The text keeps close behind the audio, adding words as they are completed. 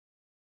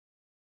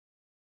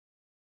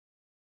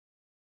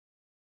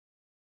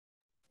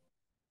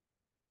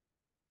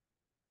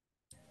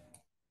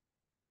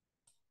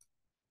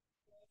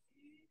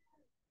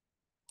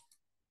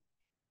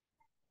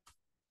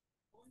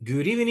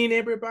Good evening,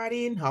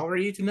 everybody. How are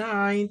you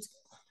tonight?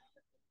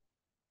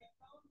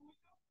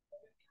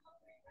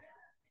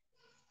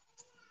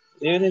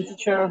 Evening,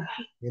 teacher.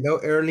 Hello,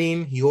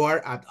 Erlene. You are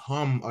at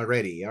home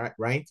already, all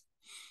right?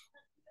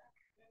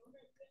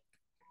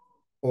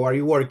 Or are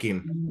you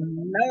working?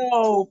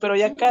 No, pero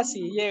ya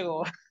casi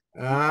llego.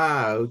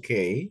 Ah,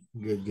 okay.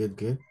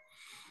 Good.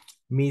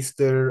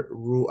 Mr.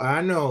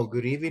 Ruano,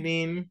 good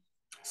evening.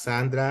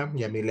 Sandra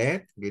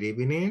Yamilet, good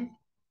evening.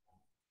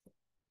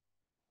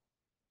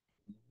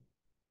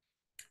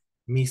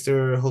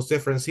 Mr. Jose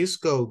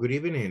Francisco, good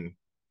evening.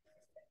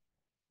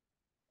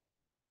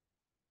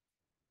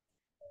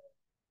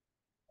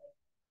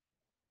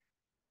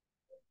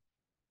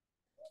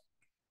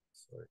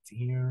 Sort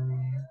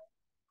here.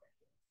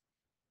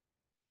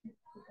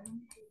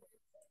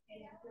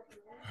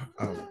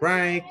 All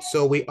right,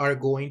 so we are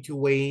going to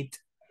wait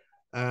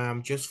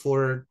just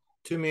for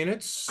 2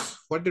 minutes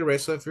for the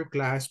rest of your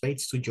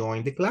classmates to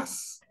join the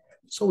class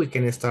so we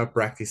can start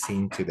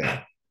practicing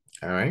today.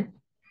 All right.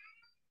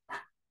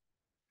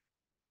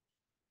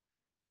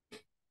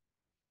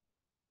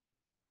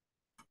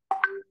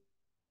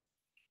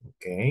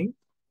 Okay.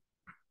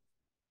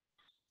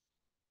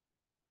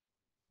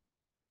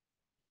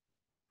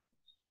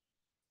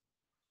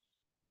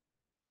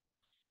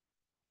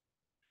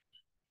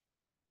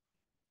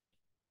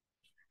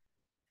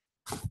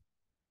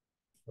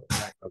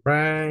 All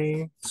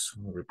right.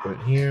 So we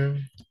put here.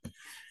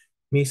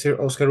 Mr.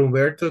 Oscar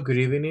Humberto, good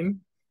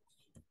evening.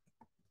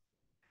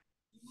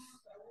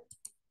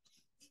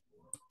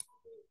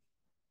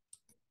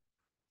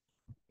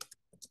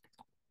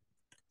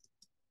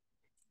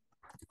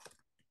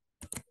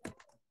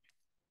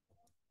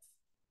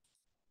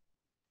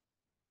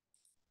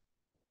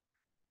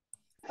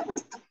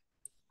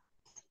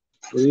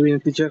 Good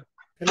evening, teacher.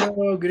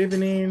 Hello, good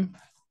evening.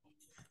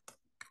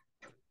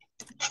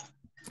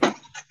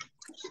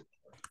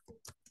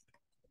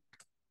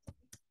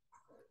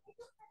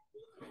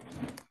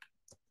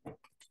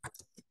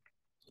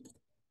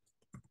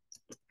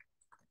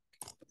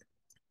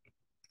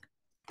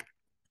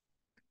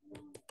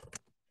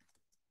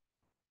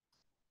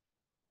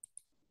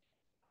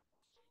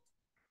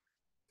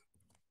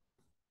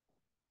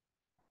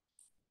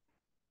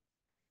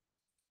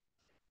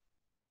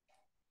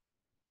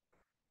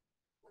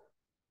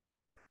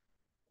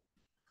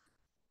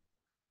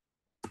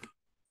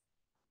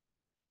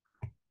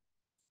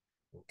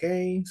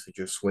 Okay, so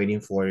just waiting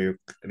for your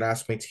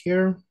classmates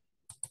here.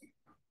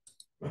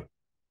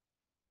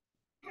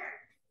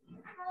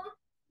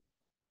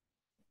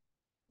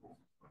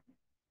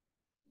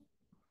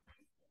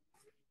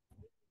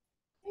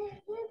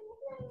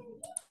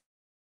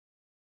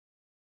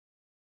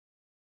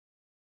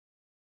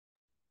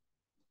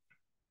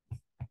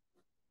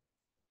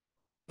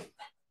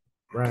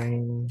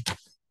 Right.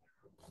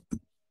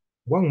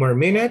 One more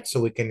minute so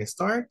we can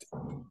start.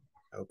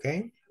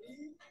 Okay.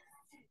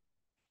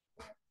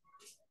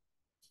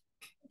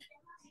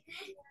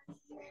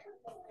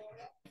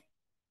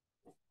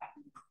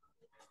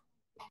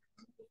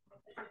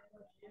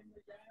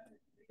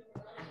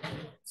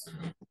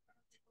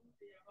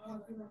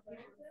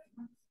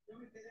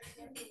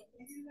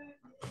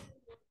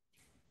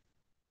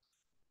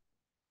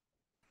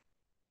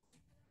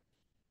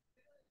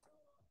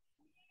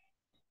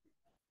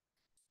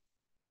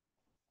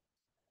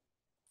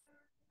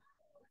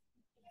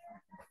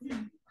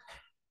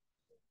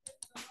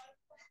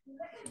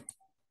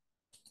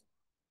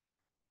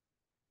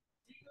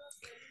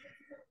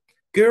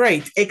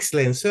 Great,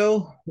 excellent.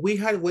 So we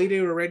had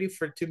waited already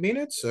for 2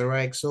 minutes. All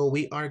right, so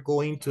we are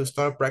going to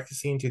start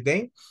practicing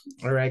today.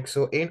 All right,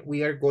 so and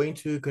we are going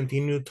to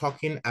continue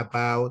talking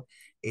about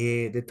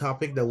the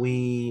topic that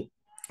we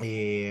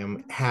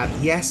had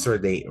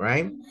yesterday,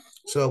 right?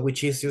 So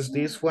which is just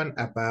this one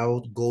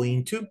about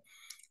going to.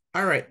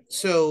 All right,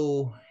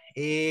 so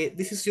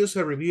this is just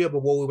a review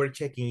about what we were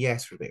checking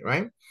yesterday,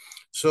 right?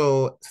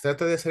 So, se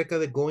trata de acerca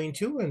de going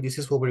to, and this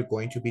is what we're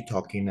going to be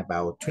talking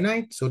about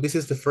tonight. So this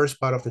is the first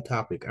part of the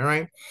topic, all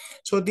right?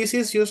 So this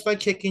is just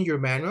like checking your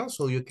manual,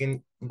 so you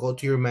can go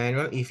to your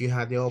manual if you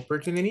had the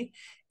opportunity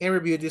and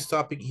review this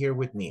topic here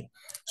with me.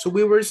 So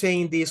we were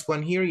saying this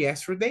one here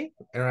yesterday,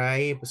 all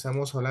right?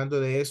 Empezamos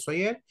hablando de esto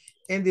ayer,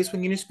 and this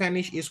one in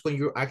Spanish is when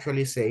you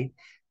actually say,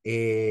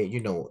 you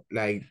know,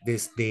 like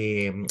this,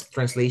 the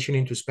translation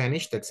into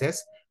Spanish that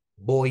says,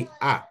 voy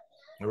a,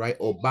 all right,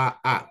 o va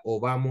a, o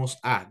vamos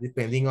a,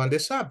 depending on the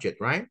subject,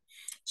 right?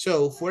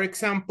 So for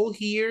example,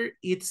 here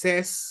it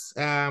says,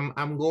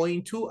 I'm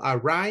going to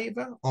arrive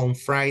on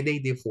Friday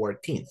the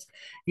 14th.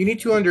 You need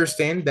to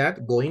understand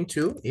that going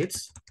to,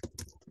 it's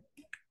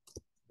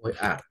voy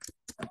a.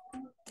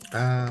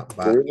 Va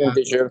Good evening, a.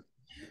 teacher.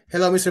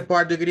 Hello, Mr.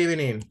 Pardo, good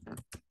evening.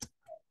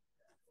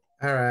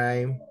 All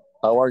right.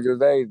 How are your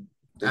day,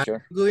 I'm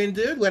teacher? doing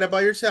good. What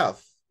about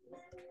yourself?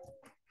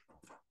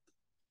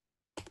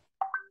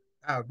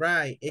 All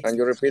right. Can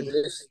you repeat,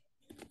 please?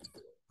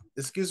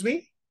 Excuse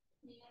me?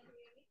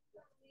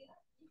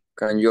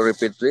 Can you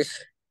repeat, please?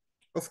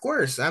 Of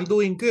course, I'm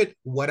doing good.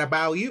 What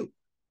about you?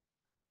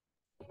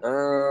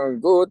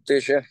 Good,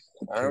 teacher.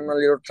 I'm a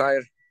little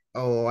tired,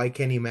 Oh, I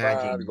can but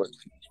imagine. good.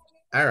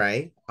 All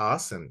right,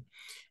 awesome.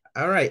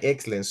 All right,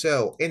 excellent.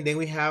 So, and then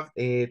we have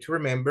to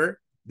remember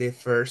the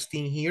first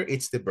thing here,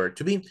 it's the verb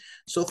to be.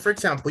 So for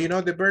example, you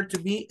know, the verb to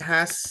be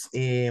has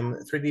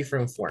three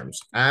different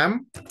forms.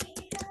 Am,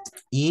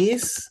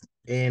 is,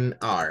 and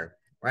are,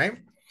 right?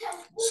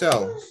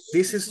 So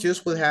this is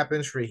just what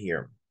happens right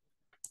here.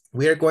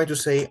 We are going to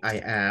say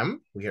I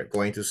am. We are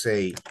going to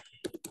say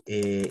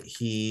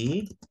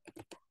he,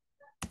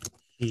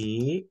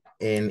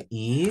 and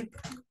it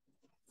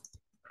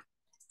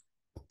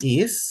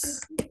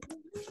is,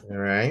 all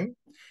right?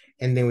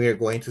 And then we are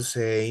going to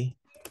say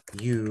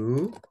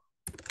you,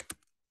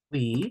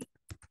 we,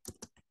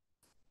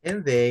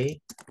 and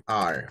they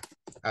are,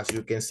 as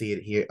you can see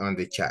it here on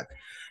the chat.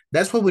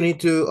 That's what we need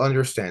to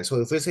understand.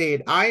 So if we say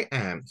it, I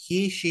am,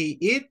 he, she,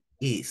 it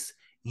is,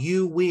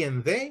 you, we,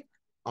 and they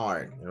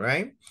are,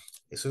 right?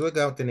 Eso es lo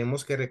que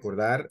tenemos que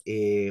recordar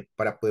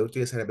para poder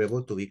utilizar el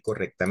verbo to be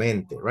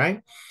correctamente,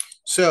 right?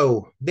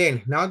 So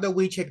then, now that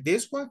we check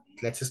this one,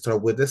 let's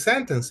start with the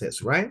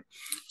sentences, right?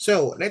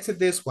 So let's say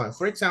this one.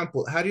 For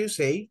example, how do you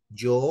say,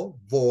 yo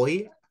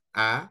voy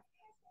a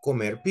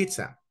comer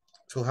pizza?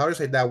 So how do you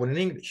say that one in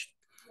English?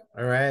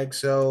 All right,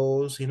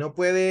 so si no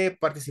puede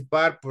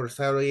participar por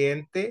estar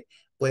oyente,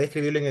 puede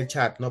escribirlo en el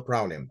chat, no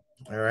problem.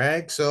 All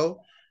right,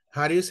 so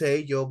how do you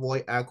say yo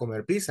voy a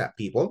comer pizza,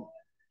 people?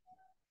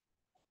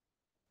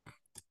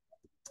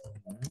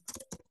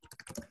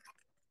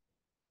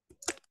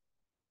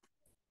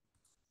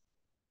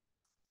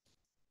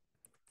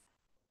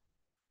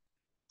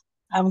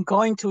 I'm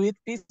going to eat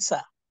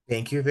pizza.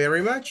 Thank you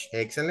very much.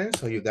 Excellent.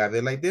 So you got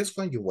it like this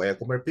one. Yo voy a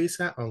comer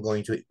pizza. I'm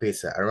going to eat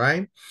pizza. All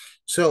right.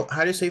 So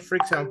how do you say, for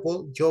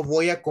example, yo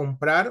voy a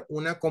comprar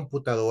una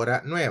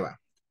computadora nueva?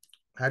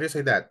 How do you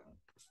say that?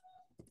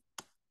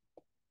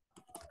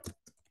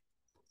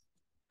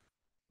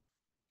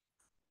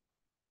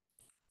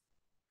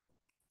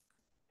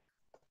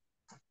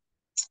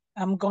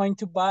 I'm going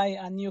to buy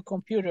a new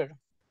computer.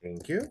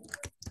 Thank you.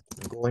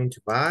 I'm going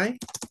to buy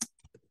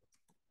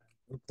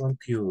a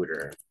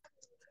computer.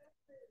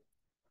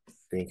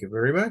 Thank you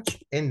very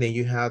much. And then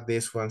you have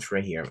this ones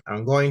right here.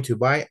 I'm going to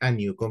buy a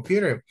new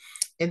computer.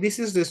 And this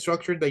is the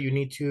structure that you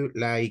need to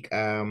like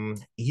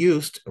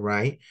used,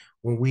 right?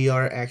 When we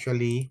are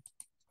actually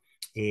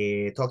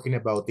talking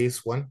about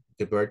this one,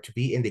 the verb to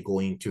be and the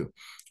going to.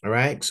 All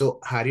right. So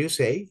how do you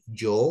say,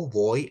 yo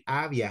voy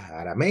a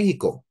viajar a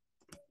México?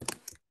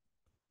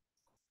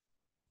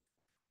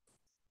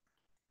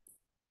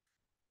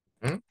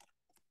 Hmm?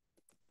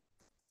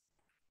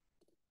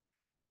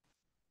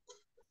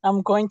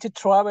 I'm going to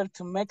travel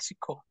to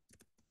Mexico.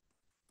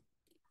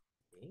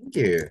 Thank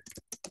you.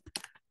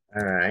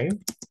 All right.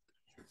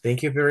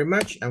 Thank you very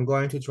much. I'm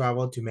going to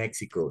travel to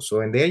Mexico. So,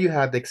 and there you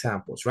have the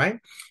examples, right?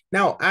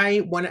 Now,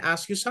 I want to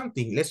ask you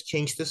something. Let's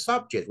change the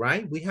subject,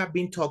 right? We have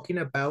been talking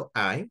about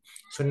I.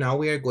 So now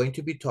we are going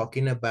to be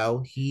talking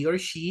about he or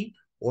she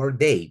or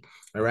they.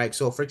 All right.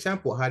 So, for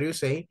example, how do you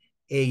say,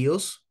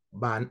 ellos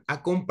van a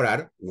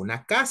comprar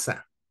una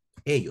casa?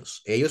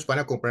 Ellos van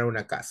a comprar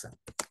una casa.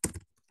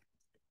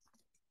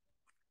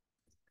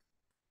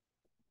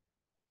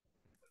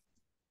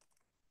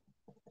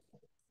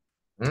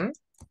 Hmm?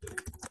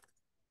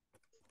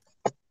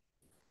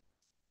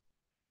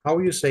 How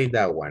you say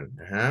that one?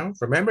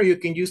 Remember, you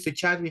can use the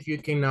chat if you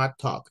cannot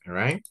talk, all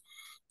right?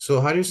 So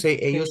how do you say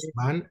ellos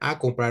van a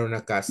comprar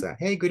una casa?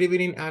 Hey, good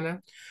evening,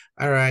 Ana.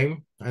 All right.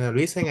 Ana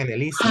Luisa and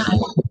Annalisa.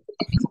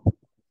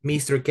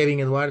 Mr. Kevin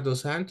Eduardo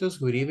Santos,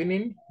 good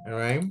evening. All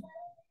right.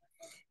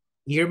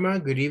 Irma,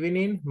 good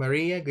evening.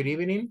 Maria, good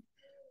evening.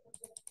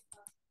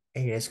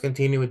 And let's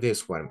continue with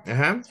this one.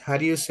 How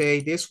do you say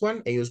this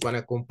one? Ellos van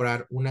a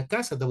comprar una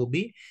casa. That will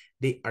be,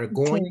 they are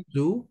going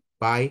to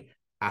buy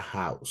a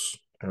house.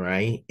 All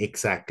right.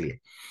 Exactly.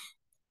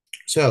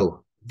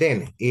 So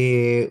then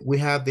we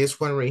have this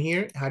one right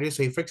here. How do you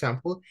say, for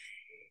example,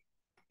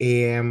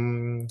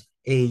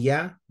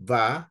 ella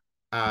va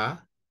a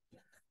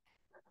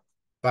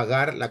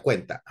pagar la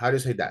cuenta? How do you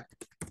say that?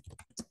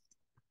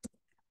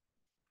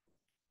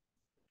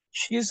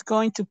 She's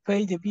going to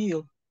pay the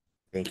bill.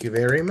 Thank you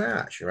very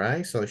much,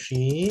 right? So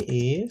she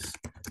is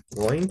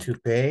going to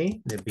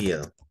pay the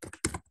bill.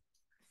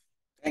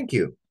 Thank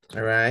you.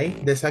 All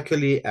right. That's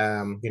actually,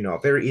 you know, a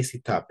very easy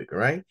topic, all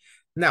right?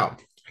 Now,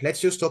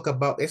 let's just talk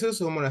about, esas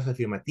son las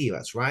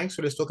afirmativas, right?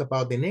 So let's talk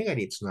about the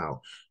negatives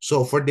now.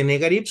 So for the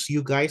negatives,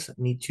 you guys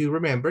need to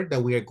remember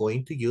that we are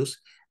going to use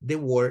the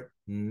word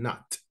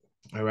not,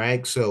 all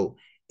right? So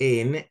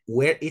in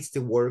where is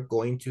the word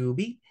going to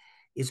be?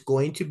 It's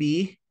going to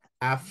be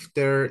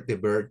after the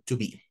verb to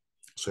be.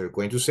 So you're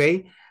going to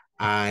say,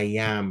 I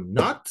am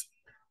not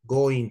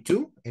going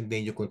to, and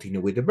then you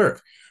continue with the verb.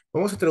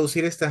 Vamos a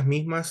traducir estas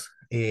mismas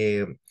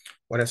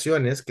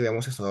oraciones que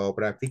hemos estado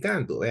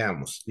practicando.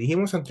 Veamos,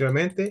 dijimos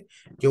anteriormente,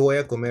 yo voy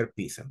a comer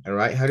pizza. All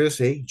right, how do you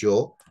say,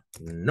 yo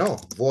no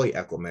voy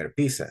a comer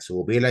pizza? So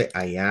we'll be like,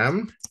 I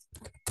am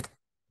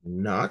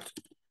not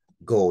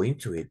going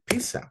to eat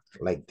pizza,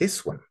 like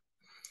this one.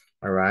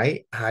 All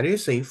right. How do you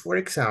say, for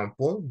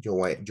example,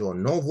 yo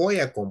no voy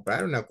a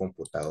comprar una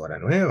computadora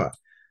nueva?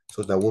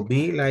 So that would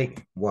be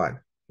like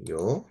what?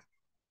 Yo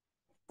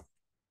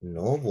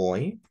no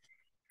voy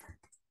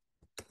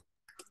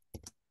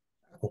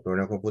a comprar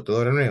una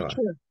computadora nueva.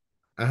 Teacher,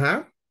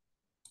 Ajá.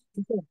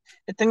 teacher,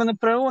 tengo una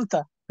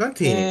pregunta.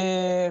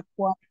 Continue. Eh,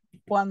 cua-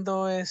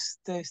 Cuando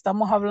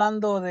estamos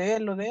hablando de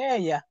él o de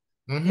ella,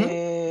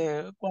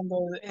 Mhm. cuando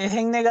es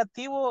en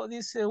negativo,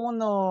 dice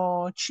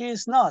uno, she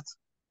is not,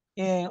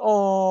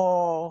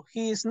 o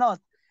he is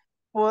not.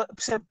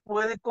 Se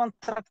puede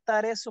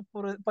contractar eso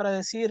para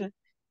decir,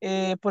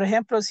 por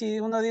ejemplo, si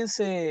uno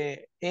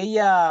dice,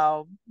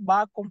 ella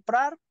va a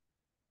comprar,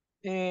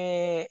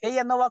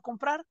 ella no va a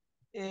comprar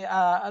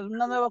a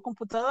una nueva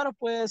computadora,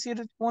 puede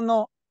decir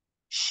uno,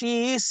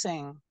 she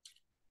isn't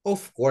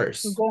Of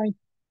course. going,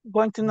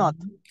 going to not,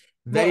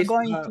 going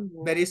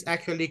That to, is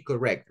actually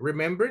correct.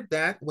 Remember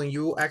that when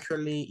you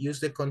actually use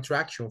the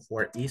contraction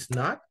for is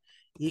not,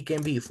 it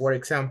can be, for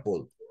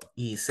example,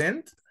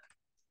 isn't,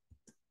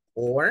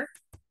 or,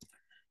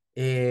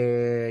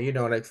 you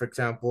know, like for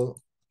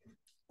example,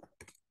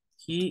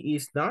 he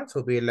is not,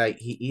 so be like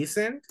he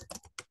isn't,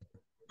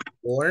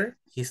 or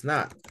he's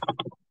not,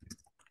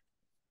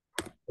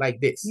 like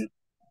this.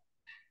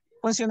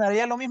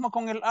 funcionaría lo mismo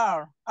con el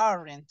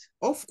aren't.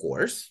 Of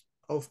course,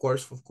 of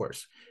course, of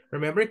course.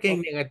 Remember que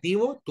en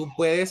negativo tú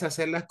puedes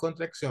hacer las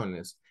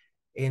contracciones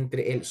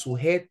entre el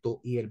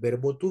sujeto y el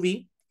verbo to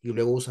be y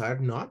luego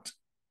usar not,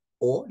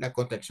 o la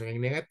contracción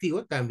en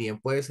negativo también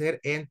puede ser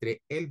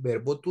entre el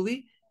verbo to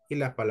be y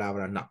la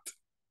palabra not.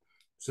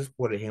 Entonces,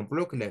 por ejemplo,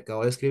 lo que le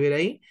acabo de escribir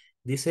ahí,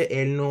 dice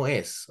él no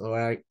es.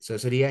 Alright, eso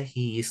sería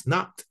he is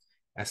not.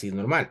 Así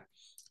normal.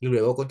 Y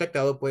luego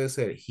contactado puede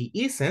ser he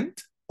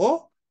isn't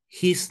o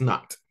he's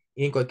not.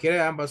 Y en cualquiera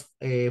de ambas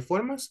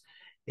formas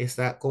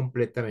está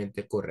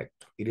completamente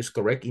correcto. It is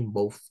correct in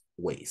both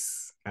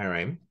ways. All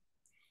right.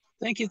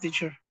 Thank you,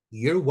 teacher.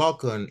 You're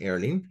welcome,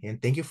 Erling,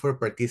 and thank you for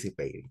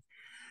participating.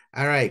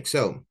 All right,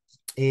 so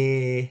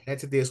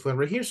let's do this one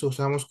right here. So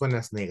usamos con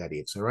las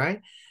negatives, all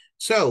right?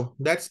 So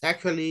that's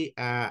actually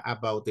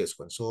about this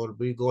one. So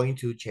we're going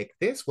to check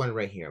this one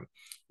right here.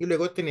 Y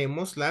luego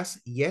tenemos las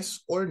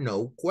yes or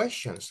no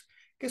questions.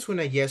 ¿Qué es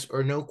una yes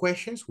or no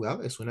questions?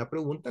 Well, es una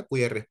pregunta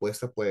cuya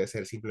respuesta puede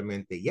ser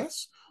simplemente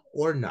yes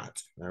or not,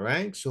 all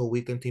right? So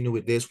we continue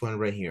with this one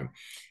right here.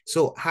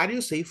 So how do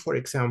you say, for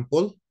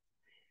example,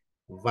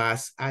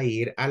 vas a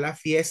ir a la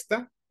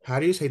fiesta? How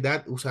do you say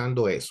that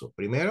usando eso?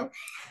 Primero,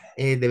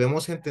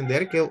 debemos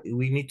entender que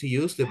we need to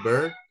use the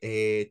verb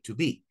to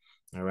be.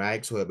 All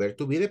right, so el verb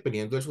to be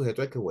dependiendo del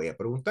sujeto al que voy a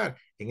preguntar.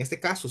 En este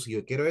caso, si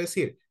yo quiero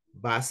decir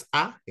vas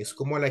a, es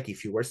como like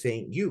if you were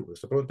saying you,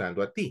 estoy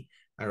preguntando a ti.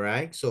 All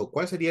right, so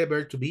 ¿cuál sería el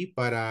verb to be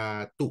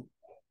para tú?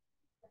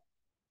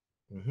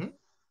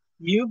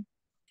 You,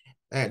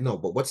 No,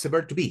 but what's the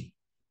verb to be?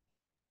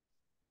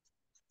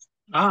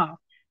 ah,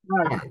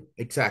 Are,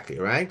 exactly,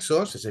 right?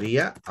 So,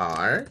 sería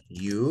are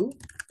you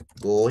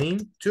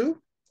going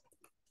to?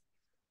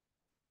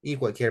 Y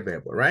cualquier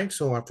verbo, right?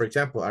 So, for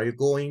example, are you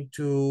going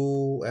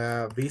to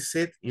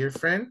visit your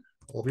friend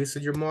or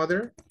visit your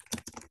mother?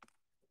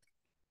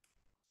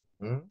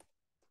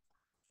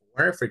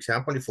 Or, for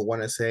example, if I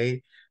want to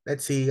say,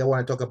 let's see, I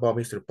want to talk about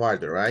Mr.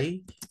 Pardo,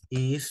 right?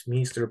 Is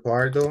Mr.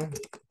 Pardo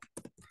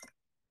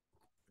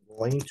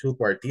going to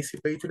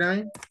participate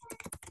tonight?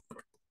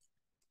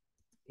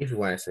 If you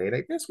want to say it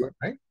like this one,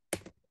 right?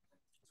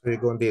 So we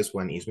go on this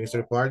one. Is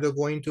Mr. Pardo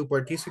going to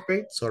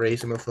participate? Sorry,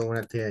 se me fue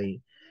una T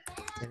ahí.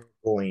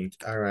 Point,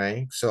 all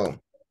right.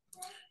 So,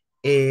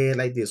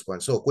 like this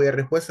one. So, cuya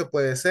respuesta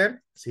puede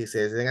ser, si es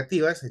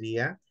negativa,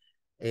 sería,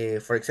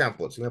 for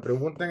example, si me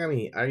preguntan a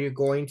mí, are you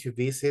going to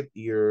visit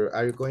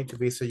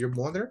your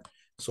mother?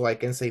 So I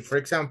can say, for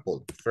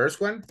example, first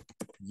one,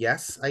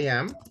 yes, I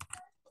am.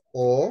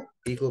 Or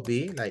it could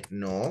be like,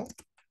 no,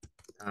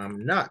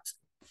 I'm not.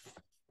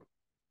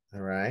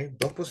 All right,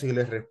 dos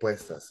posibles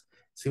respuestas.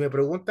 Si me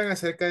preguntan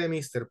acerca de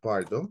Mr.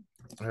 Pardo,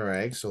 all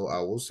right, so I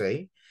will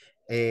say,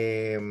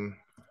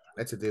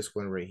 let's do this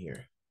one right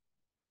here.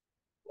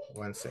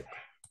 One second.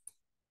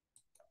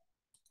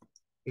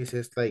 It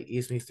says like,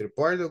 is Mr.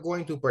 Pardo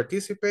going to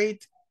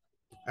participate?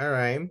 All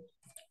right.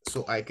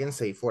 So I can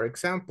say, for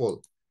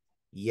example,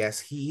 yes,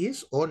 he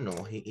is, or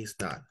no, he is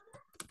not.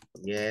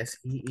 Yes,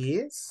 he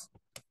is,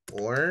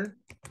 or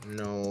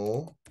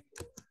no,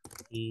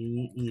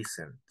 he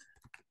isn't.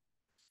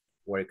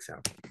 For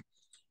example.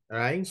 All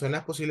right. Son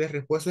las posibles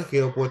respuestas que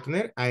yo puedo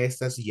tener a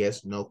estas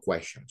yes, no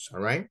questions.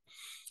 All right.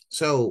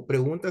 So,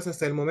 ¿preguntas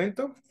hasta el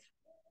momento?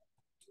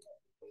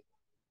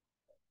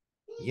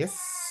 Yes,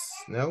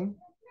 no.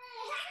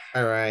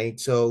 All right,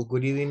 so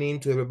good evening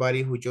to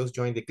everybody who just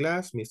joined the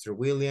class. Mr.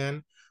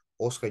 William,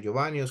 Oscar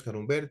Giovanni, Oscar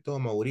Humberto,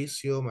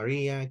 Mauricio,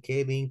 Maria,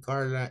 Kevin,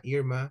 Carla,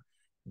 Irma,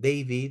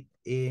 David,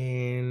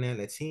 and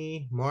let's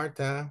see,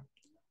 Marta,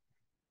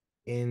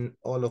 and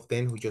all of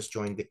them who just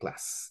joined the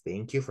class.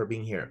 Thank you for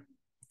being here.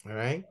 All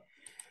right.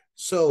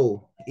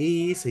 So,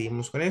 y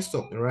seguimos con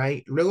esto, all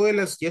right? Luego de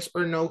las yes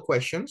or no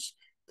questions,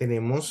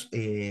 tenemos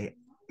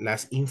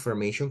las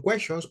information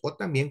questions o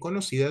también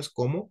conocidas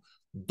como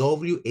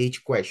WH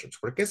questions.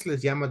 ¿Por qué se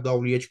les llama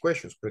WH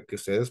questions? Porque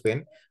ustedes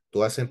ven,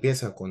 todas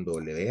empiezan con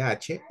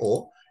WH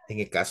o en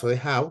el caso de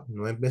how,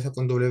 no empieza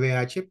con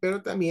WH,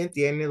 pero también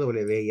tiene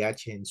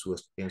WH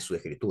en su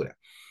escritura.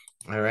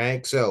 All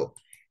right, so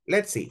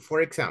let's see.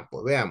 For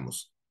example,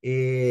 veamos.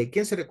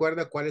 ¿Quién se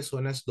recuerda cuáles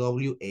son las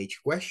WH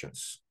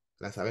questions?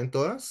 ¿Las saben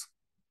todas?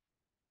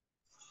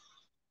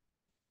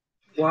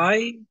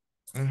 Why,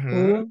 Uh-huh.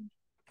 who,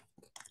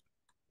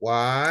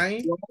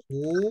 Why,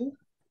 who,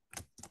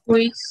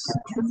 Which,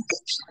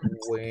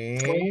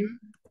 when,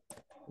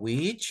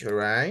 which, all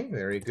right,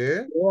 very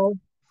good.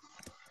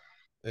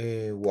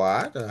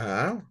 What,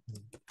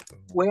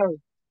 where.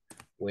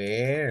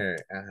 where,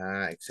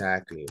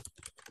 exactly.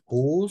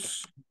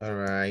 Whose, all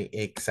right,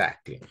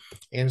 exactly.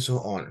 And so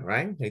on,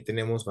 right? Ahí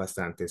tenemos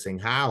bastantes. En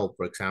how,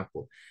 por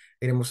ejemplo,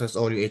 tenemos las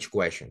WH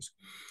questions.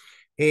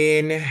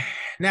 And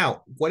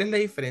now, ¿cuál es la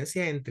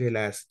diferencia entre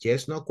las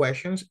yes, no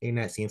questions y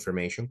las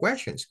information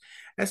questions?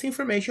 Las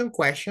information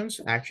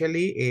questions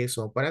actually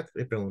son para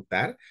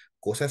preguntar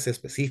cosas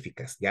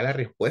específicas. Ya la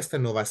respuesta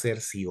no va a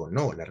ser sí o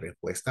no. La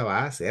respuesta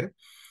va a ser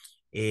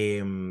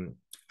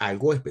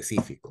algo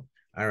específico.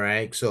 All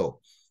right,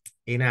 so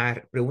en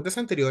las preguntas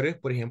anteriores,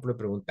 por ejemplo,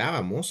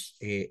 preguntábamos,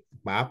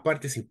 ¿va a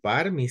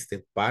participar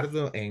Mr.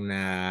 Pardo en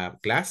la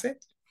clase?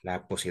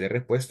 La posible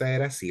respuesta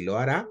era sí lo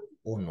hará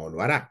o no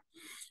lo hará.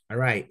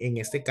 All right, en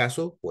este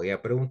caso voy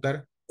a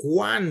preguntar,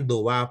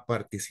 ¿cuándo va a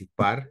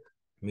participar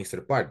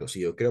Mr. Pardo?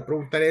 Si yo quiero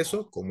preguntar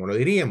eso, ¿cómo lo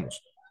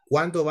diríamos?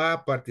 ¿Cuándo va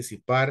a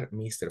participar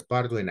Mr.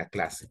 Pardo en la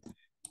clase?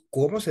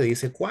 ¿Cómo se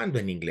dice cuándo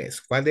en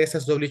inglés? ¿Cuál de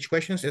estas WH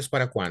questions es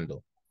para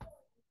cuándo?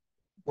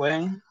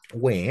 When.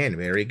 When,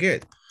 very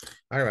good.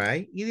 All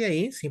right, y de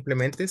ahí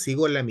simplemente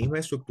sigo la misma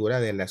estructura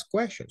de las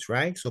questions,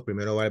 right? So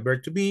primero va el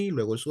verb to be,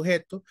 luego el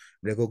sujeto,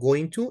 luego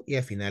going to y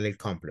al final el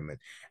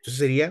complement. Entonces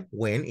sería,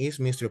 when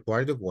is Mr.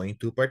 Pardo going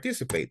to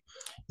participate?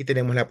 Y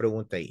tenemos la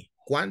pregunta ahí,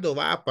 ¿cuándo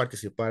va a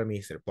participar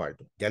Mr.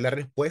 Pardo? Ya la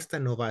respuesta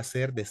no va a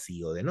ser de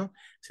sí o de no,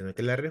 sino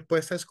que la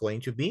respuesta es going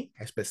to be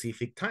a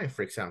specific time,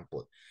 for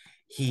example.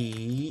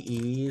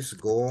 He is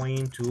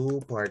going to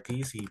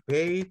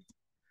participate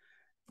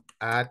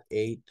at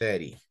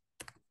 8:30.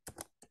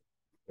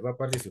 Va a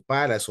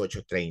participar a las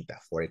 8:30,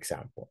 for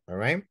example. All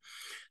right.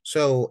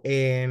 So,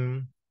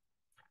 then,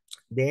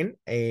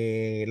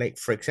 like,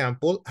 for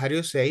example, how do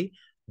you say,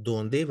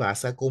 ¿dónde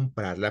vas a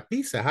comprar la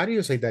pizza? How do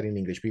you say that in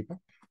English, people?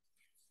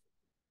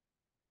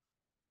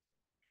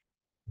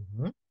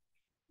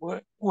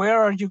 Where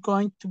are you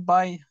going to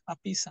buy a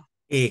pizza?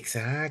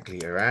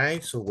 Exactly, all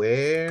right. So,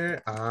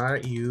 where are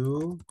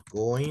you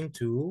going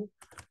to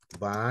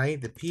buy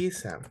the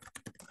pizza?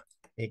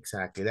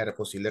 Exactly, la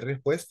posible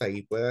respuesta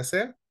ahí puede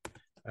ser,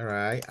 all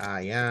right,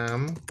 I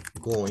am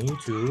going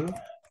to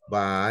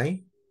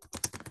buy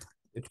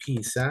the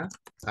pizza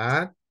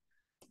at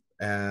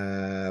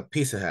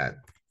Pizza Hut.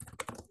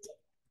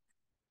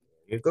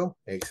 There you go.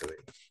 Excellent.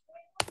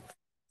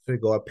 So we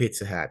go a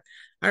Pizza Hut.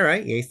 All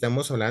right. Y ahí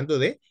estamos hablando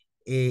de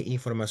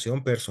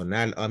información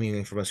personal,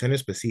 información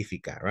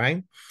específica,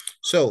 right?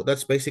 So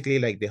that's basically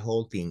like the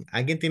whole thing.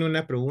 ¿Alguien tiene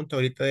una pregunta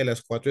ahorita de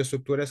las 4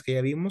 estructuras que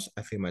ya vimos?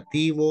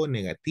 Afirmativo,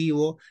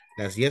 negativo,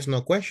 las yes,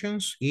 no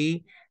questions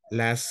y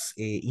las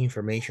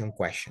information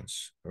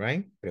questions,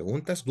 right?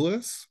 ¿Preguntas,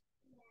 dudas?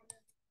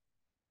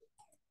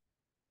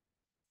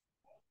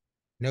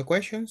 No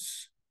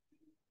questions?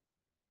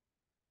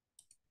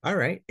 All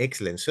right,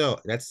 excellent. So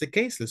that's the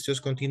case. Let's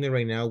just continue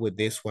right now with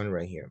this one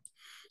right here.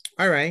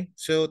 All right,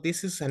 so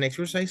this is an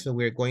exercise that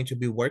we're going to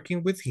be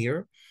working with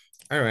here.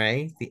 All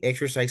right, the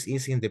exercise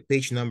is in the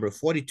page number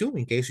 42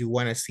 in case you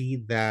want to see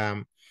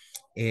the,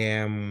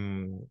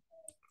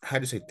 how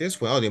to say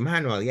this one? Oh, the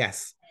manual,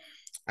 yes.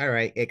 All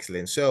right,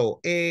 excellent. So,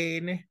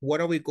 and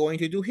what are we going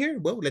to do here?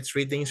 Well, let's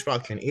read the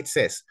instruction. It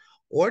says,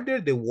 order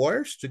the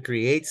words to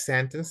create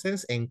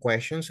sentences and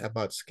questions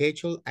about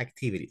scheduled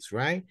activities,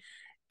 right?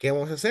 ¿Qué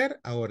vamos a hacer?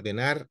 A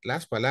ordenar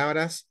las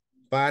palabras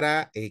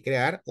para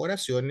crear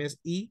oraciones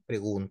y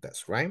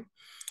preguntas, right?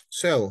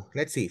 So,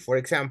 let's see. For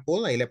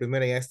example, ahí la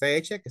primera ya está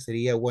hecha, que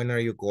sería, when are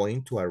you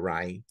going to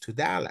arrive to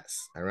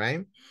Dallas? All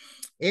right?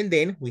 And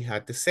then we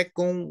have the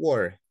second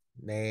word,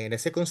 the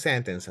second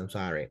sentence, I'm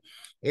sorry.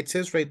 It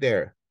says right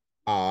there,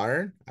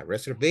 are a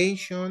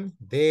reservation,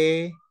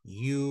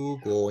 you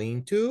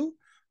going to,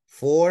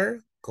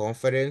 for,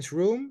 conference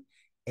room,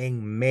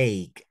 and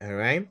make, all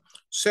right?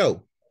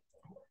 So,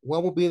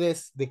 what would be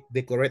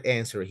the correct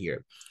answer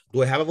here?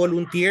 Do I have a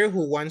volunteer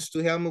who wants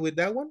to help me with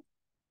that one?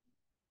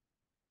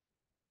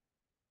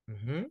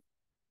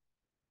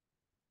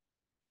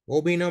 What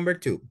will be number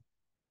 2?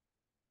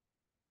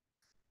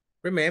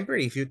 Remember,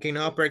 if you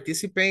cannot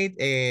participate,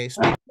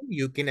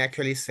 you can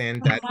actually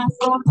send that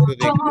to the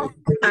group.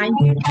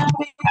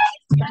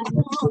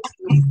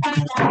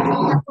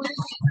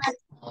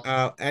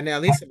 And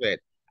Elizabeth,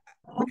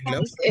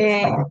 hello?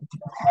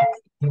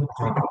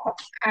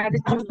 are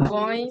you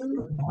going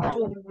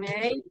to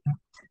make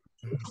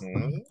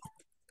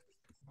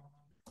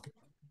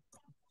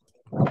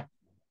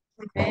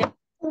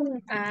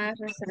a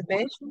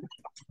reservation?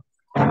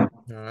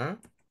 Ah,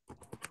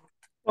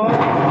 for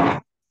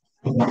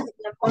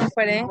the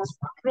conference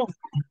room.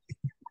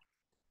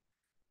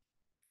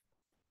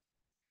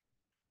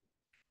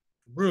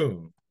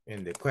 room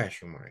in the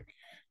question mark.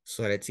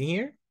 So let's see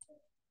here.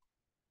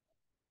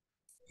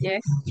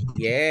 Yes.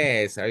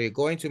 Yes. Are you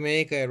going to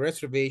make a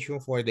reservation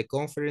for the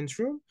conference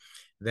room?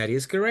 That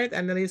is correct.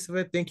 And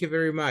Elizabeth, thank you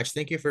very much.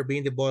 Thank you for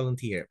being the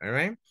volunteer. All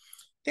right.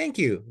 Thank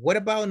you. What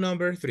about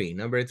number 3?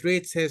 Number 3,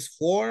 it says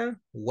for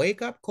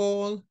wake up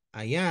call.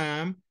 I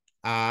am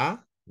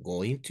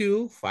going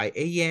to 5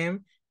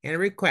 a.m. and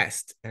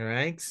request. All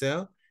right.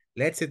 So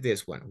let's see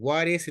this one.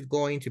 What is it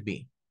going to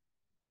be?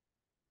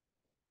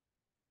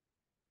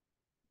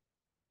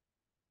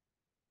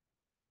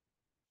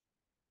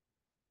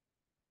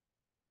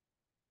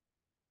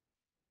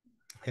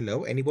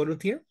 Hello, any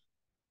volunteer?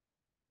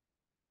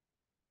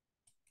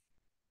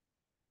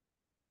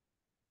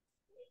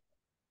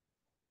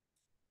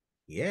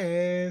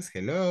 Yes,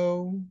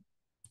 hello.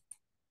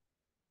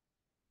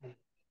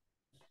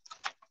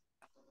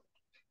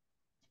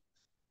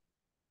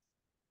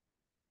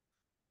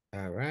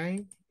 All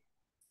right.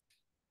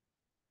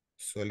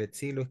 So let's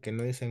see los que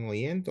no dicen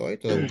oyente. Hoy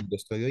todo el mundo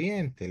estoy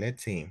oyente.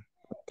 Let's see.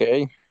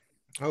 Okay.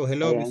 Oh,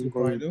 hello, Mr.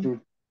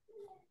 Pardo.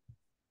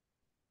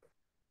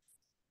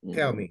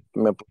 Tell me.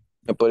 ¿Me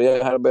podría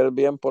dejar ver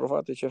bien, por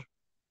favor, teacher?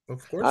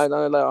 Of course. Ah,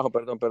 no, de abajo,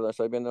 perdón,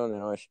 estoy viendo donde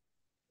no es.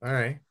 All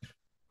right.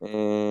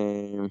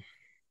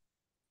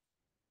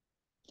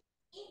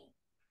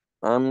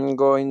 I'm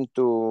going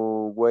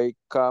to wake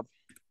up.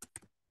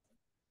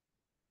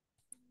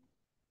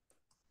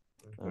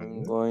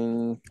 I'm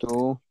going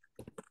to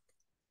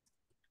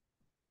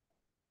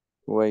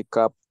wake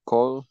up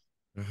call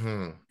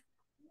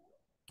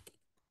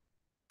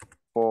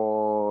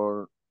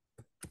for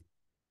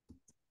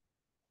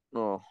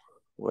no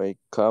wake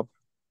up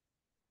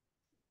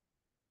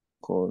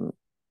call.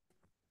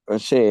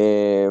 Let's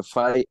say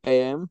 5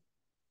 a.m.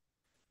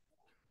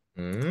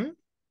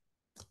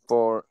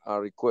 for a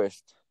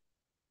request.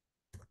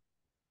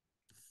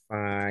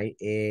 5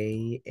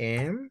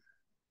 a.m.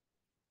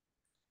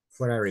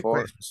 for a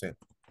request.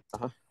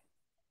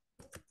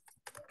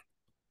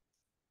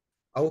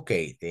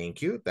 Okay,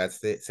 thank you. That's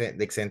the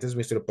sentence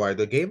Mr.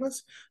 Pardo gave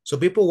us. So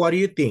people, what do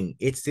you think?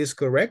 Is this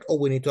correct or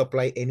we need to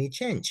apply any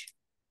change?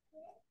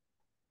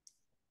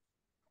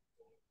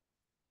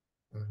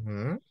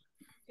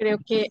 Creo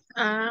que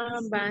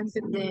A va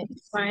antes de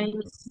 5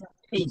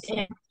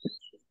 a.m.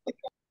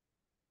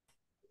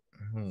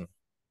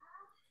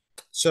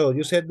 So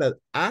you said that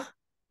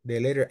the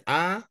letter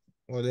A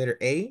or letter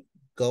A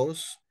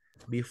goes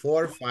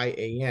before 5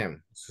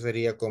 a.m. So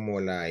sería como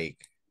like,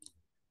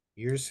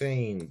 you're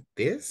saying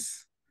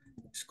this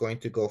is going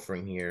to go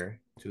from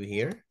here to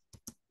here,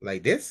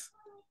 like this?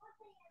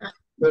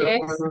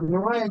 Yes.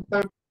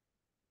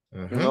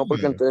 No,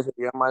 porque entonces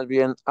sería más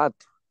bien at.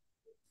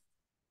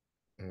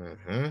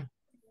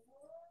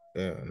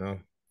 No.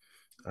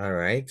 All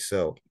right,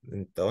 so,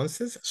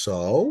 entonces,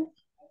 so,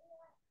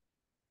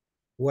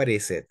 what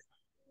is it?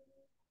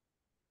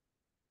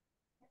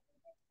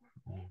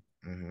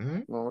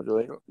 No,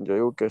 yo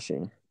digo que sí.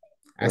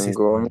 Así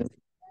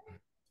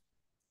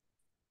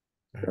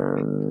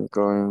I'm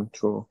going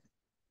to.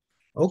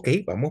 Ok,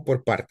 vamos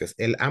por partes.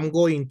 El I'm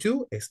going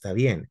to está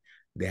bien.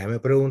 Déjame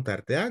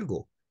preguntarte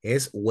algo.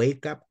 ¿Es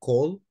wake up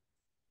call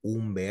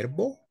un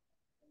verbo?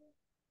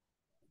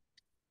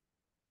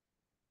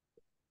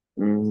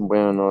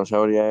 Bueno, no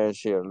sabría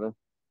decirle.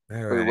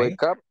 All Pues right.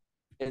 wake up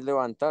es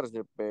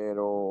levantarse,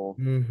 pero...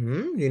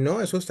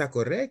 Eso está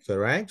correcto,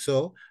 right?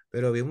 So,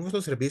 pero vimos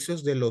los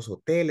servicios de los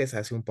hoteles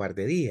hace un par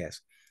de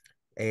días.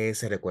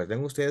 ¿Se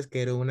recuerdan ustedes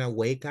que era una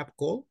wake up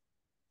call?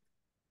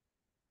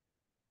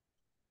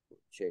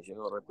 Sí,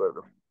 no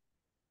recuerdo.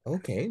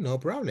 Ok, no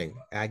problem.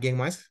 ¿Alguien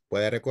más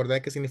puede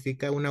recordar qué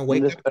significa una Un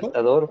wake up call?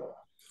 despertador.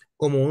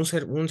 Como un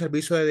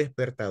servicio de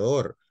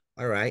despertador.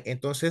 All right.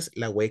 Entonces,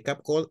 la wake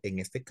up call en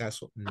este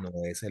caso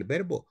no es el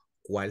verbo.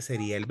 ¿Cuál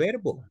sería el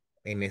verbo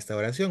en esta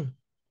oración?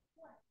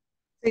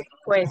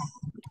 Request.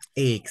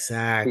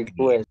 Exacto.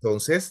 Pues.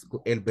 Entonces,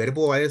 ¿el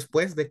verbo va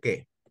después de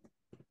qué?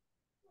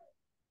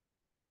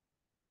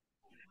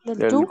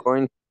 El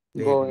going,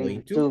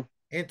 Going to.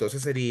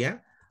 Entonces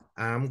sería,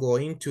 I'm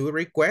going to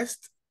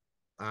request.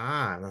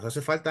 Nos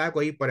hace falta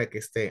algo ahí para que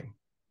esté.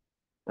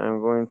 I'm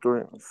going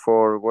to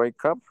for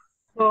wake up.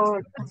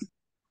 For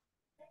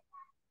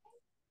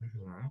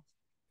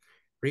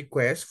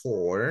Request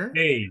for.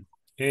 A.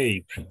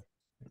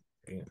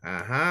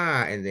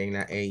 And then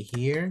la A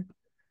here.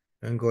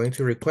 I'm going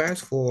to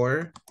request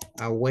for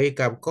a wake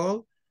up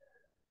call.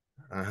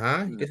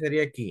 ¿Qué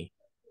sería aquí?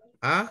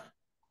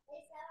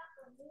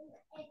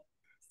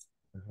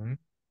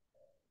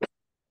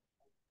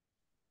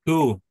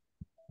 Two.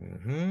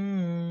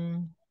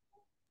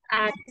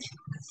 at.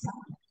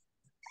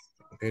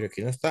 Pero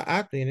aquí no está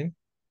miren.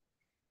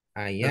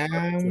 I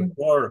am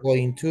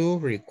going to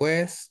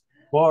request.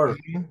 For.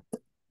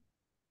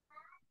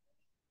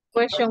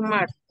 Question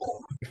mark.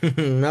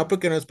 No,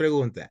 porque nos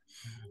pregunta.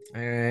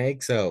 All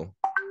right, so.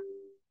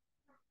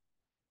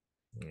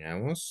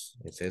 Veamos.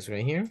 It says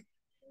right here.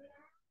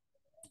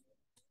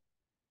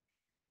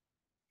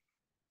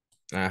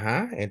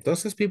 Ajá.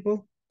 Entonces,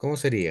 people, ¿cómo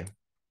sería?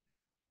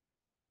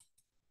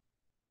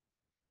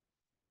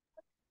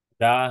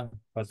 Da,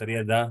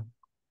 pasaría da.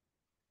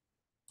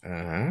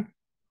 Ajá.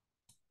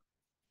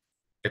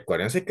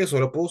 Recuérdense que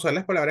solo puedo usar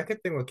las palabras que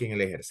tengo aquí en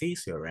el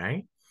ejercicio,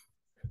 right?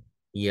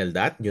 Y el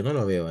that yo no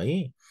lo veo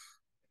ahí.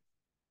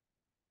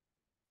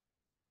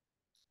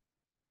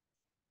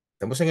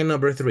 Estamos en el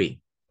number 3.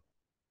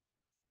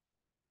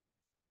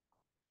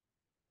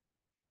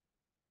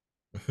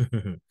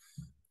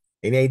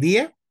 Any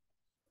idea?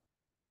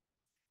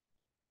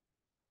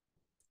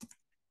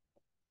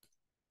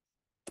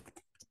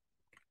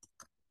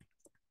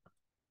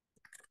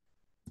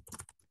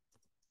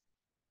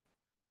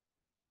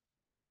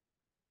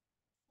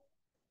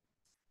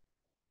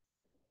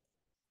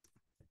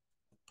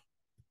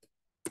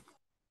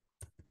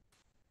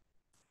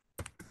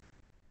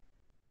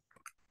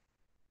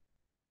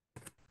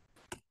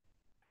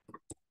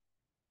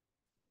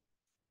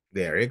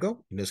 There you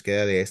go. Nos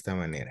queda de esta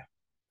manera.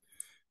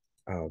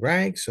 All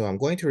right, so I'm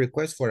going to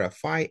request for a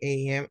 5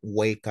 a.m.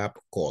 wake up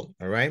call.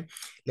 All right.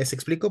 Les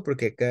explico por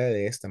qué queda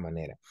de esta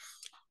manera.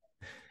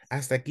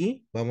 Hasta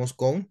aquí vamos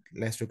con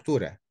la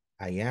estructura.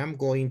 I am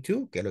going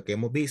to, que es lo que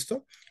hemos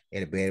visto.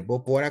 El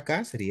verbo por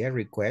acá sería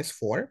request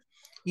for.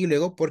 Y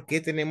luego, ¿por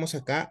qué tenemos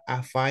acá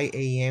a 5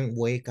 a.m.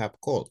 wake up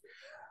call?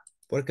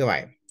 Porque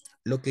vaya,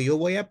 lo que yo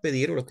voy a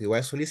pedir o lo que voy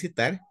a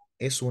solicitar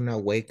es una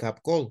wake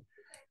up call.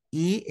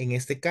 Y en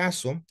este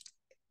caso,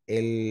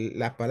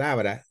 la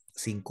palabra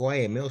 5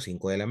 a.m. o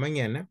 5 de la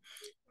mañana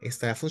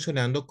está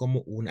funcionando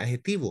como un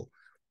adjetivo.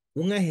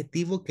 Un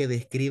adjetivo que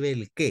describe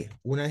el qué.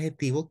 Un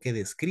adjetivo que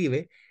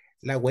describe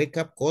la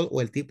wake up call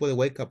o el tipo de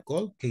wake up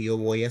call que yo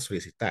voy a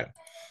solicitar.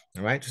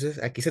 All right?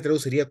 Entonces, aquí se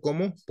traduciría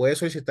como puedes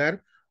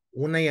solicitar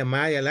una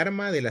llamada de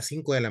alarma de las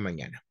 5 de la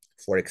mañana,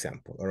 for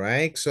example. All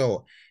right?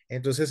 So,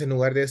 entonces, en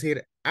lugar de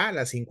decir a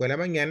las 5 de la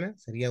mañana,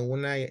 sería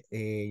una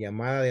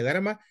llamada de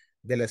alarma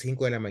de las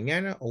 5 de la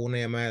mañana o una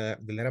llamada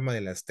de alarma de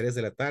las 3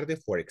 de la tarde,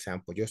 for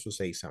example, just to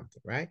say something,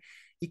 right?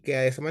 Y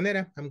queda de esa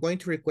manera. I'm going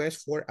to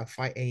request for a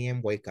 5 a.m.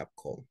 wake up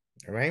call.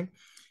 All right.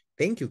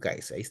 Thank you,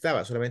 guys. Ahí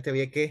estaba. Solamente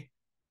había que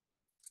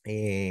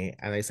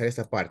analizar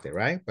esta parte,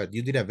 right? But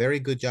you did a very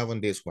good job on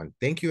this one.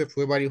 Thank you,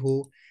 everybody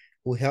who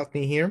helped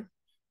me here.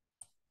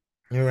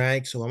 All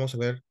right. So vamos a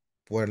ver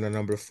por la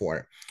number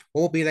 4.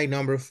 What will be like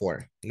number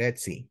 4?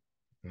 Let's see.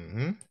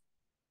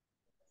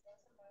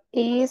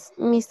 Is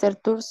Mr.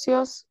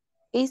 Turcios,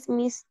 is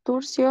Miss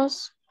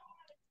Turcios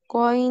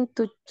going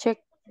to check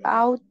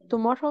out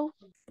tomorrow?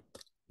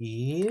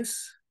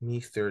 Is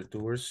Mr.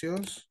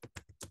 Turcios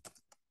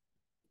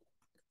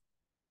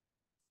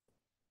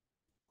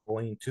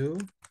going to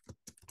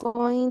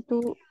Going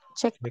to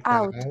check check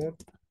out out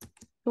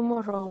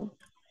tomorrow.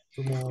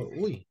 tomorrow?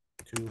 Uy,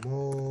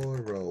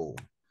 tomorrow.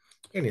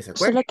 ¿Quién se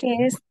acuerda? Solo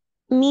que es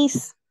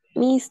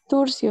Miss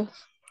Turcios.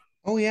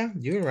 Oh, yeah,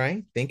 you're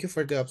right. Thank you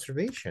for the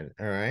observation.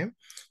 All right.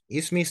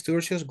 Is Miss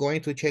Turcios going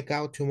to check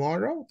out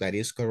tomorrow? That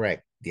is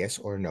correct. Yes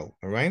or no.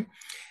 All right.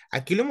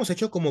 Aquí lo hemos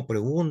hecho como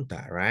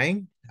pregunta,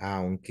 right?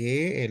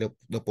 Aunque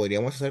lo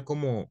podríamos hacer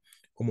como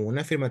un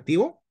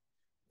afirmativo.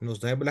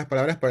 Nos da las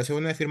palabras para hacer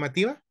una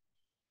afirmativa.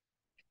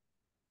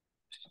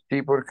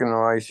 Sí, porque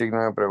no hay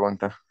signo de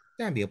pregunta.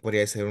 También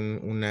podría ser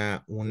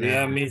una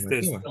Sería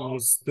afirmativa.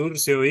 Mr.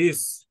 Turcio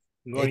is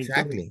going to.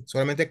 Exactly.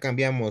 Solamente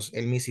cambiamos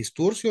el Mrs.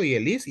 Turcio y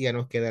el is y ya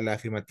nos queda la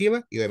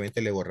afirmativa y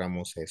obviamente le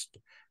borramos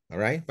esto. All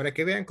right. Para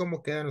que vean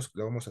cómo queda,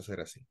 lo vamos a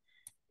hacer así.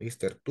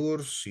 Mr.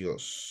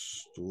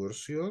 Turcios.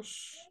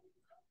 Turcios.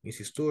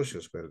 Mrs.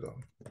 Turcios,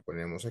 perdón. Lo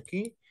ponemos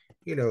aquí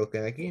y luego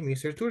queda aquí.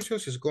 Mr.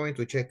 Turcios is going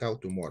to check out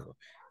tomorrow.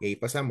 Y ahí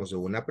pasamos de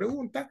una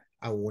pregunta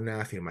a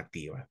una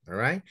afirmativa. All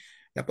right.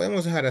 La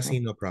podemos dejar así,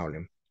 no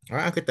problem.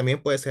 Aunque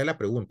también puede ser la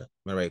pregunta.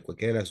 All right.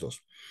 Cualquiera de las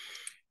dos.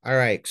 All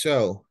right.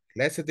 So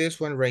let's do this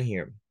one right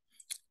here.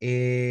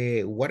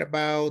 What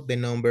about the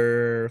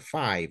number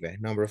 5?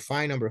 Number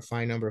 5, number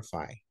 5, number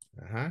 5.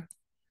 Uh-huh.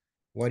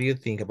 What do you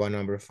think about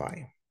number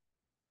 5?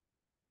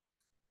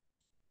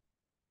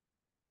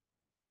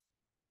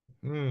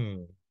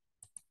 Hmm.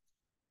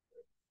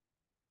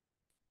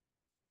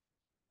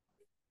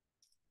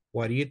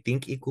 What do you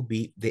think it could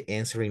be the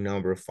answer in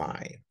number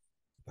 5?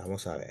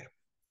 Vamos a ver.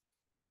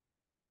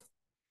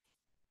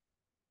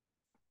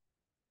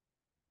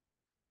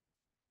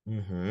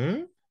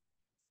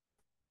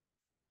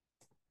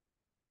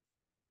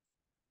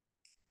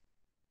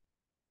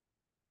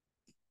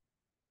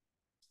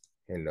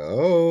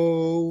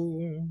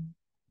 Hello.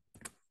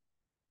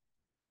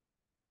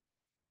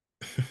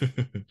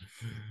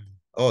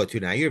 Oh,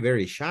 tonight you're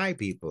very shy,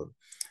 people.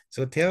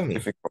 So tell me.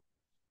 Difficult.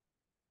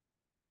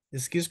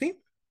 Excuse me?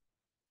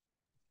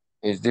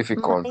 It's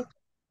difficult.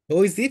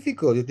 Oh, it's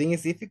difficult. You think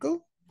it's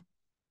difficult?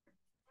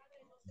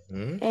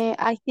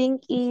 I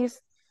think is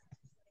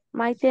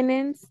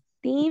maintenance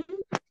team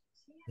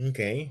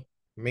Okay.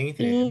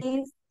 Maintenance.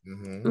 is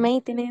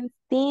maintenance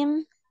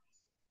team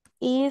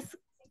is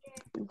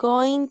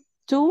going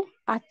to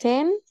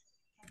attend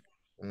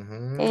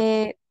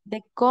the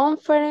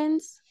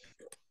conference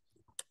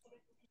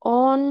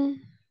on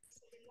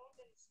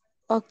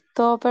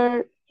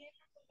October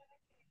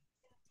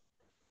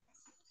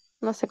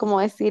No sé cómo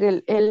decir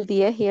el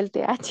 10 y el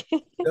TH.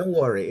 Don't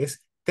worry, it's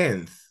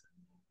 10th.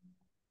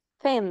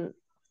 10.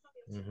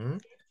 Ujú.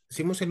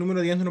 Decimos el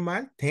número 10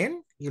 normal, 10,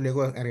 y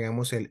luego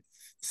agregamos el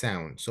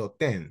sound. So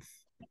 10th.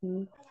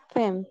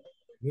 10.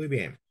 Muy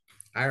bien.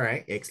 All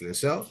right, excellent.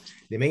 So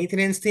the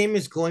maintenance team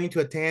is going to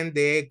attend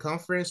the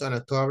conference on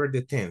October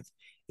the 10th.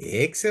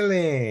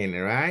 Excellent,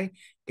 all right.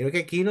 Creo que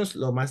aquí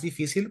lo más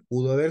difícil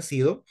pudo haber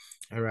sido,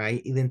 all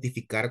right,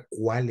 identificar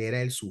cuál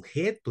era el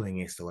sujeto en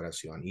esta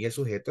oración. Y el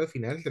sujeto al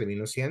final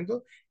terminó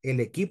siendo el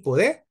equipo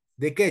 ¿de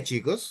qué,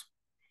 chicos?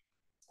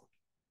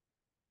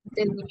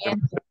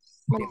 Entendimiento.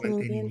 De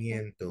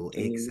mantenimiento,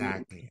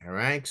 exactly, all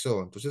right.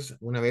 So, entonces,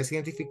 una vez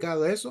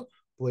identificado eso,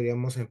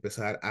 podríamos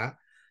empezar a,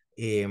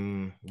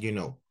 you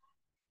know,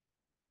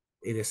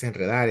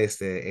 desenredar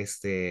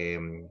este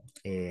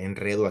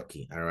enredo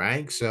aquí, all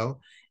right? So,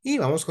 y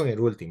vamos con el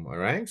último, all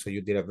right? So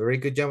you did a very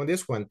good job on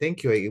this one.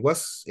 Thank you. It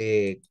was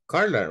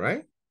Carla,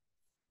 right?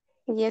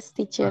 Yes,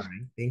 All teacher.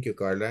 right. Thank you,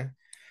 Carla.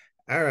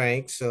 All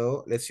right.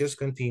 So let's just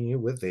continue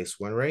with this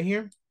one right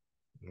here.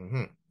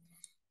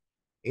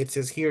 It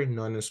says here,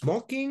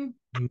 non-smoking,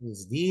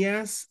 Miss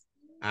Diaz,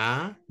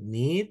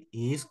 need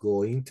is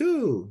going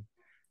to.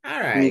 All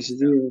right. Miss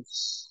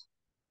Diaz.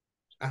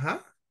 Uh-huh.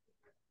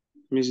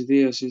 Miss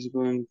Diaz is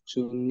going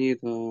to need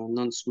a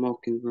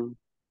non-smoking room.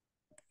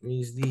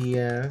 Miss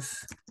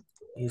Diaz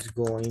is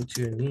going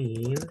to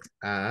need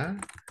a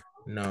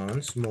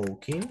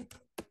non-smoking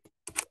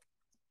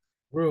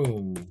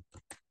room.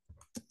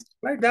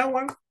 Like that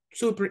one.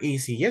 Super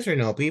easy. Yes or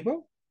no,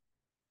 people?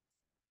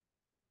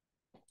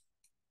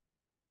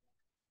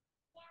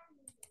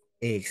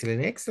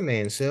 Excellent,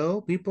 excellent.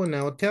 So, people,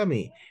 now tell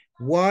me,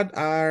 what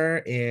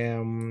are,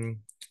 do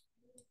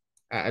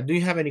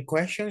you have any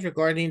questions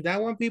regarding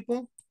that one,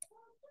 people?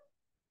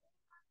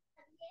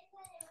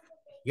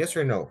 Yes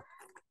or no?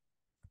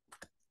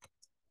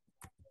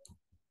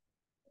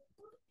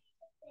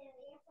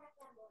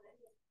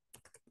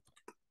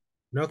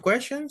 No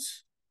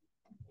questions?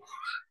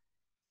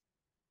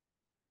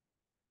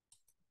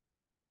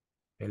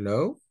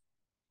 Hello?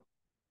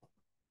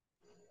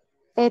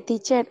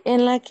 Teacher,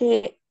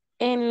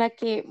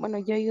 bueno,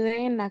 yo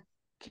ayudé en la,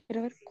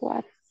 quiero ver,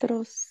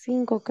 4,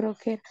 5, creo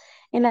que era.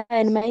 En la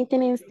del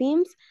Maintenance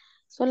Teams,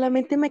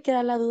 solamente me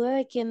queda la duda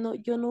de que no,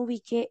 yo no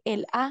ubiqué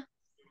el A.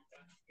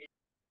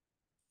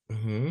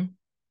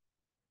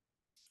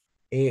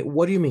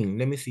 What do you mean?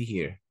 Let me see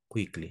here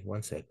quickly.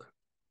 One sec.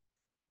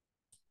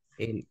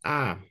 El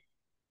A.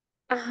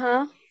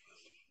 Ajá.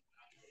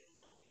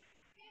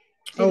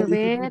 Oh, Quiero it could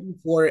be ver.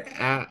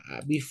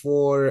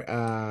 before,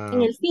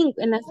 En el 5,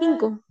 en la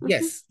 5.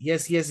 yes,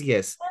 yes, yes,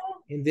 yes.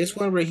 In this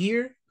one right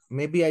here,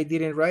 maybe I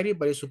didn't write it,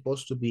 but it's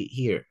supposed to be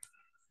here.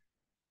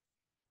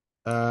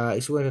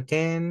 It's going to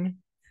 10.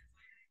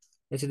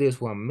 Let's do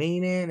this one.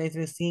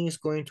 Maintenance thing is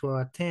going to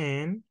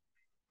attend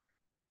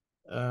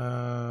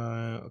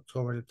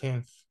October the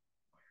 10th.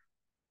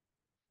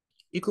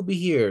 It could be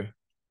here.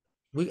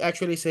 We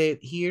actually said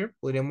here.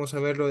 Podríamos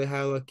haberlo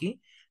dejado aquí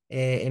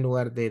en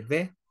lugar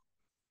de.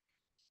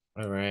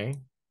 All right.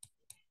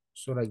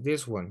 So like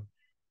this one.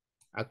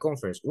 A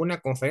conference. Una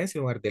conferencia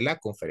en lugar de la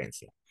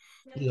conferencia.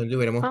 Y donde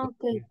hubiéramos podido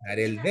utilizar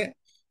el de.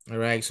 All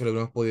right. So lo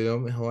hubiéramos podido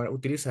mejor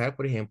utilizar,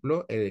 por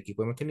ejemplo, el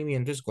equipo de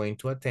mantenimiento is going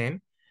to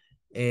attend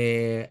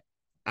a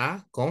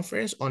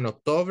conference on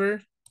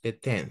October the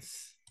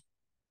 10th.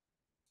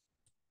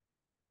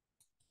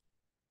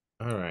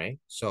 All right.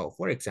 So,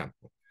 for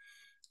example,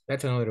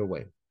 that's another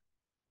way.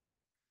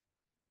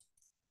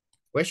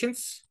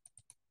 Questions?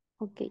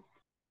 Ok.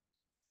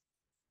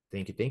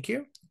 Thank you, thank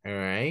you. All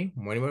right.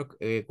 More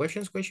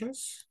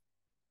questions?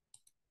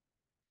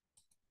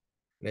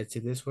 Let's see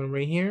this one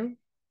right here.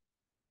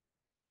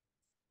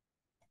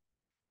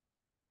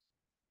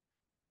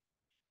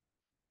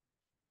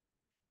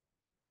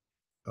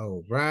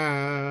 All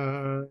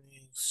right.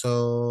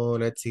 So,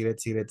 let's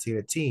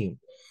see.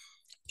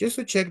 Just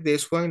to check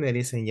this one,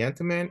 ladies and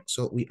gentlemen,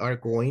 so we are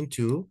going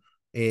to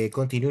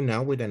continue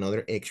now with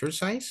another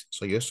exercise.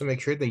 So just to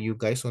make sure that you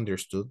guys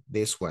understood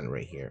this one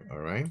right here, all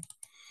right?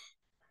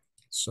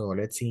 So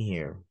let's see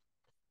here.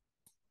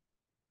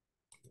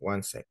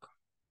 One sec.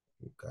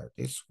 We got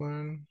this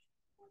one.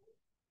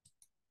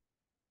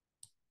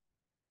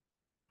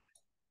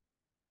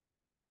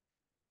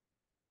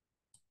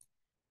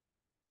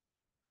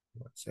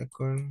 One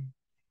second.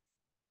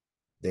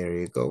 There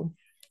you go.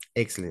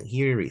 Excellent.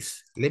 Here it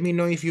is. Let me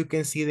know if you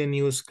can see the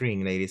new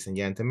screen, ladies and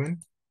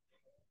gentlemen.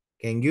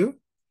 Can you?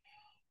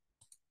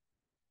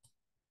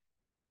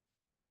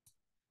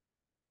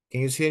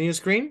 Can you see the new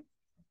screen?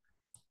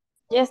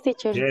 Yes,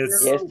 teacher. Yes.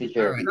 Yes, All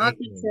teacher. right, No, excellent.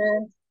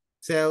 teacher.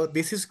 So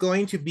this is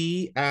going to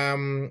be a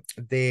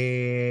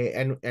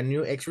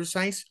new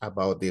exercise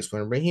about this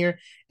one right here.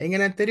 En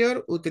el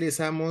anterior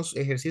utilizamos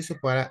ejercicio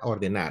para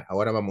ordenar.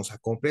 Ahora vamos a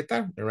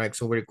completar. All right,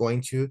 so we're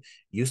going to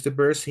use the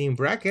verbs in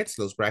brackets.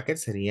 Los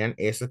brackets serían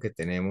esos que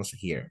tenemos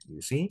here.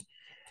 You see?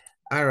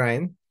 All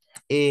right.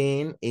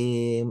 And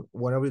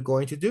what are we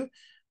going to do?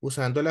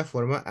 usando la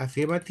forma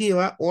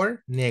afirmativa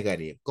or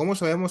negative. ¿Cómo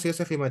sabemos si es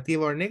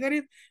afirmativa or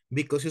negative?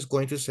 Because it's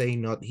going to say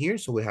not here,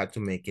 so we have to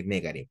make it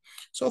negative.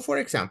 So for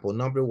example,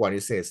 number one,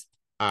 it says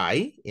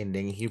I, and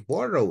then here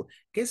borrow.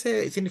 ¿Qué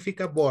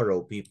significa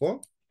borrow,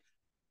 people?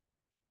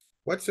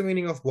 What's the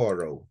meaning of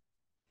borrow?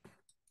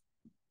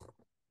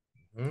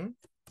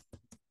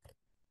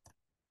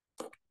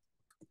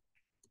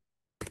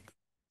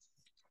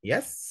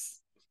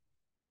 Yes.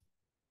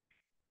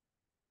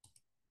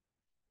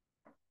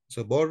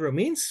 So borrow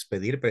means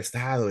pedir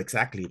prestado.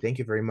 Exactly. Thank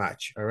you very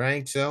much. All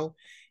right. So,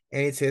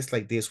 and it says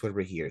like this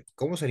over here.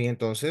 ¿Cómo sería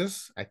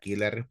entonces aquí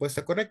la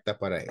respuesta correcta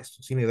para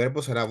esto? Si mi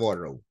verbo será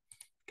borrow,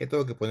 ¿qué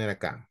tengo que poner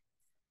acá?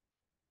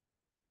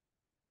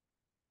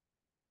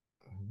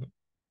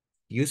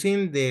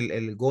 Using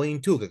el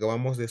going to que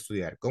acabamos de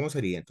estudiar. ¿Cómo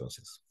sería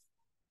entonces?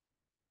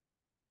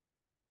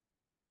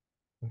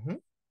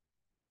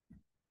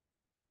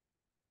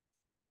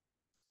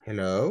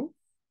 Hello.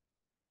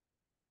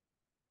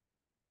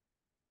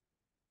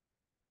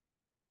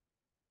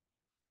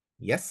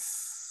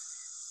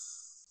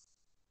 Yes.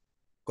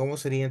 ¿Cómo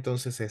sería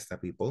entonces esta,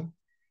 people?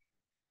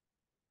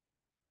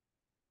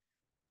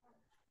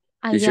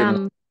 I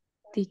am,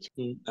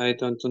 teacher. I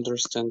don't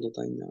understand the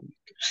dynamic.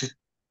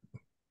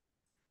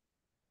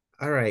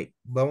 All right.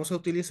 Vamos a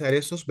utilizar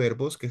esos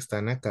verbos que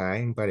están acá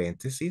en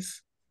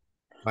paréntesis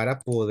para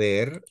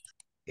poder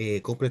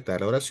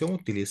completar la oración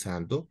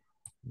utilizando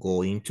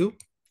going to.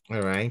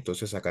 All right.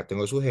 Entonces acá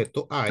tengo el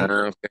sujeto I.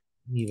 Okay.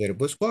 Mi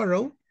verbo es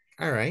borrow.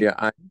 All right.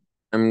 Yeah,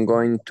 I'm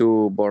going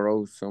to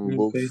borrow some Okay.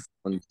 books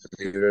on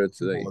the library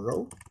today.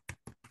 Borrow.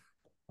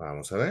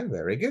 Vamos a ver.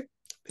 Very good.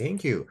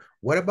 Thank you.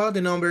 What about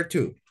the number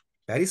two?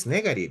 That is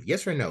negative.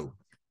 Yes or no?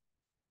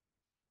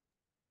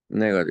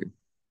 Negative.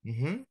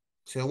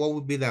 So what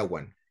would be that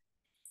one?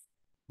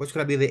 What's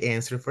going to be the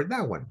answer for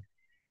that one?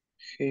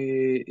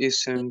 He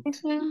isn't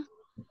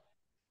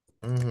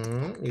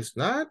It's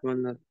not.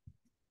 gonna.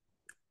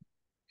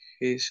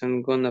 He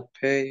isn't gonna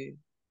pay.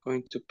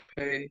 Going to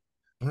pay.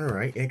 All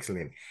right,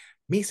 excellent.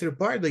 Mr.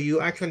 Pardo, you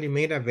actually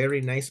made a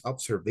very nice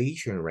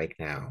observation right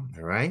now,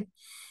 all right?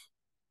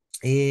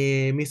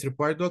 Mr.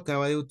 Pardo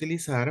acaba de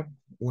utilizar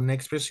una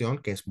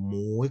expresión que es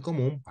muy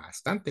común,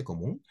 bastante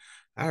común,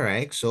 all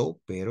right,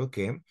 so, pero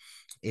que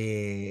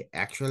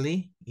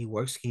actually it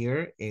works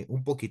here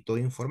un poquito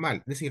informal,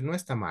 es decir, no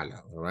está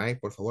mala, all right?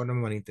 Por favor, no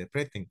me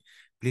malinterpreten,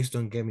 please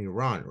don't get me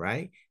wrong,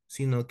 right?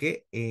 Sino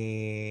que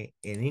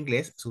en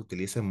inglés se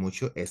utiliza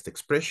mucho esta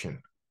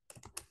expression,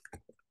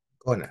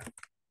 gonna.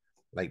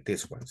 Like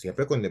this one.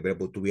 Siempre con el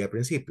verbo to be al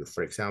principio.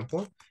 For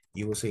example,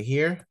 you will say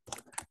here,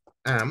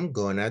 I'm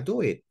gonna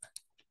do it.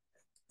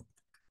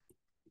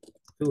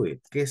 Do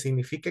it. Que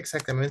significa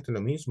exactamente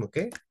lo mismo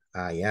que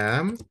I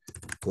am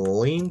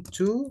going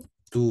to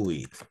do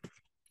it.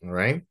 All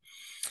right.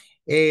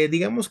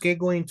 Digamos que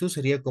going to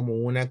sería como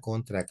una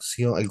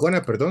contracción. El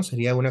gonna, perdón,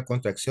 sería una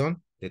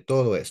contracción de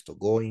todo esto.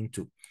 Going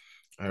to.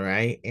 All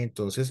right.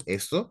 Entonces,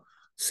 esto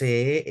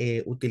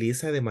se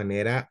utiliza de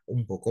manera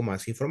un poco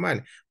más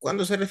informal.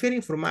 Cuando se refiere a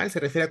informal, se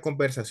refiere a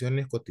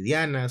conversaciones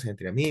cotidianas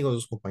entre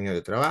amigos, compañeros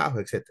de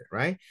trabajo, etcétera,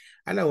 right?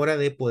 A la hora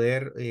de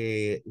poder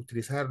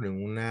utilizarlo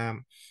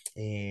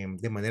en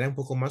de manera un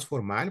poco más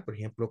formal, por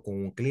ejemplo, con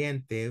un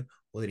cliente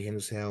o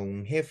dirigiéndose a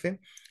un jefe,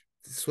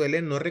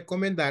 suele no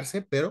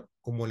recomendarse, pero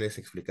como les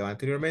explicaba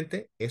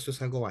anteriormente, esto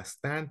es algo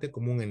bastante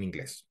común en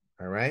inglés,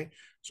 all right?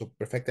 So,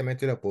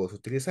 perfectamente lo puedes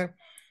utilizar.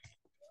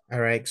 All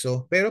right,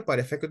 so, pero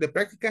para efectos de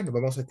práctica nos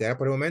vamos a quedar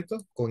por el momento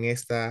con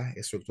esta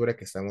estructura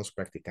que estamos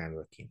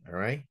practicando aquí. All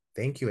right,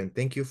 thank you, and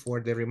thank you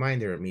for the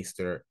reminder,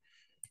 Mr.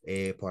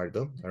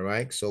 Pardo. All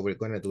right, so we're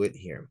going to do it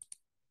here.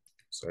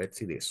 So let's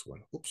see this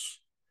one.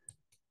 Oops.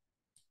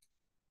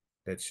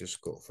 Let's just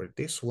go for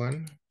this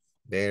one.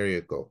 There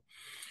you go.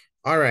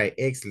 All right,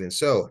 excellent.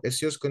 So let's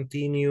just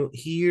continue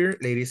here,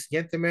 ladies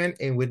and gentlemen,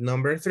 and with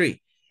number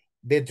three.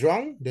 The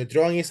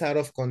drone is out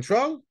of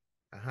control.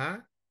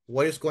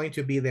 What is going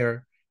to be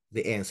there?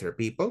 The answer,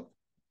 people?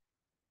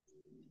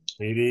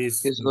 It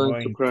is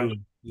going to crash.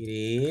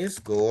 It is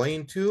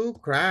going to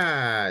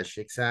crash.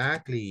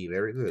 Exactly.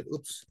 Very good.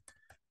 Oops.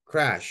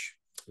 Crash.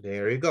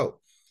 There you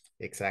go.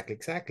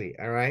 Exactly.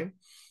 All right.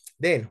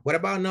 Then what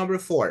about number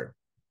four?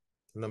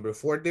 Number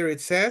four there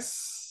it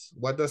says,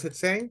 what does it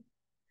say?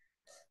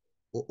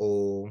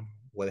 Uh-oh.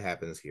 What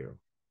happens here?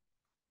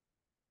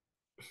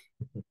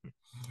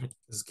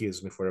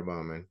 Excuse me for a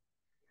moment.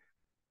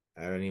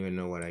 I don't even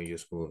know what I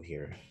just moved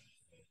here.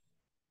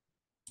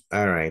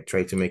 All right,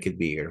 try to make it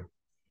bigger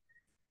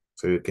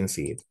so you can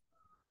see it.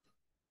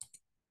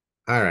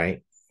 All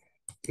right,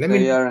 let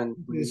me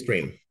the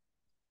screen.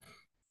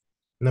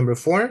 Number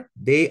four,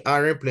 they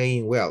aren't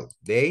playing well.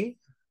 They,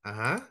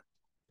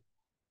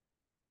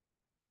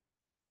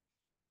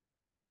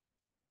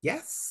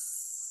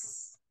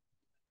 yes.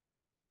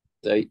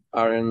 They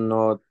are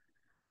not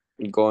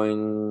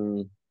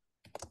going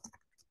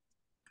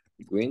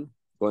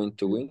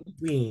to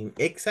win.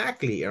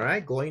 Exactly, all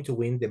right, going to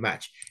win the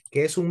match.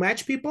 ¿Qué es un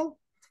match, people?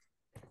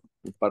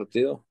 Un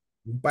partido.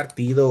 Un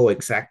partido,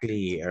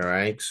 exactly, all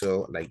right,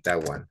 so like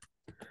that one.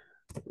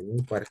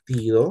 Un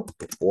partido,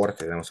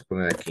 deporte, vamos a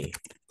poner aquí.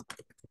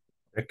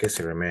 I can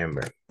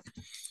remember.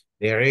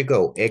 There you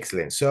go.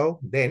 Excellent. So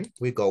then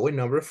we go with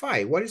number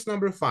 5. What is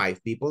number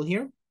 5, people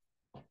here?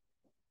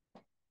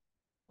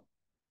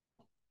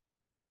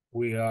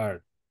 We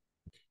are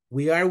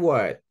We are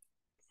what?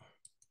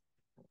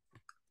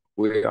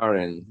 We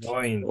aren't.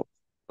 going.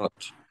 Not.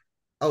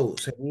 Oh,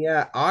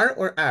 sería are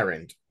or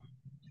aren't?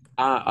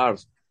 Are.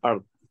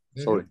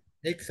 Sorry.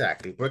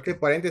 Exactly. Porque el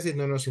paréntesis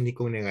no nos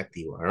indica un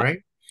negativo. All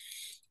right.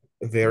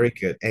 Very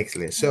good.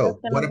 Excellent. Creo So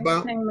que what lo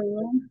about? dicen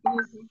bien.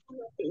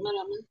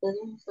 Primeramente,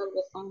 Dios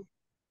salve con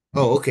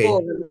Oh, okay.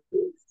 pobre.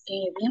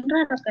 Bien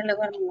raro que le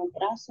duerman el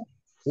brazo.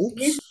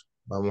 Oops.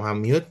 Vamos a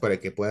mute para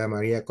que pueda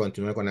María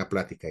continuar con la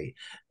plática ahí.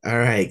 All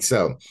right.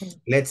 So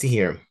let's see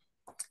here.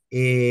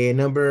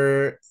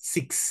 Number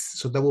 6.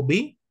 So that will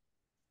be?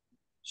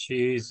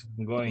 She is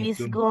going He's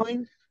to.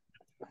 going.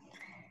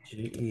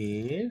 She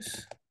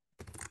is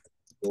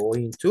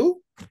going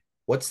to.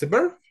 What's the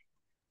verb?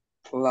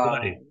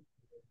 Fly.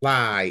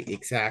 Fly.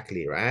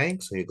 Exactly,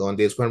 right? So you go on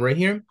this one right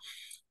here.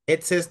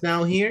 It says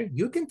now here,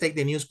 you can take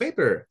the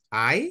newspaper.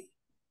 I'm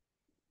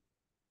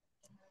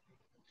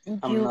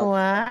You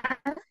not.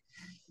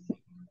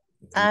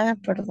 are.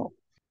 Perdón.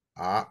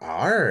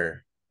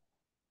 Are.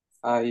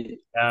 I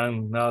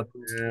I'm not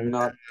am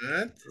not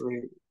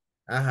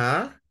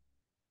Uh-huh.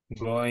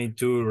 going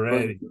to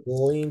read it.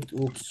 Going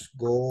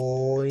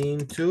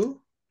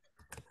to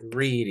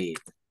read it.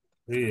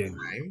 Reading.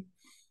 Right.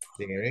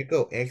 There you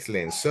go.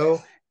 Excellent.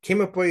 So, ¿quién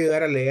me puede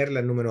ayudar a leer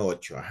la número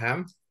 8?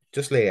 Ajá.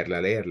 Just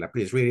leerla.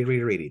 Please,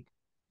 read it.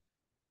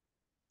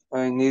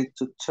 I need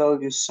to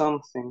tell you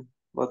something,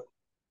 but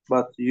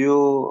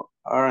you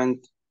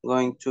aren't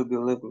going to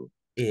believe me.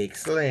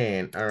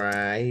 Excellent. All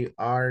right. You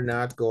are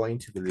not going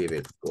to believe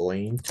it.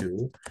 Going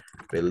to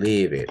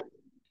believe it.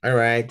 All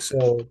right.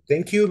 So,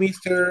 thank you,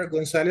 Mr.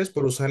 González,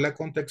 por usar la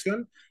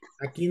contracción.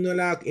 Aquí no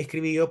la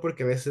escribí yo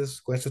porque a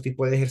veces con este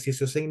tipo de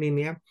ejercicios en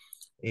línea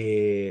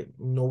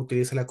no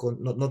utiliza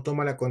no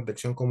toma la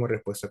contracción como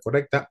respuesta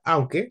correcta,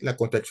 aunque la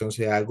contracción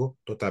sea algo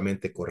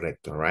totalmente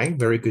correcto. All right.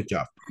 Very good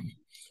job.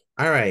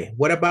 All right.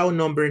 What about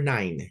number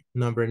 9?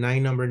 Number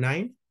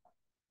 9.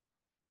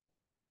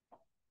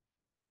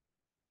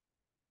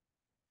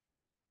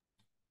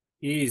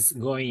 Is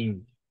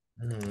going.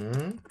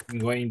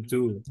 Going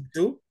to.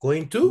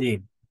 Going to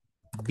Be.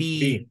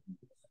 be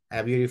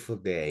a beautiful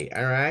day.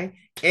 All right.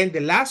 And the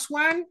last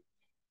one.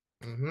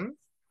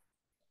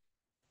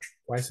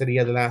 ¿Cuál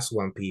sería the last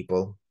one,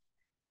 people?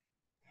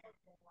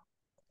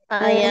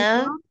 I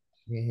am.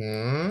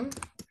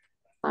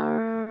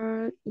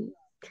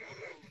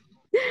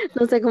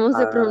 No sé cómo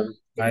se pronuncia.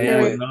 I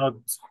am not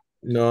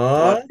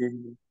No.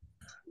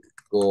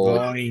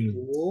 going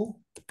to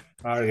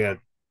argue.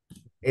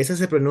 Esa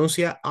se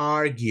pronuncia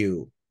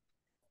argue.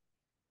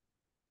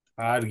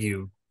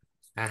 Argue.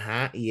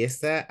 Ajá. Y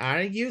esta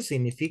argue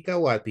significa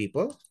what,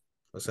 people?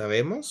 ¿Lo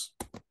sabemos?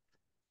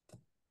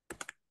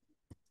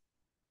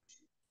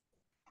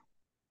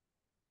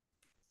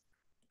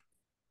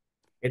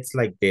 It's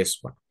like this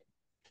one.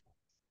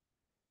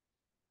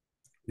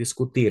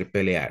 Discutir,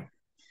 pelear.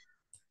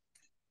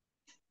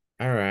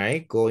 All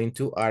right, going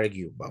to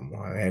argue.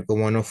 Vamos a ver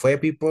cómo nos fue,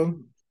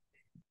 people.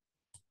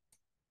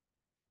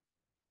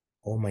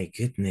 Oh my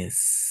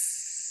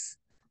goodness.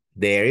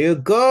 There you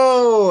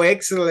go.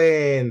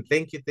 Excellent.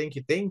 Thank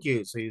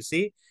you. So you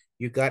see,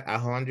 you got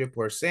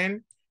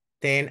 100%,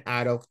 10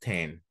 out of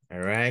 10. All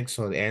right.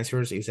 So the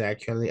answers are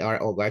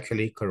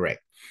actually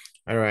correct.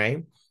 All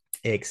right.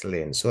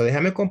 Excellent. So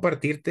déjame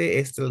compartirte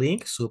este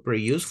link, super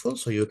useful,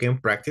 so you can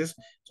practice.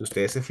 Si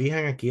ustedes se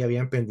fijan, aquí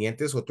habían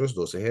pendientes otros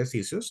 2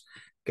 ejercicios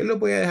que los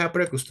voy a dejar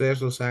para que ustedes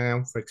los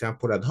hagan, for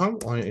example, at home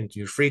or in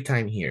your free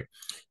time here.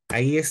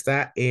 Ahí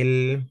está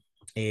el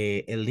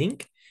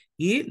link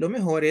y lo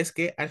mejor es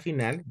que al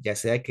final, ya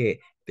sea que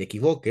te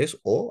equivoques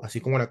o así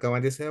como lo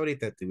acaban de hacer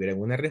ahorita, tuvieran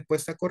una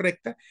respuesta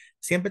correcta,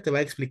 siempre te va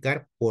a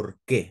explicar por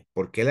qué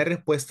la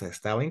respuesta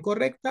estaba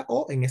incorrecta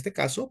o en este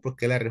caso, por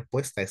qué la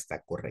respuesta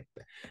está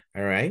correcta.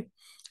 All right.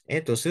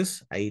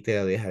 Entonces, ahí te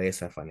lo deja de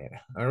esa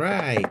manera. All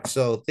right.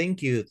 So,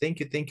 thank you.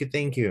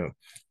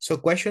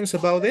 So, questions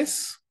about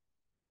this?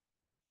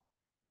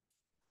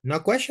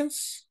 No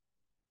questions?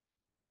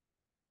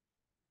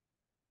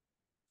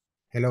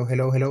 Hello.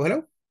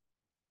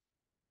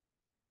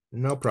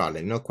 No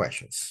problem, no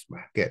questions.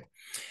 Good.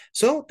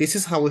 So this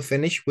is how we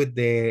finish with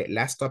the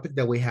last topic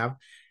that we have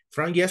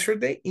from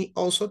yesterday y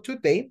also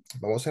today.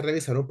 Vamos a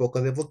revisar un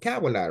poco de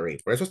vocabulary.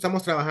 Por eso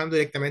estamos trabajando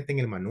directamente en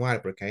el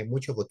manual porque hay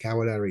mucho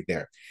vocabulary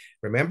there.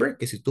 Remember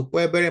que si tú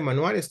puedes ver el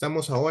manual,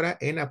 estamos ahora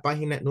en la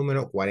página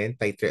número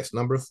 43,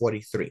 number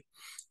 43.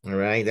 All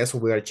right, that's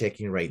what we are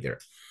checking right there.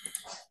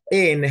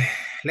 And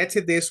let's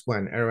say this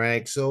one, all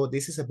right? So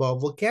this is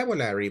about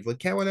vocabulary, all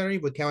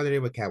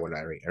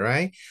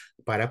right?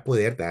 Para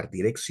poder dar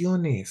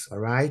direcciones, all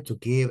right? To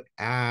give,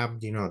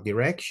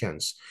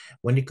 directions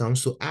when it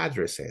comes to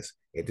addresses.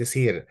 Es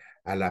decir,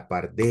 a la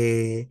par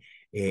de,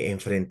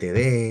 enfrente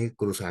de,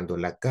 cruzando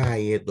la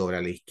calle, dobla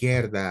a la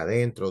izquierda,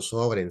 adentro,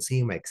 sobre,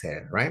 encima,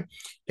 etc. Right?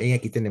 Y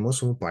aquí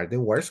tenemos un par de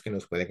words que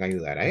nos pueden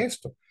ayudar a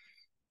esto.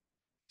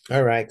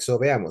 All right, so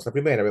veamos. La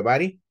primera,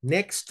 everybody.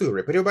 Next to.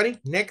 Repeat, everybody.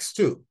 Next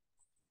to.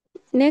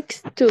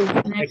 Next to.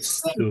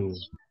 Next to.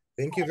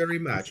 Thank you very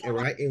much. All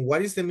right. And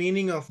what is the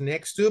meaning of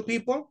next to,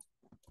 people?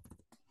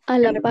 A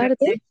la par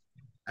de.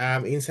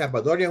 In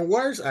Salvadorian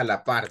words, a la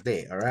par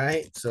de. All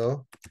right.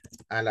 So,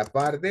 a la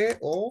par de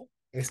o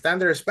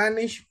standard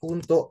Spanish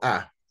punto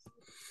a.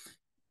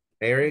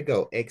 There you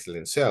go.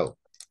 Excellent. So,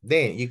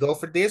 then you go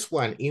for this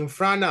one. In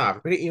front of.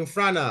 Repeat, in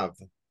front of.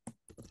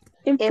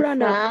 In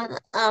front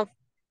of.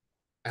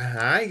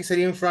 Ajá. ¿Qué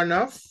sería in front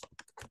of?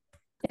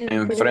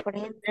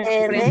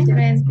 Enfrente.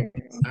 Frente.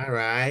 All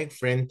right.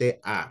 Frente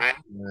a.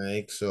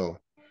 Like so.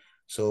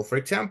 So, for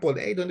example,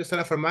 hey, ¿dónde está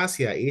la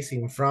farmacia? Is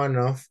in front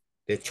of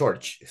the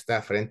church.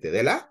 Está frente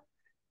de la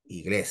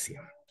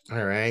iglesia.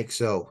 All right.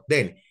 So,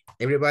 then,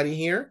 everybody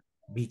here,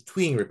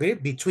 between. Repeat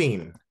it.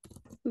 Between.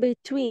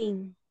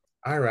 Between.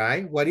 All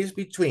right. What is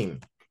between?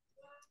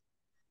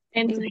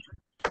 Entre.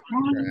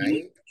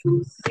 Right.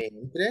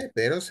 Entre,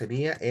 pero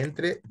sería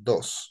entre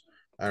dos.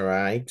 All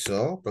right.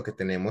 So, porque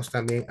tenemos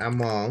también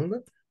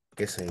among,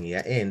 que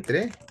sería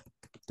entre,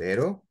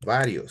 pero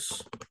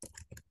varios.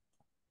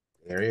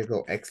 There you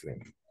go.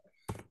 Excellent.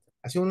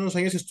 Hace unos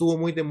años estuvo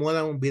muy de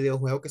moda un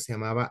videojuego que se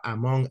llamaba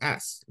Among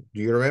Us.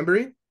 Do you remember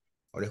it?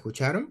 ¿O lo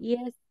escucharon?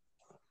 Yes.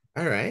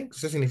 All right.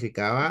 Eso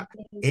significaba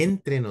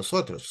entre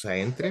nosotros, o sea,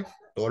 entre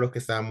todos los que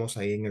estábamos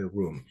ahí en el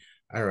room.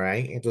 All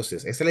right.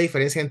 Entonces, esta es la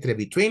diferencia entre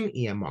between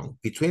y among.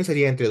 Between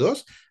sería entre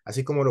dos,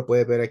 así como lo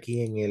puedes ver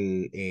aquí en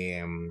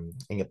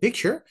el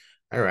picture.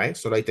 All right.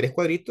 Solo hay tres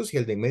cuadritos y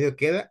el de en medio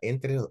queda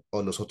entre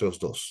los otros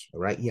dos.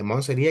 All right. Y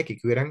among sería que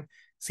hubieran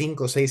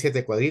 5, 6,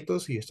 7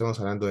 cuadritos y estamos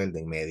hablando del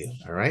de en medio.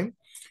 All right.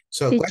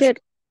 So, question.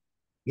 Teacher,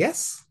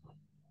 Yes.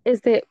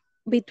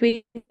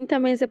 between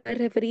también se puede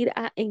referir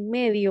a en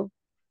medio.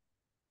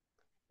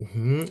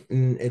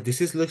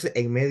 This is looks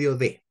en medio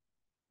de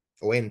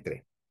o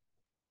entre.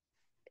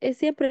 Es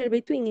siempre el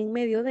between en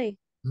medio de.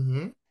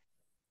 Ujú.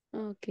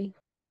 Ok.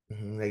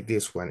 Like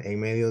this one, en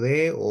medio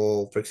de,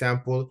 o for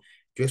example,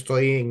 yo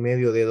estoy en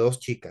medio de dos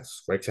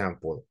chicas, for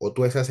example, o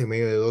tú estás en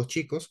medio de dos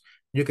chicos,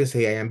 you can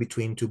say I am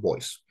between two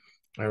boys.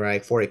 All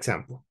right, for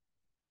example.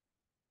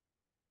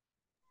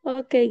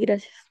 Ok,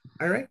 gracias.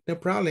 All right, no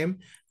problem.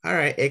 All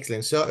right,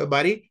 excellent. So,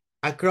 everybody,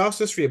 across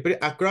the street, put it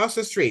across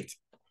the street.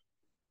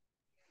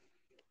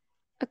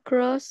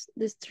 Across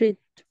the street.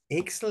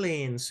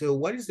 Excellent. So,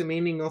 what is the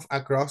meaning of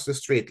across the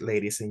street,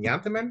 ladies and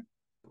gentlemen?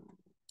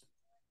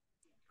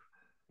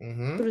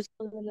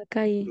 Cruzando la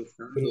calle.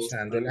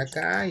 Cruzando la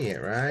calle,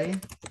 right?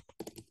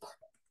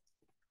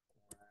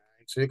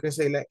 So you can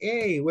say like,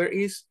 hey, where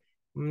is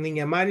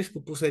Niña Maris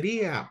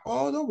Pupusería?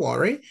 Oh, don't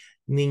worry.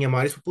 Niña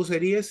Maris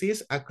Pupusería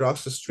is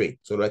across the street.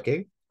 Solo hay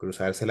que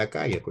cruzarse la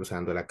calle,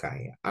 cruzando la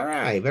calle. All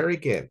right, very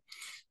good.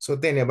 So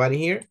then everybody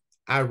here,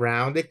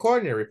 around the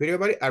corner. Repeat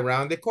everybody,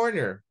 around the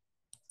corner.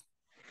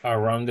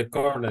 Around the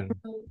corner.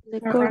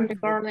 Around the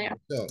corner.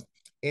 So,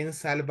 en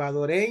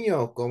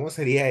salvadoreño, ¿cómo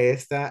sería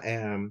esta,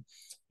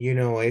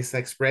 esta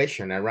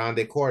expression, around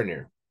the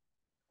corner?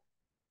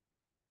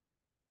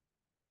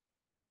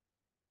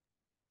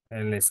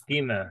 En la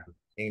esquina.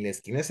 En la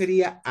esquina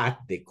sería at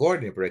the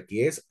corner, pero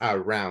aquí es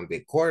around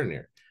the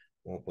corner.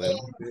 Como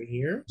podemos ver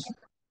here,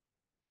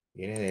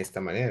 viene de esta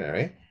manera,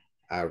 ¿eh?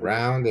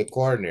 Around the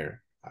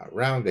corner,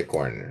 around the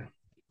corner.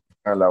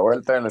 A la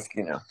vuelta de la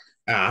esquina.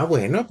 Ah,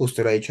 bueno, pues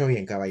usted lo ha dicho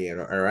bien,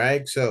 caballero. All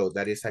right, so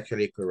that is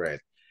actually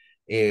correct.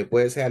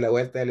 Puede ser a la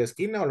vuelta de la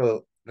esquina o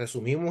lo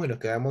resumimos y nos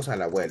quedamos a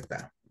la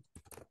vuelta.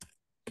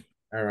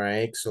 All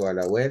right, so a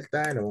la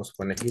vuelta, lo vamos a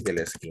poner aquí de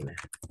la esquina.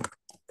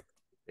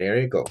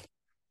 There you go.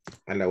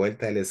 A la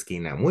vuelta de la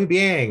esquina. Muy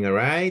bien, all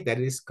right, that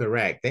is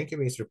correct. Thank you,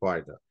 Mr.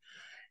 Pardo.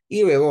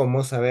 Y luego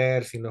vamos a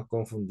ver si nos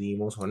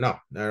confundimos o no.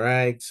 All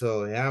right,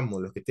 so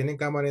veamos, los que tienen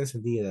cámara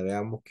encendida,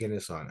 veamos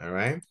quiénes son, all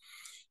right.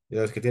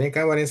 Los que tienen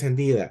cámara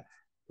encendida,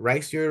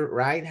 raise your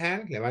right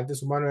hand, levante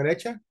su mano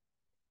derecha.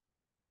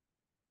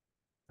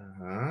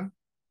 Ajá.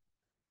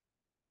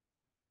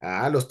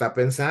 Ah, lo está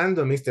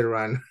pensando, Mr.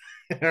 Ron.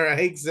 All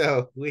right,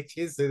 so, which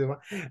is the one?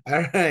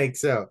 All right,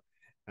 so,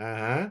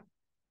 ajá.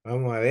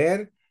 Vamos a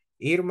ver.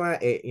 Irma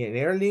y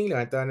Erling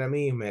levantaron la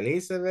misma.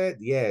 Elizabeth,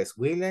 yes.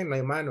 William, no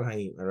hay manos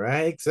ahí. All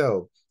right,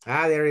 so,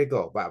 there you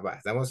go. Va,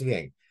 estamos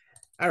bien.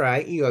 All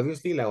right, y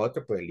obviously la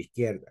otra por la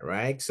izquierda,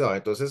 right? So,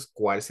 entonces,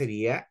 ¿cuál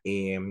sería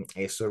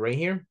eso right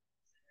here?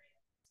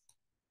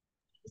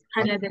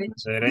 A la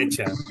derecha.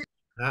 Derecha.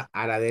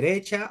 A la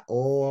derecha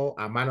o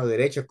a mano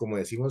derecha, como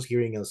decimos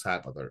here in El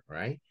Salvador,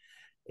 right?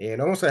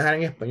 Lo vamos a dejar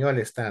en español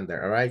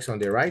estándar, all right? So, on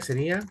the right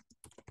sería,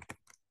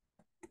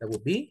 that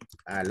would be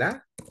a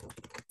la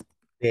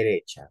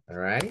derecha, all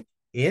right?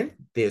 And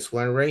this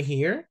one right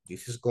here,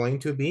 this is going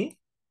to be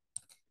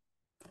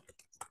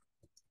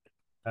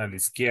A la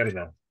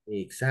izquierda.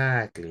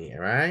 exactly,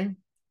 all right?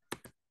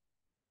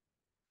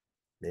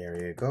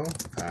 There you go,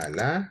 a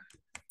la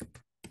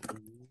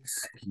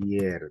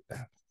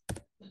izquierda.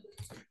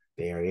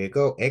 There you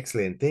go.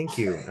 Excellent. Thank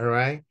you. All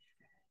right.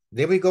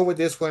 Then we go with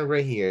this one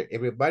right here.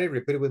 Everybody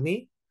repeat it with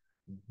me.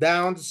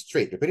 Down the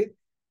street. Repeat it.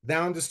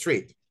 Down the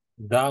street.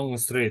 Down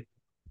street.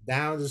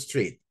 Down the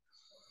street.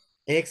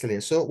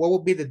 Excellent. So what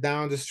would be the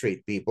down the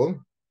street, people?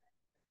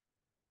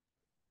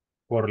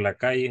 Por la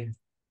calle.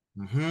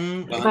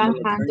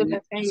 Bajando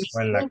la calle.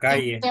 O en la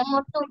calle.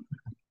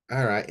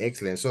 All right,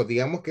 excellent. So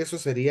digamos que eso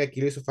sería,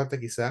 aquí le hizo falta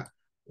quizá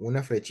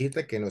una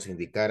flechita que nos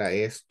indicara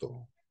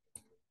esto.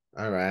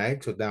 All right,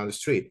 so down the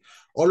street.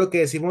 O lo que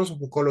decimos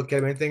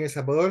coloquialmente en El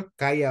Salvador,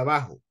 calle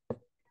abajo.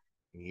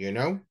 You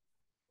know?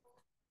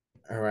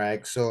 All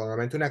right, so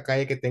normalmente una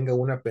calle que tenga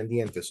una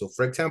pendiente. So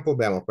for example,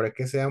 veamos, para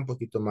que sea un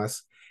poquito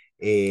más,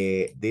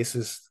 this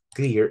is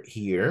clear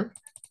here.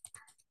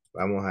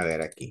 Vamos a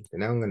ver aquí,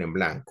 tenemos en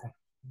blanco.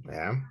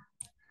 ¿Ya?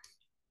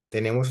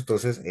 Tenemos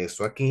entonces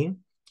esto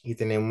aquí y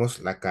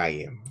tenemos la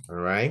calle. All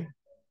right.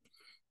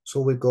 So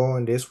we go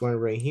on this one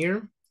right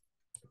here.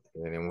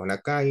 Tenemos la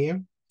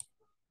calle.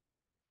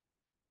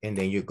 And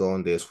then you go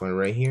on this one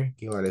right here.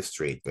 Aquí va la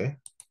street, ¿ve?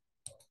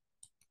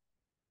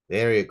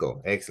 There you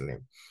go.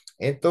 Excellent.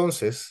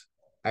 Entonces,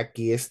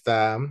 aquí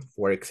está,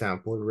 for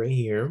example, right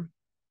here.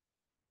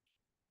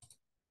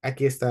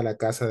 Aquí está la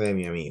casa de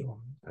mi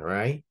amigo. All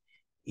right.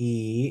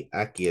 Y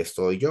aquí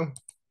estoy yo.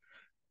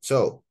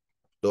 So,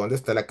 ¿dónde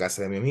está la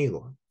casa de mi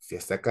amigo? Si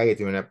esta calle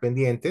tiene una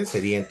pendiente,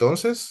 sería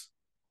entonces.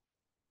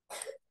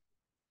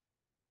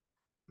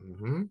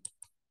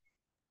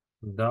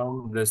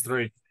 Down the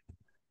street.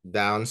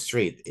 Down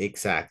street,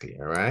 exactly,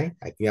 all right.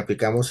 Aquí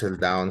aplicamos el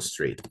down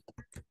street.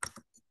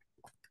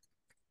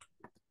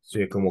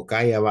 Sí, como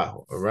calle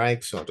abajo, all right.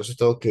 So, entonces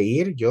tengo que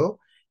ir yo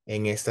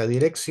en esta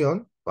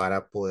dirección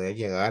para poder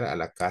llegar a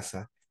la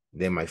casa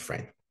de my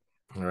friend,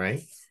 all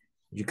right.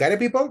 You got it,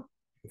 people?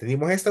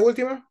 ¿Entendimos esta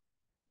última?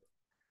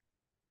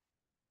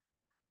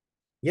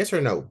 Yes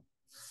or no?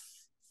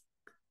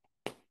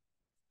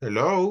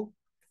 Hello?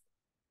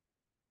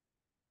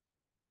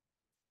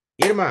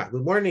 Irma,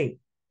 good morning.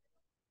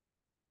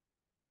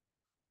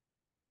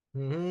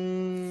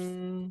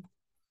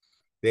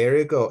 There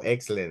you go,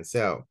 excellent.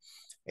 So,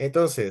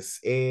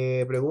 entonces,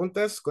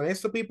 ¿preguntas con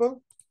esto,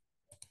 people?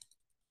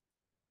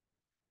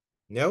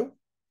 No?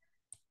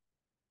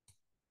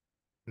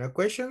 No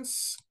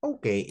questions?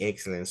 Okay,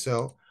 excellent.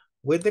 So,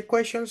 with the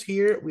questions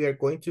here, we are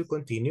going to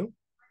continue.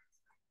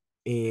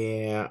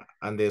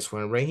 On this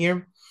one right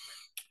here.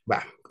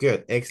 Va,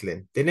 good,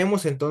 excellent.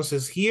 Tenemos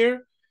entonces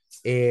here,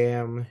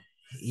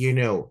 you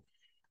know,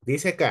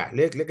 dice acá,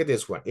 look at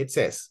this one. It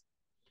says,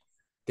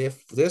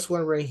 this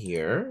one right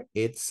here,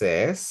 it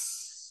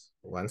says,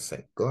 one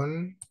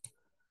second.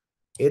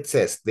 It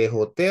says, the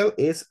hotel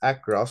is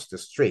across the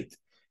street.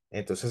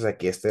 Entonces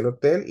aquí está el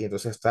hotel y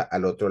entonces está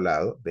al otro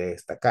lado de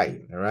esta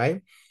calle, all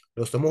right?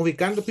 ¿Lo estamos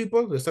ubicando,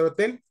 people? ¿Dónde está el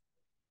hotel?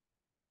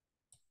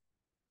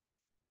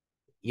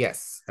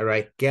 Yes, all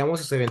right. ¿Qué vamos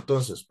a hacer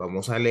entonces?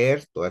 Vamos a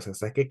leer todas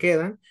estas que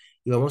quedan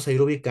y vamos a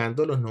ir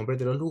ubicando los nombres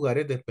de los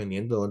lugares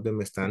dependiendo de dónde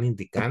me están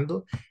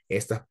indicando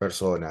estas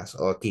personas.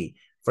 Aquí,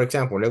 por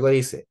ejemplo, luego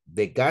dice,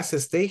 the gas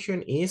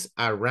station is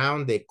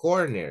around the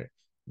corner.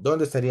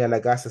 ¿Dónde estaría la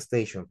gas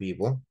station,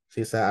 people?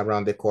 Si está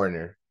around the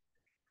corner.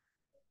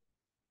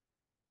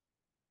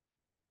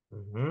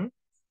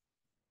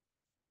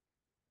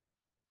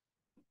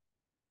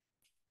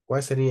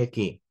 ¿Cuál sería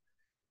aquí?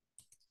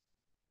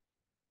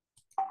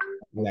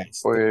 La Pues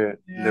estrella,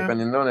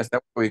 dependiendo de donde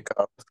estén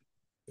ubicados.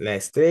 la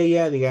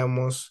estrella,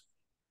 digamos,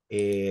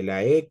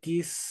 la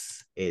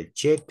X, el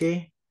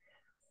cheque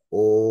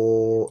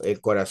o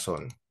el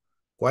corazón.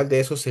 ¿Cuál de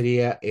esos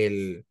sería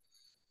the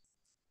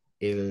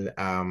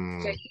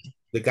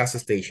gas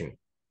station?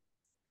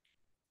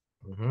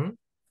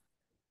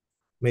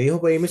 Me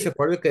dijo por ahí Mr.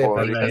 Pardo que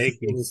depende Podría, La de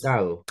X.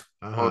 ubicado.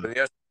 Ajá.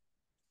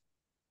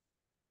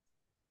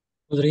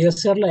 Podría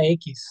ser la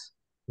X.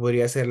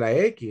 Podría ser la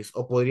X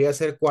o podría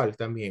ser ¿cuál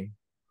también?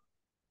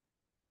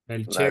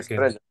 El la cheque.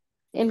 estrella.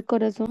 El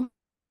corazón.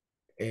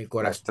 El La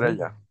corazón.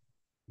 estrella.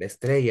 La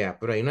estrella,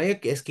 pero ahí no hay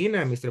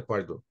esquina, Mr.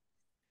 Pardo.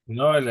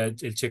 No, el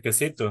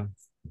chequecito.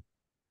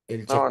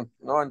 El cheque.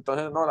 No,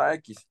 entonces no, la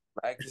X.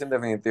 La X en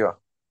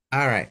definitiva.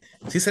 All right.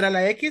 ¿Sí será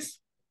la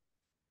X?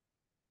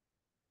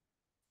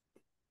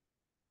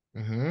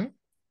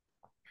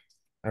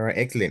 All right,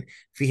 excellent.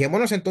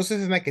 Fijémonos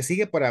entonces en la que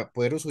sigue para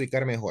poderlos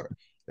ubicar mejor.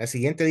 La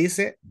siguiente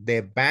dice,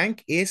 the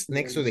bank is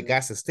next to the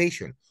gas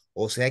station.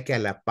 O sea que a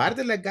la par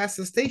de la gas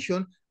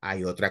station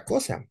hay otra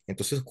cosa.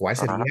 Entonces, ¿cuál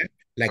sería Ajá.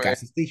 la Pues,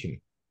 gas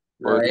station?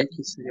 La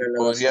X sería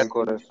la base del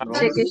corazón.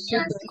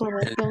 Chequecito.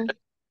 Corazón.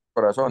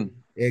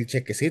 corazón. El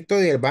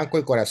chequecito y el banco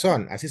del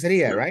corazón. Así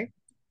sería, right?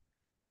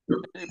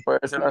 Sí, puede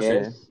ser así.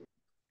 Yes.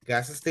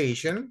 Gas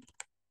station.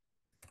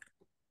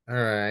 All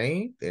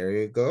right, there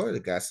you go, the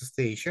gas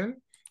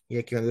station. Y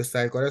aquí donde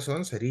está el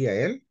corazón sería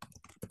el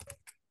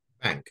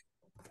bank.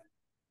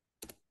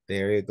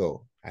 There you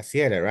go.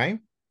 Así era,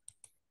 right?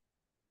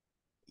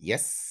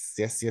 Yes,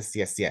 yes, yes,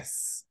 yes,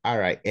 yes. All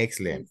right,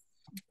 excellent.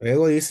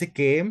 Luego dice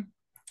que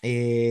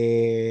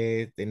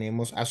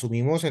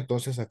asumimos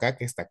entonces acá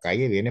que esta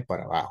calle viene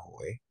para abajo,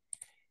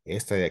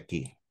 esta de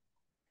aquí.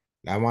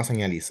 La vamos a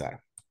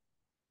señalizar.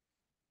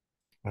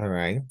 All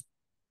right.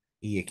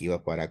 Y aquí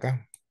va para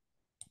acá.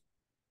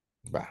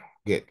 Va,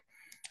 good.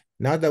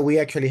 Now that we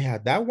actually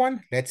have that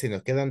one, let's see,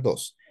 nos quedan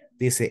dos.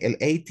 Dice el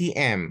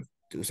ATM.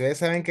 ¿Ustedes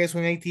saben qué es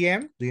un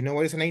ATM? Do you know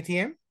what is an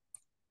ATM?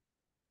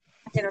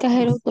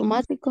 Cajero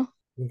automático.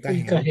 Un El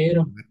cajero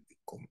cajero.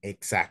 automático.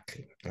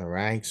 Exactly. All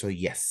right, so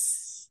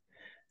yes.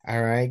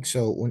 All right,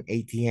 so un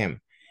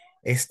ATM.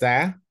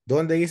 Está,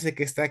 ¿dónde dice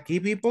que está aquí,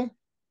 people?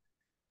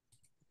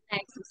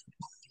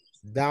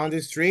 Down the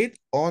street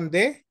on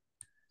the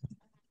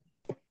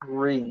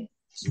Green.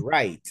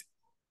 right.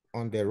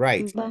 On the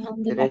right.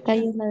 Bajando la Derecha.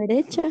 calle a la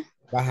derecha.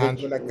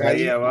 Bajando la Derecha. Ahí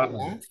calle a abajo.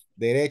 la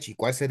derecha. ¿Y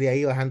cuál sería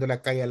ahí bajando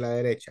la calle a la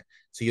derecha?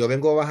 Si yo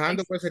vengo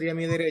bajando, ¿cuál sería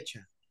mi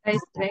derecha? La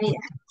estrella.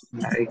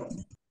 Like,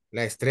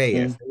 La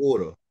estrella, Sí.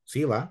 seguro.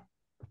 Sí, va.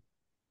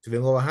 Si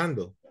vengo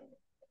bajando.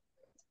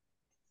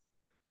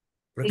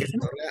 Porque Sí.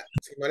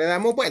 si no le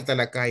damos vuelta a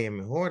la calle,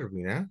 mejor,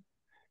 mira.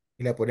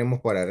 Y la ponemos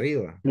para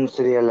arriba. No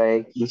sería la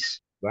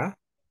X. ¿Va?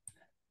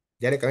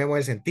 Ya le cambiamos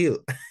el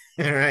sentido.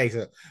 All right,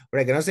 so,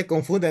 para que no se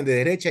confundan de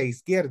derecha a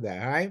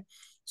izquierda. All right?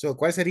 So,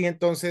 ¿cuál sería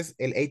entonces?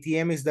 El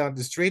ATM is down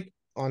the street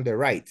on the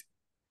right.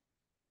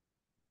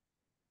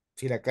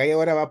 Si la calle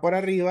ahora va por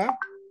arriba.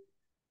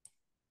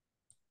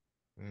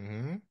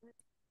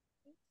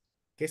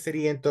 ¿Qué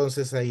sería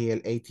entonces ahí el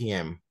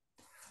ATM?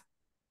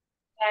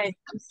 La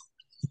X.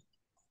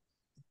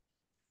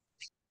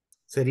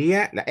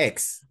 Sería la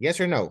X. Yes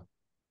or no?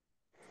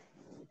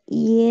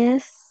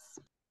 Yes.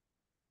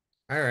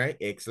 All right,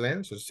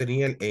 excellent. So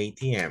sería el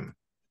ATM.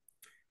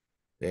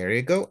 There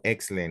you go,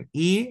 excellent.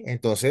 Y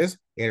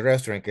entonces el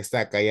restaurant que está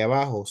acá ahí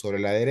abajo sobre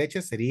la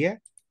derecha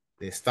sería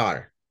the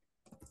Star.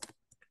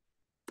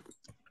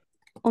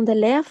 On the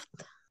left.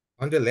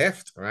 On the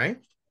left,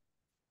 right?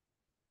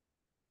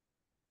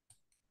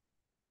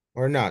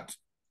 Or not?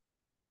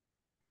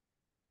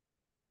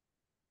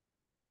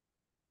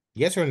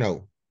 Yes or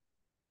no?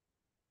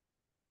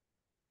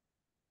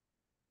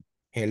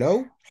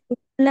 Hello?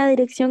 La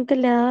dirección que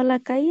le ha dado a la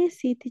calle,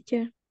 sí,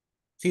 teacher.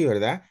 Sí,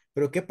 ¿verdad?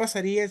 Pero ¿qué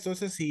pasaría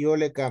entonces si yo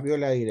le cambio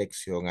la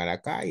dirección a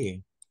la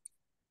calle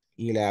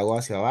y le hago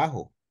hacia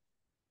abajo?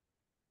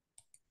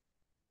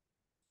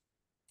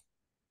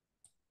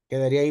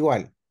 ¿Quedaría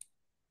igual?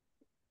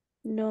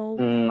 No.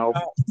 No.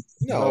 No,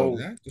 No.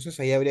 ¿verdad? Entonces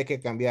ahí habría que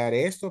cambiar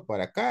esto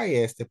para acá y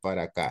este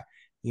para acá.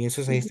 Y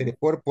eso ahí estaría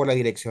por la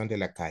dirección de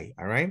la calle,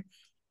 all right?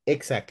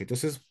 Exacto.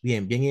 Entonces,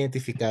 bien, bien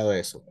identificado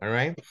eso, all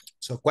right?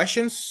 So,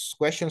 questions.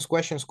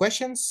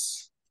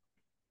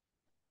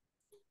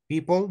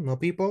 People, no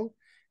people?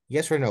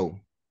 Yes or no?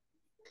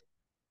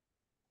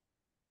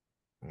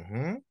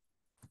 Ujú.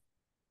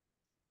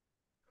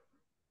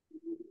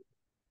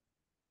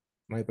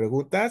 ¿No hay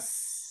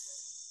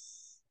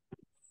preguntas?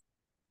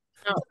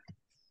 No.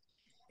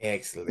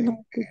 Excellent. No,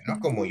 Bueno, teacher.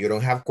 como you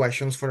don't have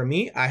questions for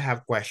me, I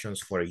have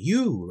questions for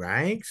you,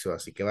 right? So,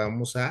 así que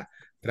vamos a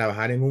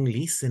trabajar en un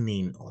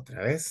listening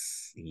otra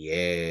vez.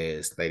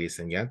 Yes, ladies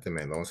and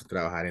gentlemen, vamos a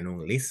trabajar en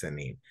un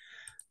listening.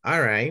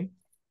 All right.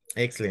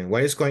 Excellent.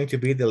 What is going to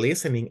be the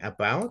listening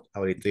about?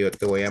 Ahorita yo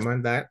te voy a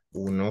mandar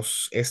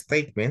unos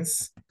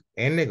statements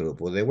en el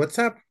grupo de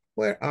WhatsApp.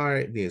 Where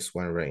are this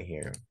one right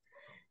here?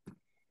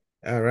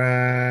 All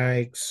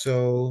right.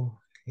 So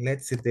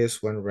let's see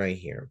this one right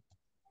here.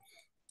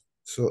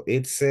 So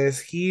it says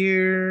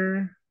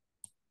here.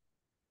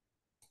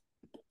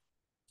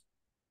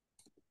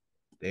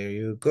 There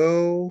you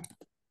go.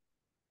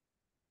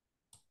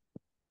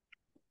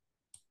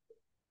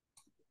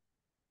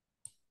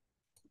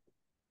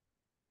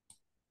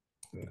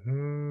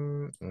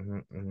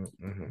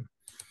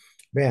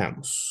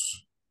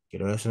 Veamos.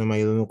 Quiero ver si no me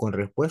ayudan con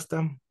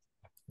respuesta.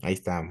 Ahí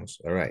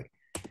estamos. All right.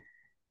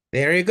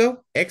 There you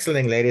go.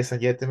 Excellent, ladies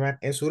and gentlemen.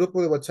 En su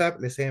grupo de WhatsApp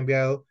les he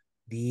enviado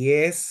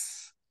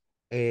 10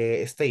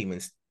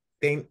 statements,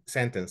 10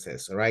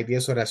 sentences, all right,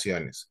 10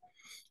 oraciones.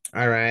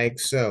 All right,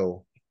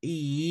 so,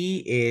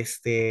 y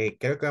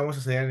creo que vamos a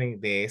hacer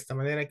de esta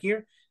manera aquí.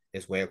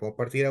 Les voy a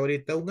compartir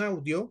ahorita un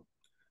audio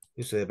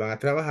y ustedes van a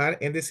trabajar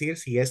en decir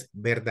si es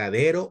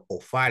verdadero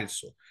o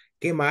falso.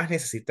 ¿Qué más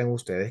necesitan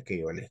ustedes que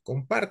yo les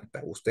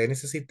comparta? Ustedes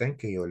necesitan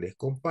que yo les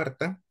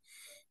comparta.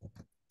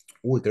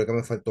 Uy, creo que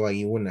me faltó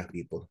ahí una,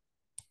 people.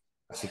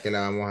 Así que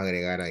la vamos a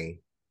agregar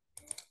ahí.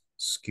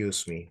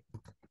 Excuse me.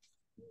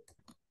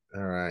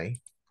 All right.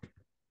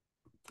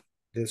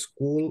 The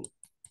school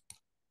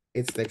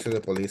is next to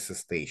the police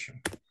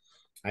station.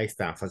 Ahí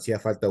está. Hacía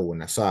falta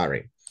una.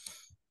 Sorry.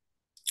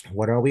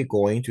 What are we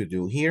going to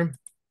do here?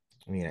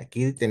 Mira,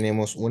 aquí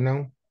tenemos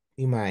una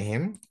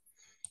imagen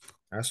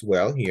as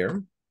well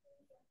here.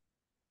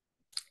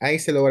 Ahí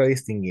se logra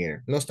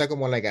distinguir. No está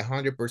como like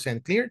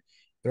 100% clear,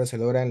 pero se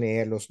logran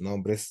leer los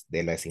nombres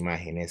de las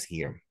imágenes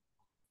here.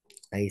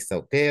 Ahí está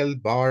hotel,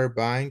 bar,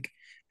 bank,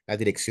 las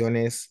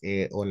direcciones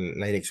o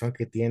la dirección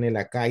que tiene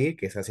la calle,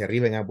 que es hacia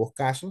arriba en ambos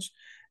casos,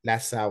 la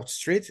South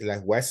Street, la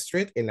West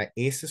Street, en la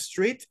East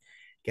Street,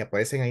 que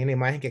aparecen ahí en la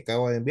imagen que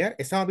acabo de enviar.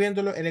 Estamos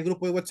viéndolo en el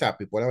grupo de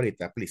WhatsApp y por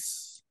ahorita,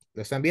 please.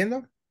 ¿Lo están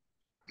viendo?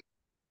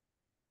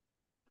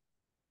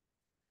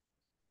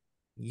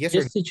 Yes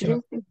or Yes, teacher.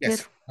 no?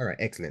 Yes. All right,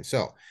 excellent.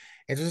 So,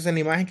 entonces en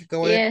la imagen que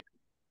acabo de... Yes.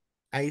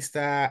 Ahí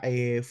está,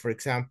 for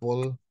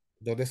example,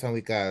 dónde están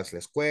ubicadas la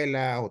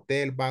escuela,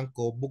 hotel,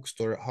 banco,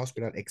 bookstore,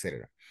 hospital,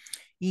 etc.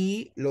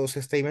 Y los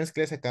statements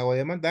que les acabo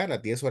de mandar,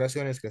 las 10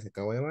 oraciones que les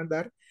acabo de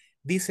mandar,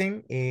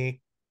 dicen,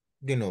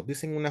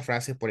 dicen una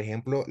frase, por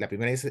ejemplo, la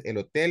primera dice, el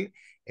hotel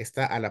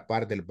está a la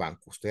par del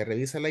banco. Usted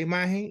revisa la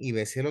imagen y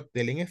ve si el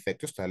hotel en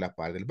efecto está a la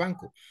par del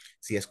banco.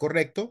 Si es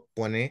correcto,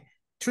 pone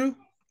true.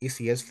 Y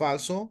si es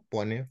falso,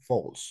 pone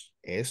false.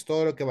 Es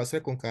todo lo que va a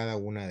hacer con cada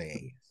una de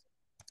ellas.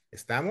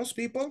 ¿Estamos,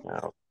 people?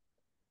 Ah,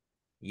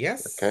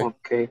 Yes. okay.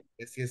 Okay.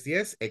 Yes, yes,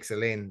 yes.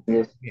 Excelente.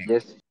 Yes, Bien.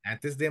 yes.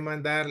 Antes de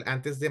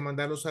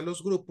mandarlos a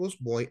los grupos,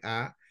 voy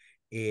a,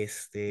 you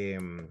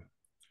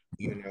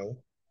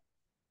know,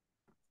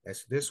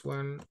 as this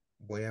one,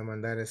 voy a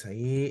mandarles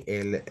ahí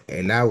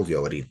el audio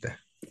ahorita.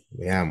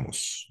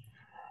 Veamos.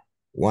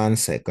 One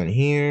second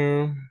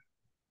here.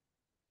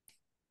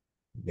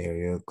 There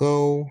you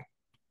go.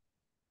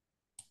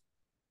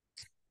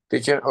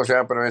 Teacher, o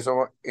sea, pero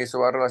eso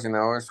va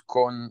relacionado es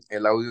con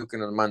el audio que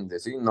nos mande,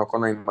 ¿sí? No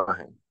con la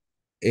imagen.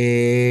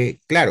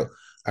 Claro.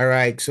 All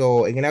right.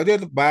 So, en el audio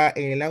va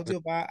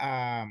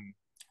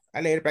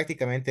a leer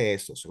prácticamente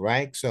estos,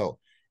 right?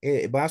 So,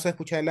 vas a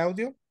escuchar el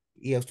audio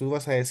y tú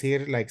vas a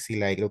decir,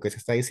 lo que se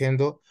está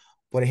diciendo,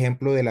 por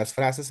ejemplo, de las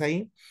frases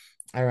ahí.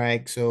 All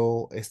right.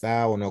 So,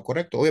 está o no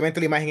correcto. Obviamente,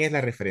 la imagen es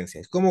la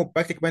referencia. Es como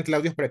prácticamente el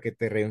audio es para que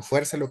te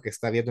refuerce lo que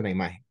está viendo en la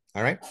imagen.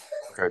 All right.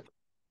 Okay.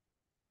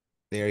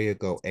 There you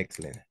go.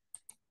 Excellent.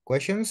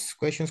 Questions?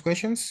 Questions?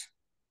 Questions?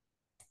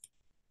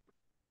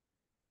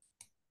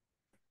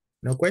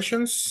 No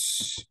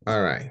questions?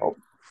 All right. Oh.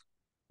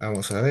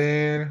 Vamos a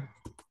ver.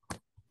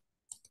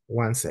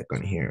 One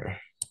second here.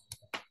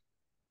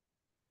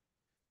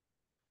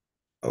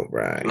 All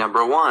right.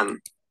 Number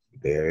one.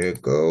 There you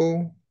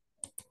go.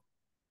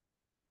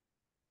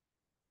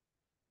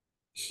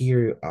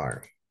 Here you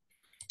are.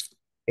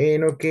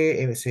 En lo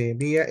que se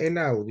envía el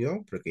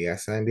audio, porque ya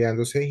está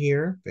enviándose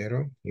here,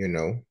 pero,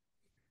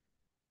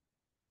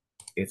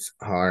 it's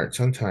hard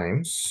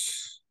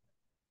sometimes.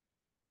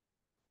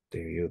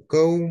 There you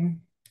go.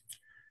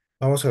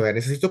 Vamos a ver,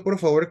 necesito por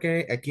favor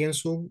que aquí en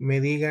Zoom me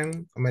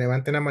digan, o me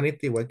levanten la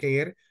manita igual que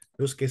ayer,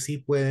 los que sí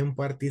pueden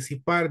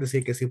participar,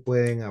 decir que sí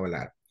pueden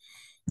hablar.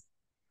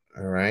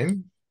 All right.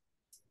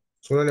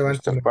 Solo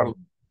levanten Mr. la Parlo.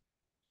 manita.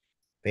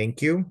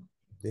 Thank you.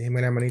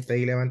 Déjenme la manita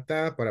ahí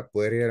levantada para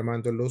poder ir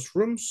armando los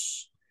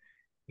rooms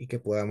y que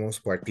podamos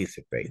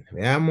participar.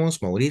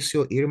 Veamos,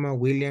 Mauricio, Irma,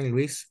 William,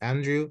 Luis,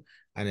 Andrew,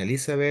 Ana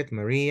Elizabeth,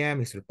 María,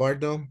 Mr.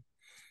 Pardo.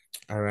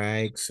 All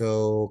right,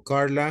 so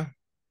Carla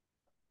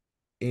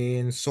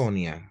and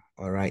Sonia.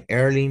 All right,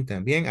 Erling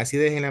también. Así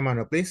dejen la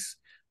mano, please,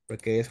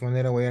 porque de esa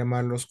manera voy a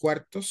armar los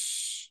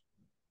cuartos.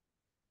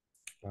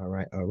 All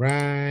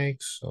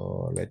right,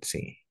 so let's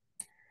see.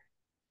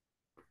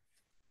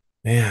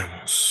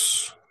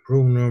 Veamos.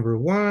 Room number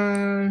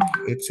one,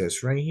 it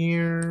says right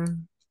here.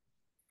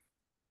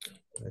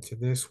 Let's do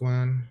this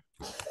one.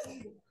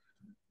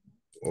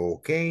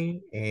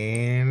 Okay,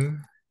 and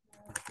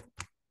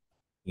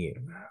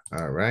here.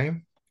 All right.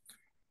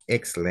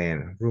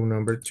 Excellent. Room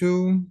number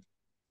two.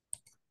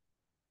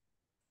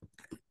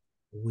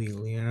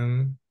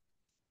 William.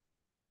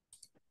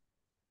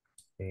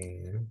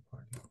 And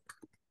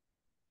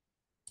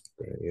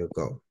there you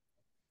go.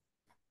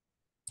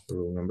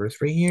 Room number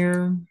three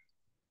here.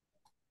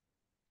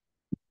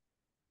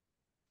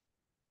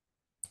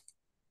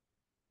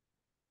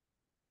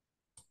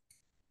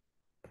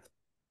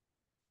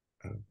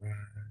 All right.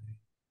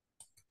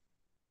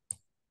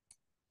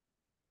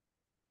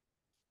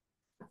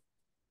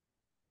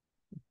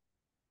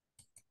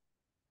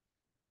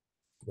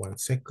 One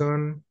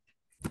second.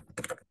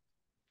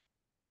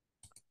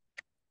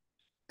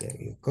 There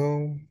you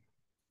go.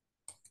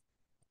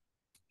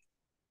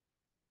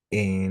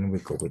 And we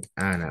go with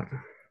Anna.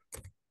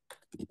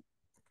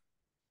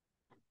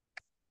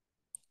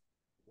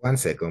 One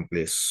second,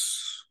 please.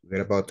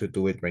 We're about to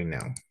do it right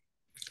now.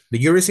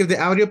 Did you receive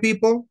the audio,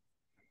 people?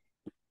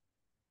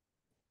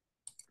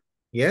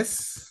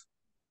 Yes?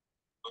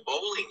 The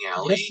bowling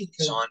alley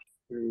is on.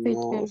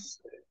 No.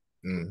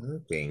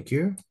 Thank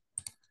you.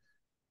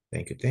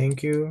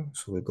 Thank you.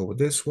 So we go with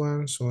this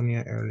one,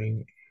 Sonia,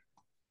 Erling.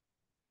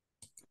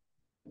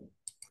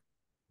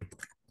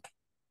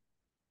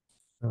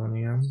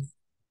 Sonia.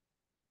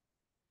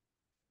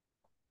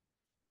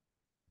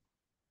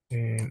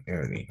 And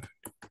Erling.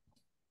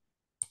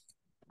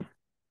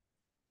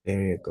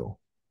 There you go.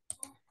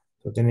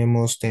 So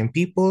tenemos 10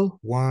 people.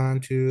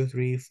 1, 2,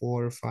 3,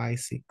 4, 5,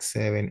 6,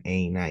 7,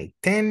 8, 9,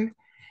 10.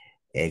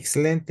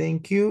 Excellent,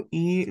 thank you.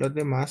 Y los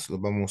demás los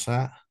vamos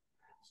a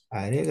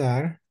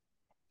agregar.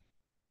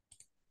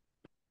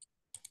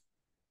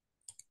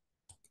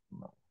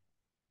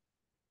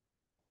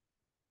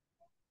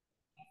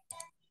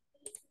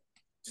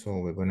 So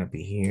we're going to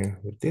be here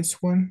with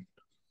this one.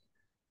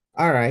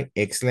 All right,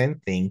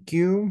 excellent, thank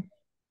you.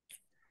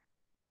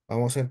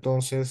 Vamos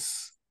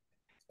entonces.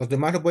 Los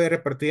demás los voy a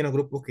repartir en los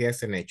grupos que ya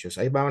estén hechos.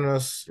 Ahí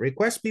vámonos.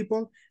 Request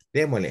people.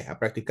 Démosle a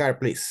practicar,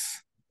 please.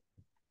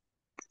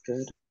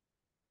 Good.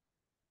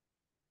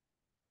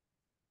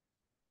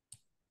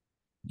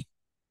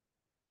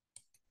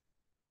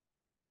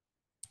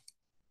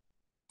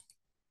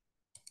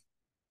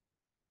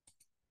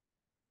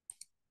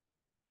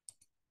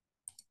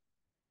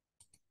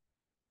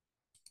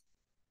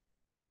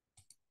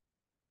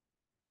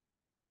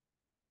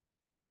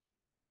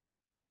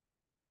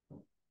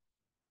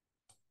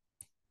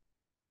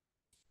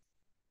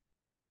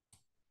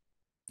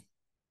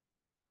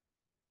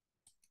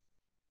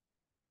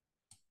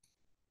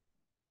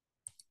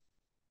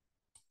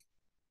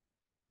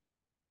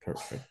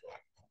 Perfect.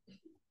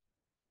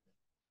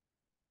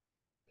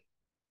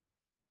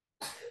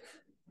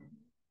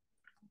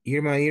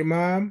 Irma,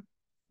 Irma.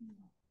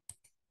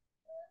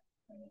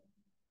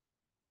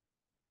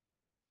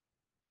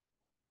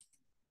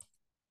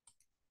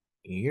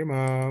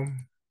 Irma.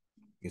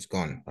 It's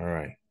gone. All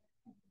right.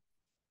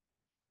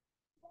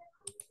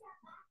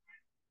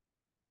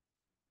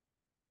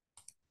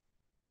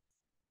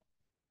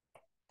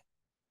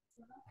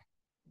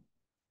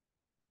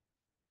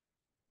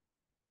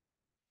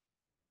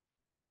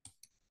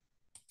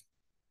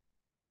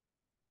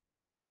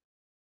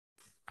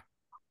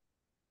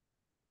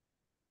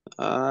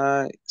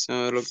 Ay, se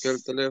me bloqueó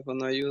el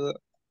teléfono, ayuda.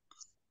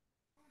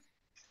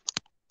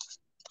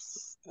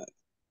 Ahí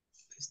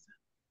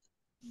está.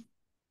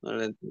 No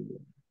le entendí.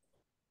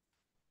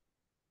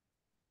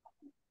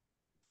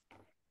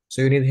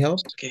 So you need help?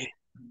 ¿Qué?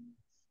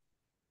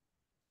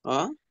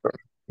 ¿Ah?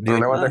 Do you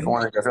need Problemas de help?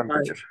 comunicación,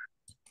 Ay, teacher.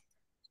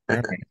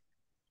 All right.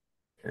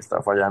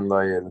 Está fallando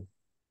ahí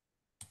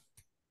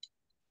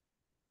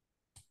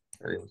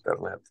el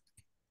internet.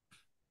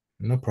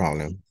 No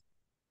problem.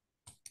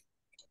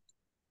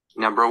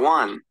 Number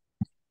 1.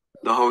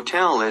 The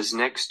hotel is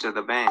next to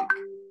the bank.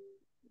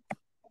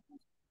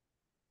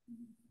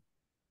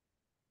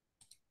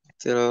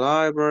 the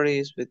library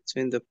is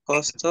between the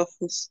post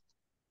office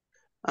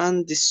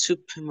and the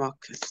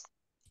supermarket.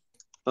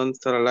 ¿Dónde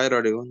está la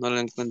library? No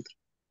la encuentro.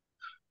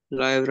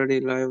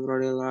 Library.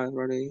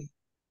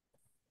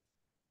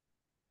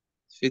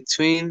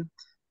 Between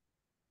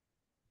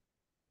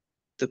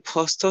the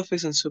post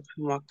office and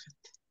supermarket.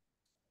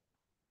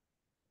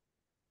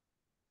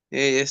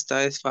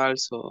 Esta es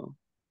falso.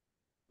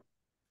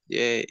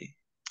 Yay.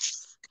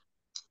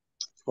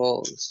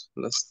 False.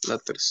 La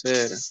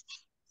tercera.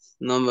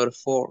 Number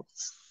 4.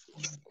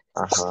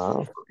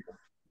 Ajá.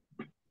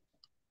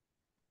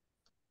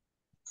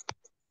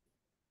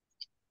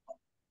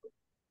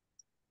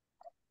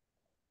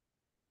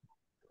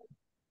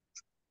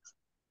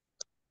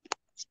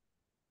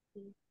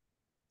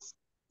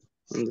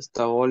 ¿Dónde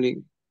está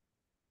bowling?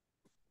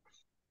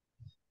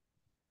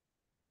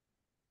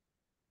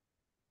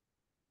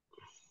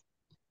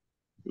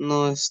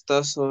 No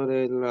está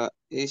sobre la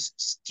East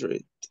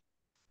Street.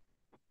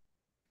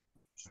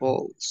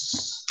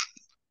 False.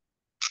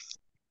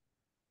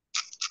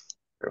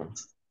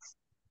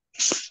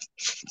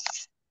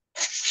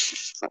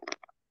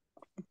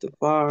 The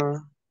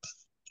bar.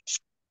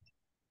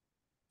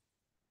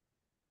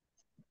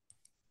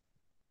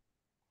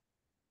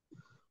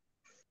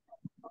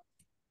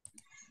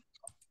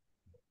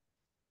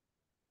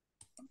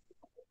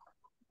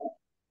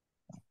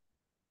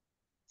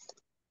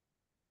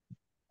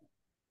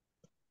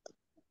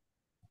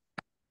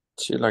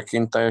 Sí, la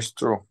quinta es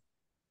true.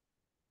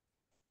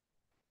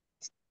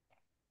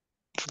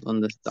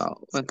 ¿Dónde está?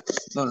 Bueno,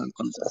 no lo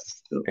encontré.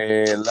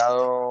 El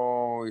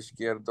lado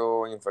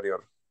izquierdo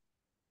inferior.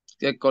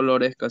 ¿Qué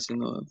color es? Casi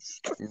no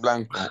veo.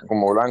 Blanco,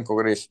 como blanco,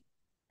 gris.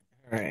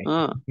 All right.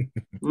 Ah,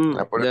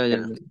 La pone ya.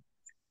 bien.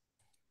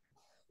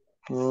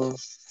 Oh,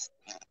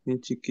 bien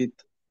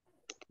chiquito.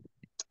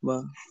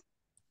 Va,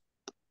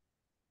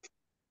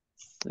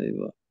 ahí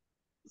va.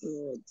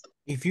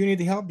 If you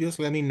need help, just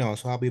let me know.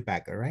 So I'll be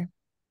back. All right.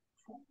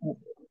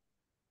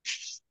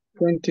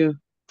 Thank you.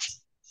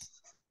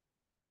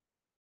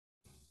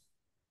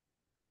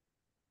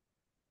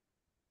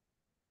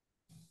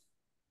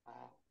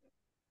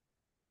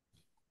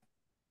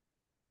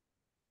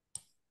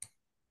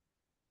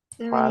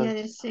 Debería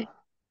de ser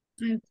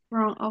in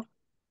front of.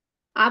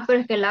 Ah, pero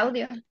es que el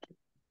audio.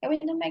 A mí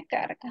no me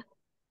carga.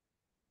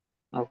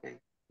 Ok,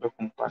 lo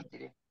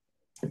compartiré.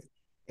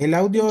 El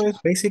audio es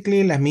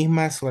basically las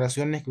mismas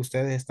oraciones que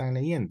ustedes están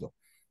leyendo.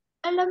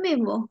 Es lo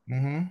mismo.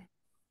 Ujú.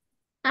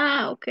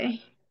 Ah, ok.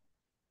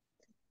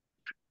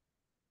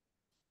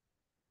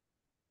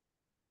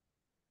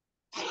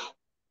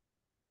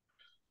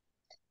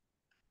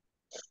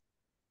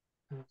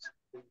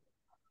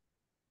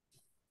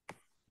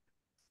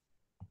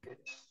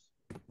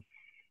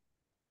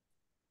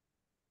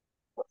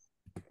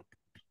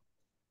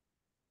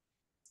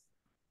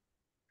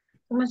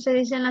 ¿Cómo se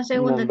dice en la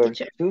segunda, Number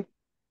teacher? 2.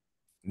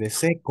 The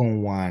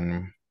second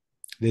one,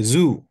 the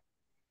zoo.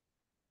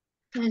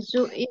 The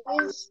zoo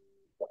is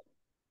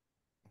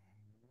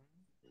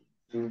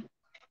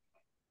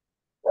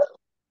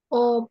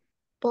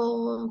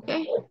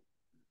 ¿qué?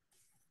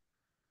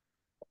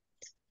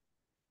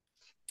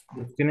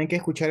 Tienen que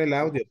escuchar el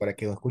audio para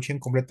que escuchen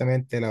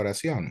completamente la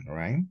oración,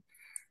 right?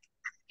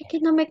 Es que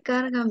no me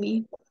carga a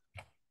mí.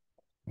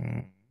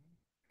 Mm.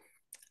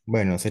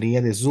 Bueno,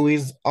 sería the zoo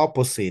is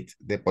opposite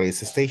the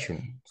police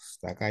station.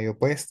 Está calle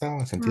opuesta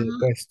o en sentido Ajá.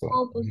 opuesto.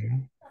 Oh, pues,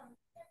 Ujú.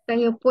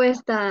 cayó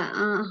puesta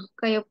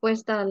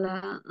a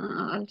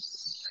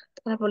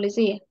la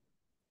policía.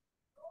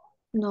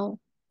 No,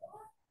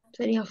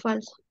 sería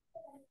falso.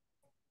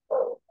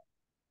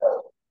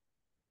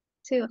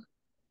 Sí, va.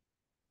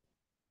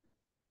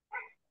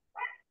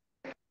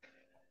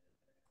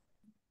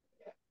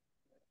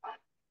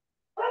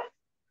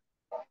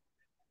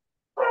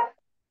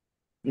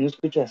 ¿No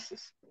escuchaste?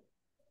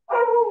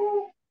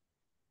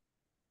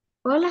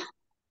 Hola.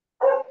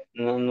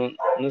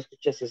 ¿No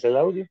escuchaste el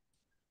audio?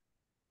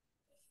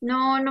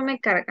 No, no me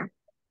carga.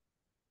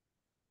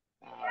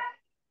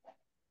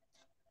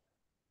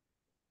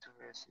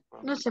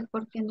 No sé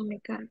por qué no me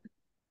carga.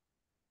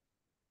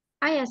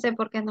 Ah, ya sé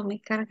por qué no me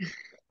carga.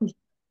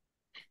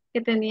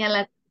 Que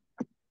tenía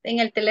en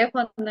el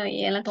teléfono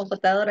y en la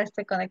computadora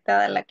estoy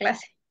conectada a la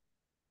clase.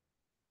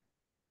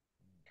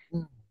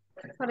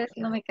 Por eso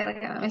no me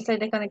carga, me estoy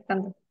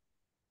desconectando.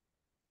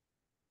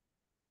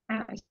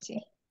 Ah, sí.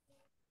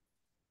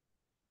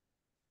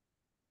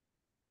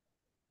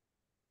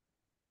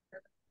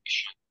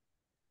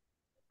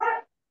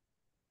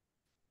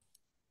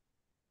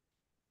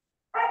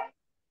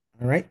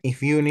 All right.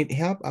 If you need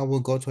help, I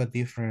will go to a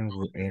different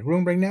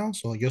room right now.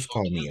 So just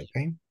call me,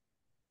 okay?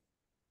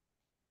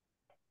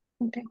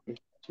 Okay.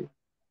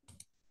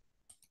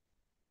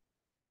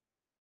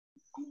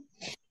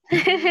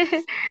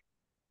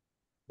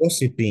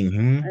 Gossiping.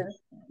 Hmm?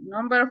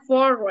 Number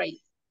 4, right?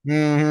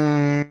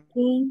 Mhm.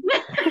 Sí.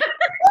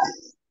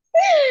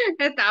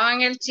 Estaba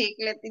en el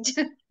chicle,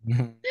 teacher.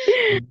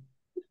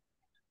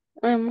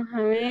 Vamos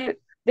a ver.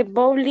 The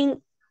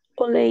bowling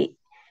alley.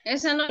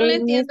 Esa no le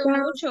En entiendo esas,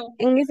 mucho.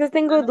 en esas La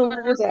tengo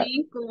número dudas.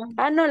 5.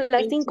 Ah, no, la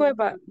 5 Dice,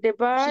 Eva. The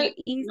bar sí,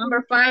 is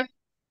number 5.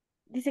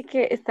 dice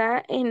que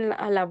está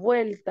a la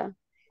vuelta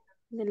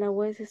de la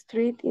West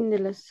Street y de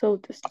la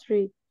South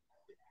Street.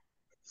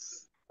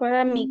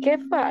 Para mí, qué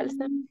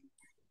falsa.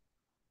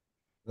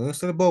 ¿Dónde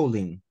está el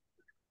bowling?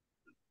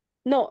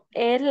 No,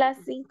 es la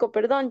 5,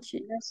 perdón,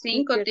 La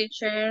 5, teacher.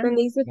 teacher.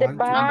 Donde dice the One,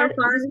 two, Number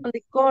bar is 5. on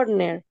the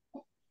corner,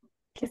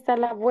 que está a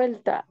la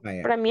vuelta.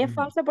 vaya. Para mí es Ujú.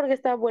 falsa porque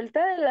está a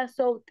vuelta de la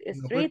South No,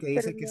 Street, porque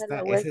pero dice que no de está,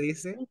 la ese West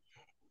dice,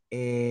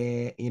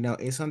 Street.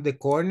 it's on the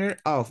corner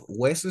of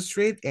West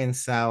Street and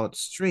South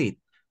Street.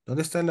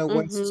 ¿Dónde está la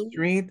West Ujú.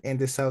 Street and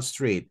the South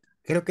Street?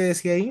 ¿Qué es lo que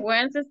decía ahí?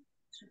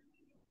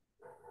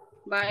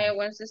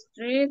 West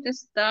Street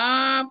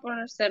está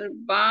por ser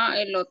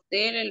el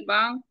hotel, el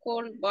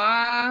banco, el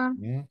bar.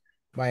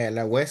 Vaya,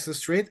 la West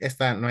Street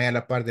está, no hay a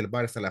la par del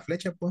bar, está la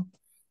flecha, pues.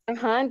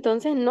 Ajá,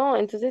 entonces no,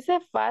 entonces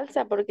es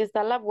falsa porque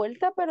está a la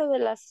vuelta, pero de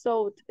la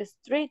South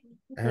Street,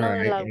 All no de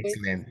right, la West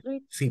excelente.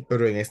 Street. Sí,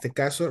 pero en este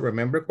caso,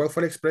 remember cuál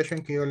fue la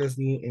expression que yo les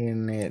di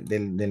en,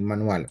 del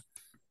manual.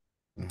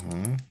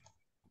 Ujú.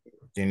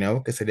 You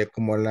know, que sería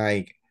como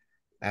like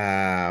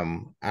La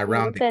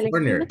around the vuelta de la esquina.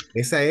 corner.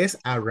 Esa es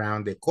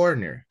around the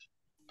corner.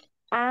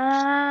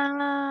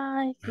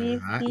 Ah, sí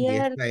es Ajá, y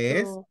esta es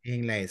cierto.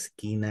 en la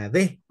esquina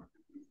de.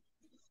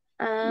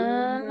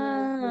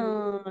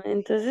 Ah,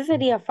 entonces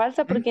sería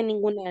falsa porque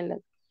ninguna de las.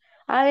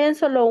 Ah, bien,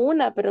 solo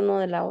una, pero no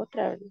de la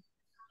otra, ¿verdad?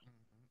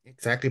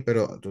 Exacto,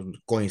 pero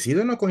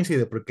 ¿coincide o no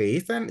coincide? Porque ahí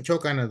están,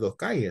 chocan las dos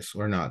calles,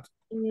 or not.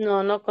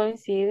 No, no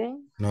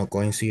coinciden. No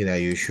coincide,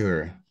 are you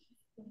sure?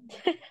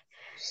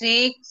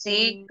 Sí,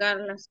 sí, Mm,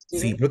 Carla, Sí,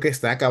 sí. porque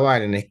está a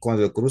cabal,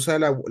 cuando cruza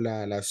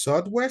la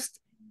Southwest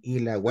y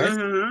la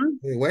Ujú,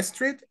 West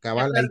Street, es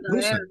cabal ahí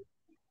cruza.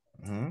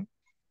 verdadero. Ujú.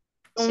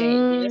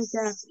 Sí,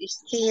 ya,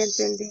 yes, sí,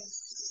 entendí.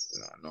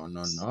 No, no,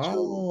 no, it's true.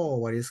 no.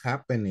 What is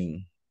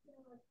happening?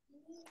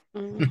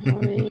 Vamos a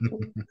ver.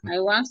 I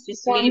want to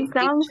sleep,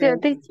 Juan teacher. Sancio,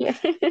 teacher.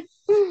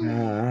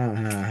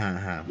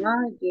 Ajá.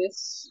 Ah,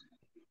 yes.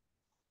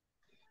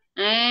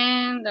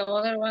 And the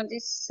other one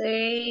is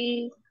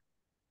say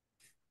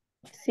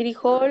City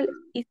Hall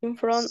is in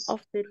front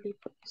of the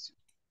people.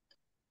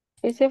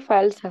 Esa es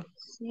falsa.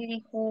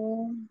 City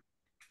Hall.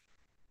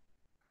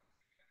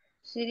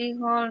 City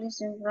Hall is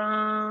in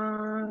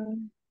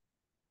front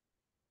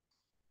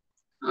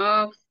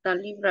of the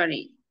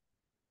library.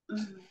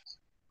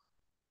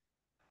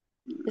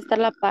 Está a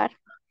la par.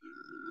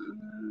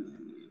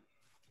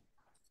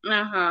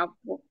 Ajá,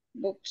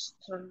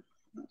 bookstore.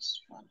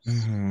 That's false.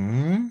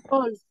 Ujú.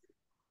 False.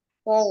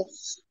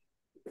 False.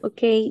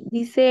 Ok,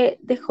 dice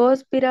the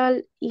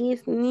hospital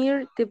is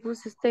near the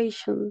bus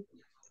station.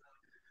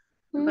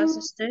 Bus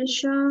Mm,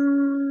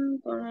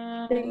 station.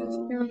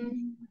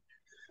 station.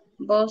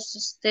 Bus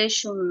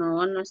station,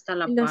 no, no está a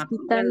la El par.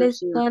 hospital Bueno,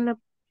 sí. está a la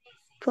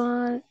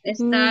par.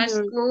 Está Near.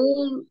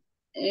 school,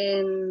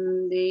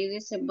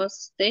 dice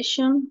bus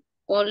station,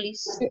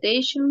 police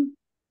station,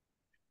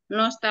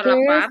 no está a ¿Qué la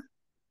es? par.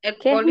 El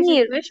 ¿Qué es police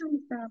near? station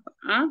está a la par.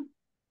 Ah,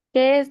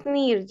 ¿Qué es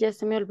near? Ya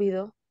se me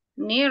olvidó.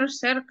 near,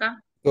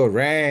 cerca.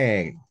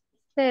 Correct.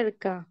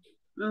 Cerca.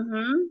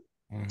 Ujú.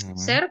 Ujú.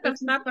 Cerca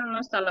está, pero no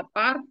está a la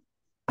par.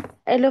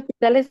 El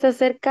hospital está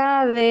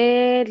cerca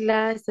de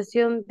la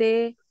estación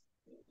de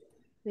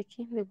 ¿De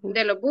qué? De bus.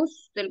 De los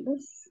bus, del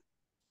bus.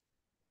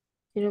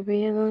 Quiero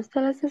ver dónde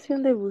está la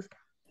estación de bus.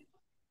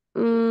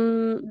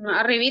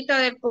 Arribita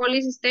del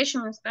police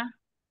station está.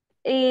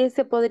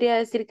 Se podría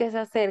decir que se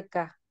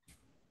acerca.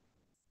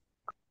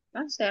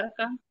 Está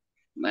cerca.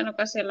 Bueno,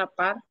 casi a la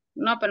par.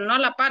 No, pero no a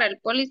la par. El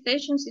police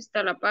station sí está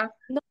a la par.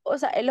 No, o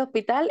sea, el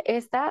hospital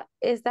está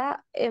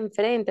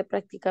enfrente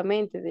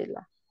prácticamente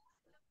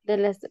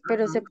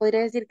pero se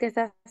podría decir que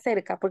está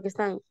cerca porque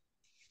están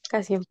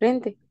casi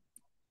enfrente.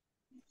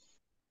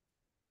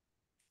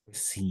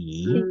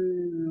 Sí.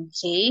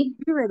 Sí.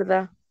 Sí,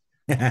 ¿verdad?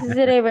 Sí,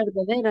 sería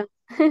verdadera.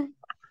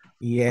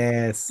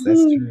 Yes,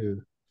 that's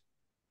true.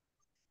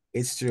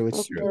 It's true, it's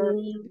Ok.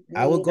 true.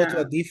 I will go to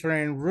a Mira.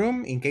 different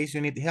room in case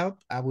you need help.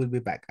 I will be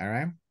back, all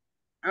right?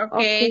 Ok,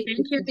 Okay,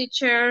 thank you,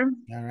 teacher.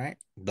 All right.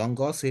 Don't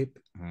gossip.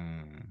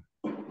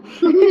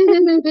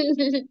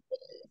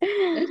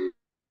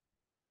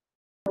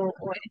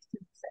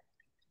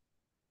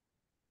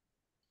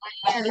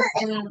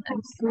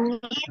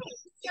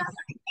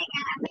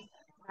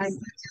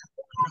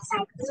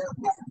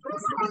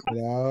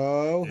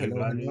 Hello, El hello,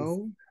 value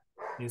hello.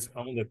 is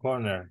on the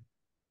corner.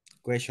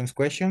 Questions,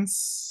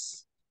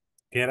 questions.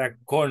 ¿Qué era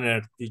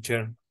corner,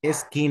 teacher?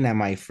 Esquina,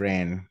 my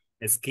friend.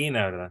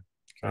 Esquina, ¿verdad?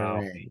 Ah, ok.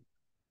 Correct.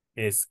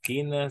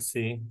 Esquina,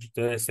 sí.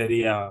 Entonces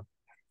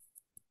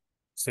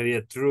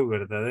sería true,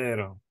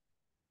 verdadero.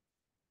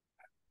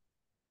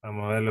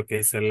 Vamos a ver lo que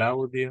dice el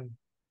audio.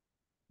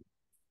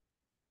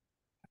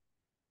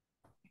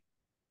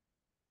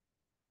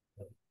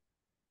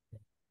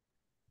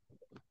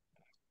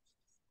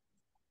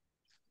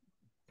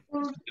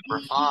 Number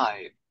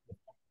 5.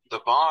 The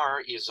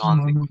bar is on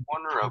the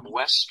corner of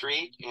West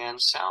Street and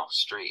South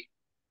Street.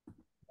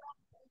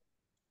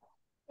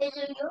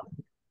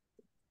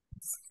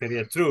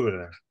 Sería true,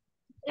 ¿verdad?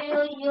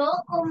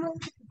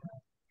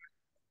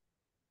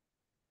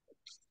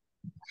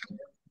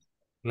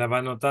 La va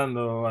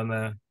anotando,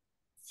 Ana.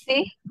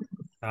 Sí.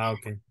 Ah,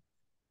 ok.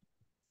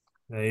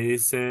 Ahí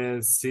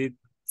dice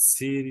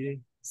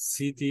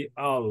city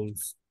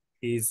house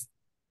is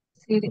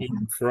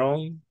in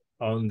front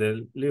on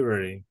the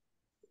library.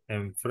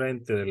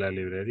 Enfrente de la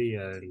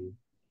librería del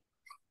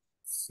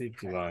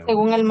City Bank.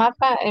 Según el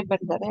mapa es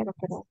verdadero,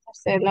 pero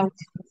esa es la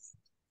última.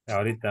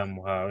 Ahorita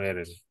vamos a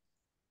ver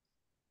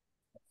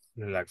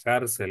de la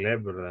cárcel,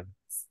 ¿es verdad?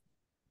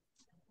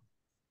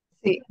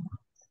 Sí,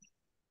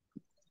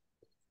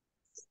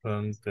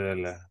 Frente de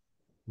la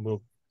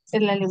book.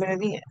 en la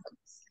librería.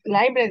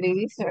 Library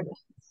dice, ¿verdad?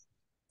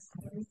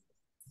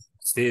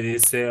 Sí,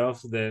 dice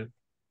of the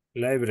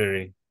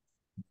library.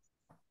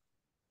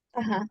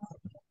 Ajá.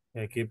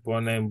 Aquí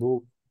ponen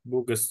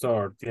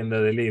bookstore, tienda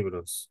de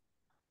libros.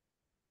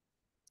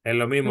 Es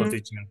lo mismo,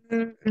 teacher.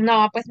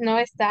 No, pues no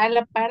está a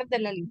la par de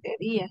la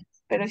librería,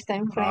 pero está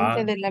enfrente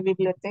Ah, de la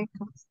biblioteca.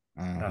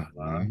 ajá.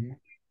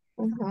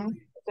 Ujú.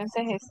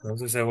 Entonces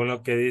Entonces, según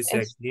lo que dice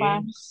es par.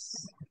 aquí,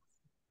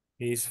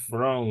 is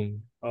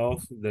from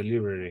of the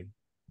library.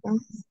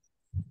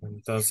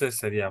 Entonces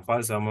sería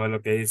falso. Vamos a ver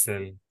lo que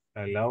dice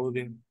el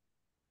audio.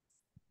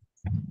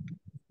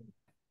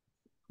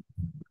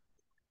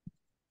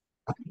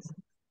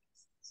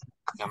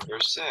 Number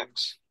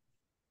 6.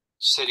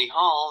 City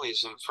Hall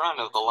is in front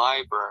of the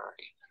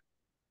library.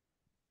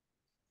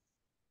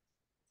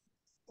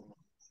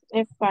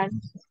 Es par.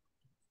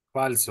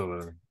 Falso,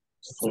 ¿verdad?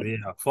 Sí.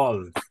 Sería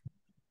false.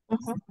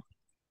 Ujú.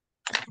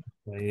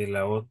 Ahí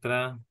la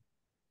otra.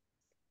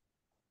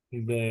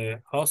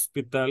 The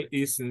hospital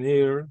is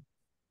near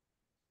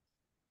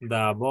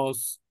the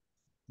bus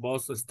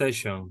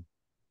station.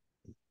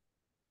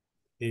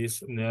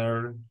 Is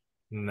near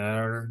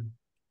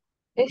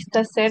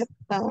Está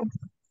cerca,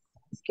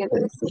 quiero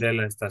decir. de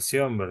la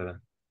estación,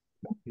 ¿verdad?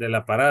 De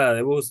la parada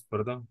de bus,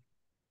 perdón.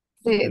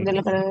 Sí, Del de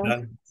la parada.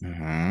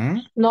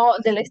 hospital. No,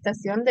 de la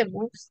estación de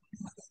bus.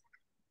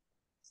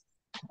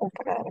 O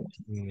parada.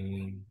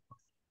 Mm,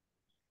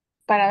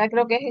 Parada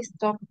creo que es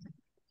stop.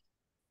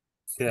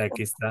 sí,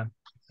 aquí está.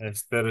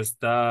 Pero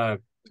está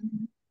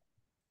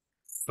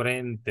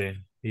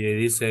frente. Y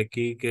dice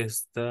aquí que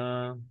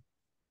está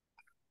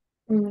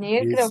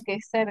Near creo is que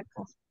es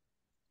cerca.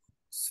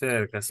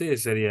 cerca. Sí,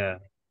 sería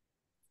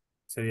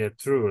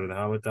true,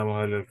 ¿verdad? Ahorita vamos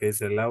a ver lo que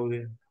dice el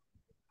audio.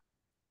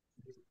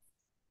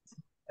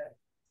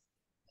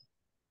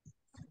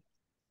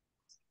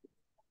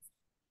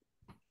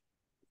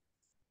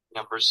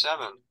 Number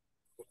 7.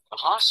 The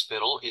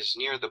hospital is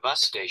near the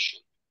bus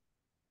station.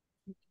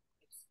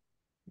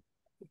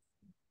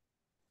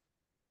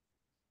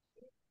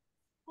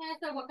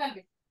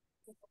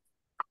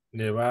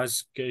 The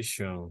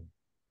vacation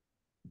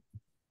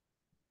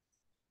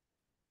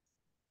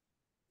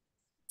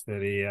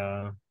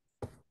sería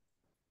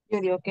Yo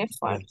digo que es sí,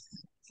 falso,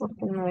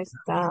 porque no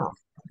está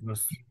no,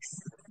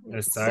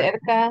 está,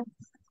 cerca.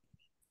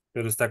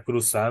 pero está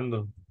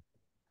cruzando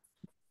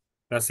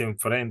casi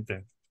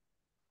enfrente.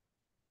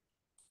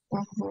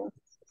 Ujú.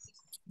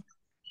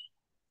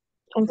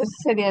 Entonces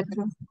sería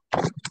true.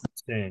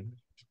 Sí.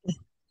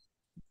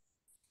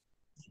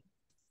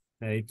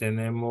 Ahí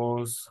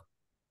tenemos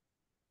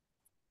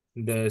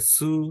the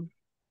zoo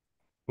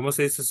 ¿Cómo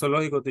se dice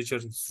zoológico,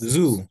 teacher?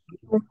 Zoo.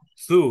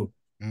 Zoo.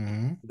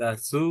 Mhm. The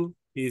zoo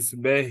is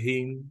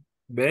behind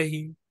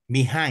Behind.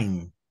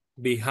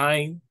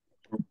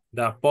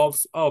 the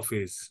post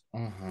office.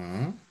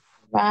 Mhm.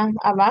 Va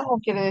abajo,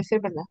 quiere decir,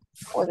 ¿verdad?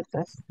 O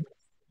detrás.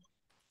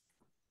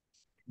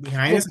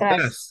 Behind es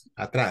Detrás.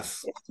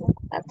 atrás. Atrás.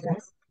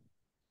 Atrás.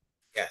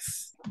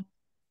 Yes.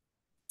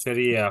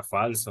 Sería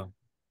falso,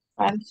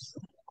 Falso.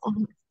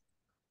 Ujú.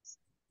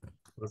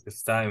 porque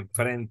está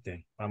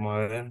enfrente. Vamos a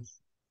ver.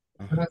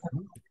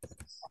 Mhm.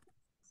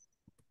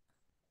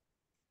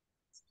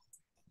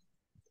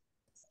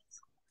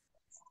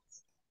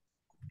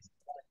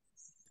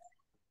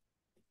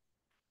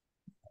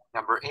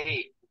 Number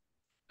 8.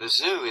 The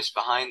zoo is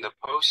behind the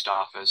post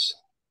office.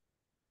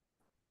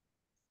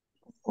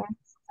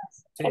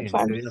 Sí, Es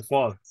falso. sería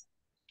false.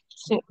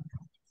 Sí.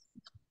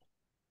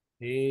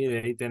 Y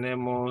de ahí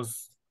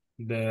tenemos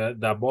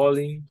the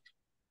bowling.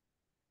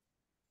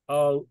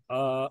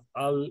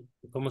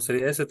 ¿Cómo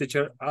sería ese,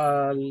 teacher?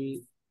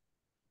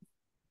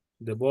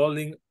 The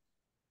bowling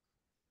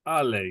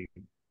alley.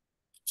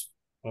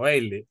 O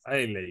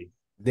alley.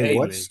 The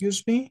what,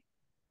 excuse me?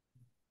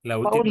 La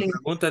última Bowling.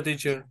 pregunta,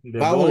 teacher. The bowling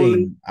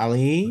Bowling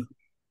alley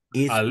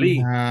is alley.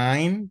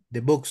 behind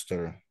the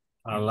bookstore.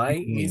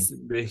 Alley is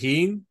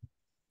behind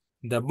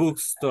the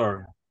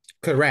bookstore.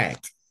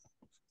 Correct.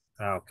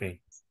 Ah, ok.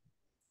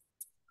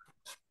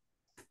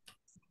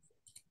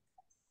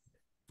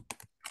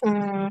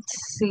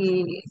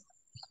 Sí.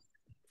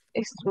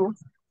 Es true.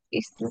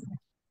 It's true.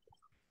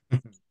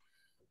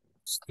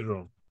 It's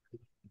true.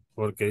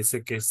 Porque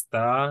dice que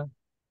está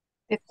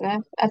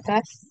Detrás.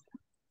 Atrás.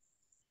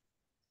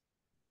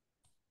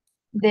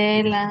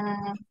 De la en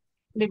la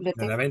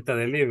biblioteca. venta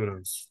de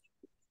libros.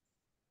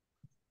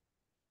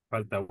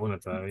 Falta uno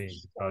todavía.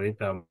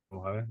 Ahorita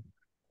vamos a ver.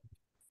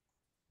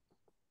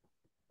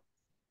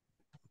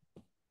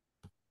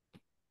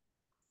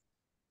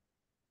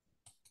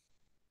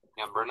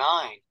 Number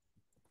 9.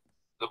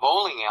 The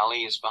bowling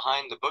alley is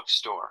behind the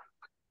bookstore.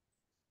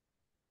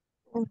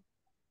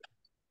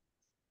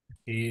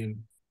 Y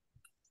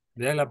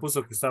ya la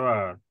puso que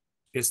estaba,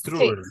 que es true,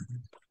 Sí. ¿verdad?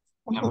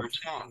 Number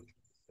 10.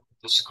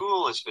 The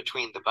school is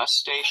between the bus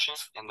station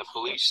and the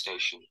police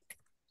station.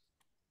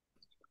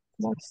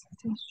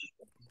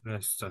 La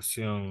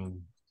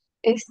estación.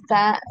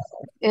 Está,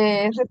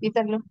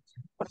 repítalo,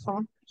 por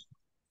favor.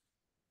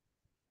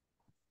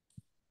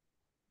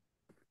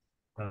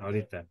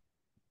 Ahorita.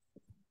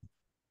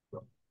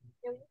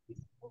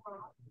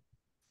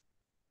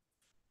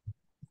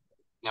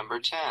 Number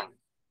 10.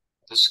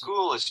 The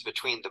school is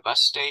between the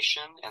bus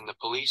station and the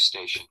police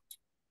station.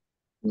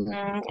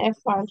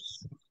 Es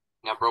falso.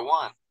 Number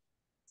 1.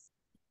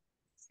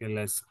 Que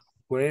la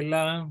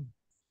escuela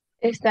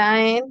Está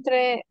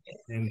entre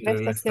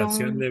entre la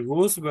estación de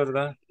bus,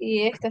 ¿verdad?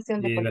 y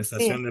estación de Y la policía.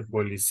 estación de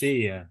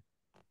policía.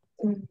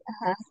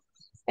 Ajá,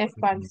 es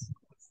falso.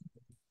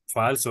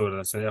 Falso,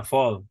 ¿verdad? Sería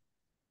false.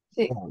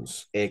 Sí.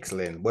 False.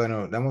 Excellent.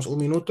 Bueno, damos un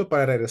minuto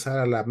para regresar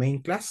a la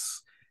main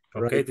class.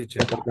 Ok, Right.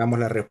 teacher. Damos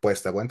la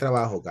respuesta. Buen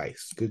trabajo,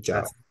 guys. Good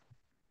job. Gracias.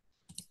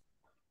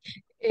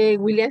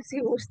 William, si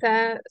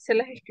gusta, se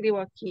las escribo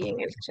aquí en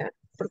el chat,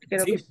 porque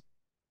creo Sí. que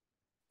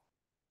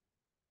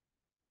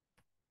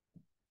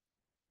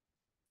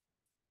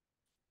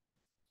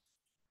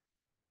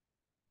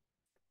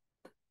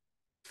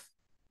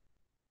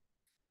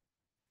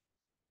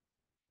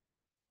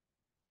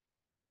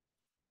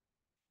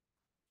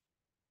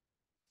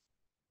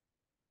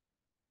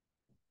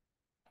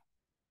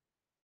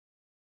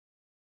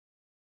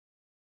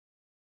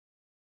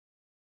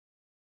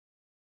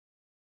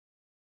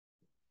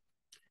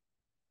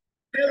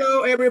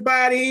Hello,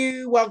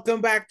 everybody.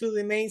 Welcome back to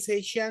the main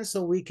session.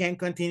 So we can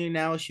continue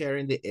now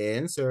sharing the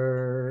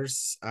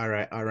answers. All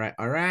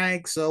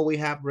right. So we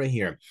have right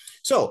here.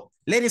 So,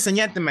 ladies and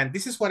gentlemen,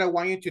 this is what I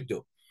want you to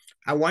do.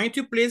 I want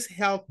you to please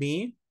help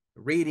me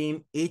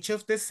reading each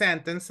of the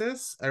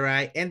sentences, all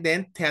right, and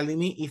then telling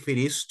me if it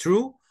is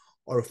true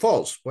or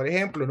false. Por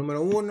ejemplo,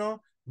 número 1,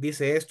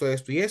 dice esto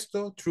y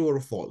esto, true or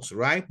false,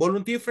 right?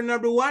 Volunteer for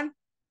number 1?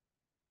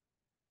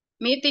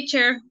 Me,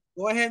 teacher.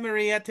 Go ahead,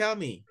 Maria, tell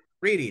me.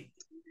 Read it.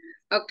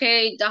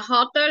 Okay, the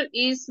hotel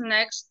is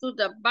next to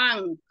the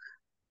bank.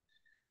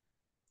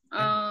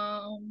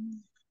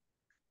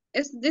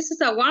 This is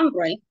a one,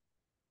 right?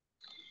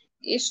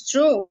 It's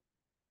true.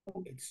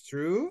 It's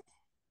true.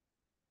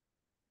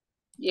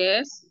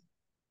 Yes.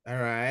 All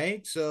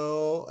right.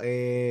 So,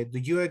 do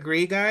you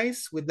agree,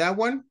 guys, with that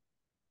one?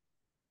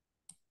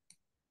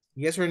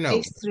 Yes or no?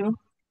 it's true.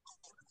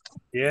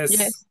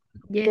 Yes.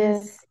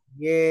 Yes.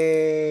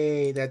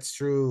 Yay, that's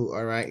true.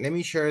 All right. Let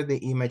me share the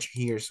image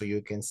here so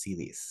you can see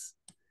this.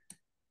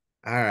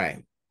 All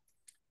right.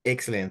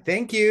 Excellent.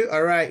 Thank you.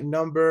 All right.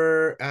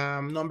 Number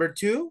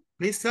 2.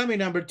 Please tell me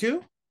number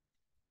 2.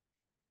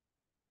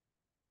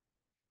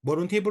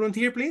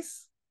 Volunteer,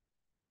 please.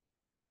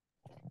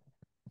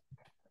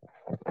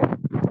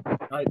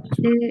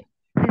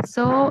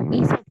 So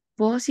is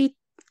opposite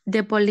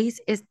the police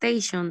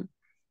station.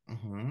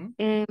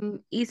 Uh-huh.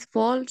 Is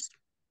false.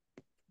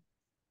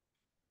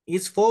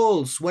 is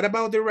false. What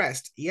about the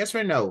rest? Yes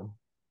or no?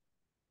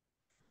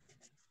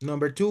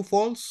 Number 2,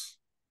 false.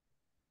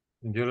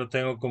 Yo lo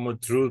tengo como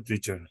true,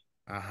 teacher.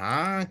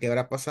 Ajá, ¿qué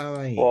habrá pasado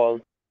ahí?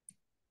 False.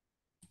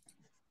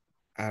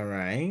 All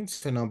right,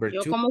 so number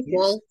Yo 2 como is...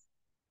 false.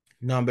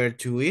 Number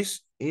 2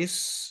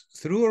 is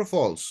true or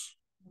false?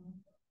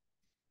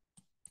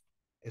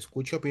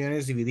 Escucho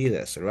opiniones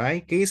divididas,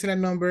 right? ¿Qué dice la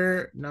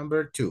number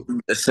 2?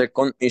 The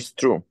second is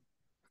true.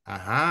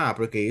 Ajá,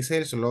 porque dice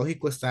el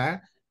zoológico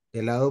está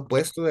del lado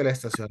opuesto de la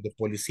estación de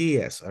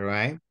policías, all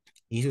right?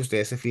 Y si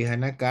ustedes se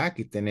fijan acá,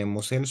 aquí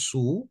tenemos el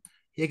zoo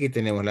y aquí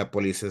tenemos la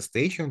police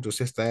station,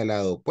 entonces está del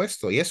lado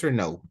opuesto, yes or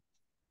no?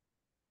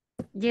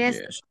 Yes,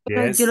 Yes.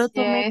 pero yo lo Yes.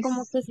 tomé Yes.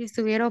 como que si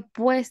estuviera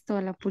opuesto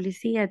a la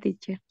policía,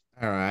 teacher.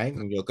 All right,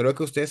 yo creo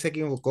que usted se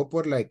equivocó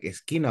por la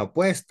esquina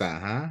opuesta,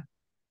 ajá.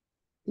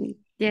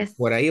 Yes.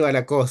 Por ahí va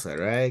la cosa,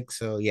 right?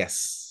 So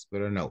yes,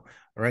 pero no.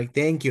 All right,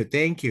 thank you,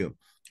 thank you.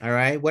 All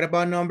right, what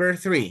about number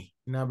 3?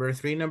 Number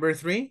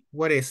 3,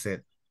 what is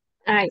it?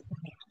 Ay.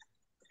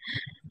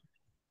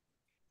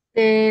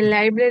 The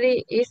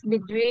library is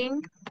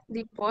between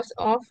the post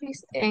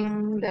office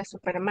and the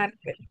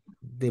supermarket.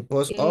 The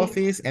post Is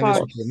office and the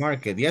false.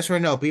 supermarket. Yes or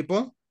no,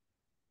 people?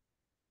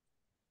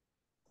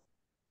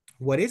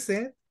 What is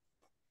it?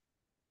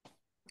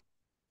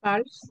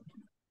 False.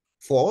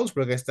 False,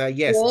 porque está,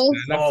 yes, está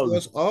False. la False.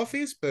 post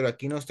office, pero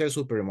aquí no está el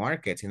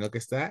supermarket, sino que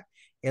está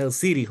el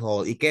city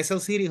hall. ¿Y qué es el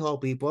city hall,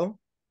 people?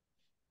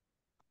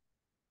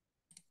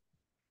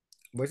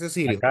 Where's the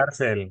city La hall?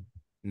 cárcel.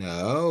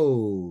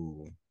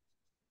 No.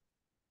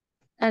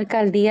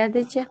 Alcaldía,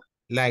 teacher.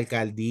 La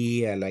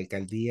alcaldía, la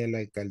alcaldía, la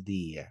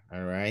alcaldía.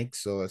 All right,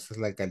 so esa es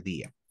la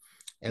alcaldía.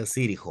 El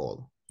city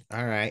hall.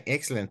 All right,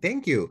 excellent,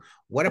 thank you.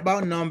 What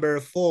about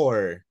number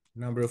 4?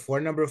 Number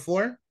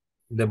 4?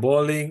 The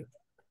bowling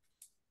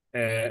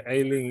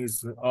alley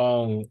is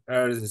on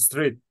Earth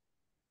Street.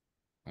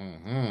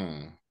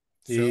 Mhm.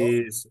 So,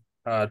 Is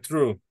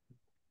true.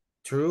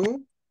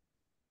 true?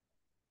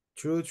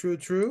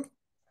 True?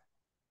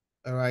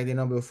 All right, the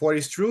number 4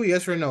 is true,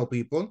 yes or no,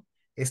 people?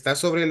 Está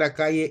sobre la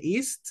calle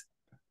East.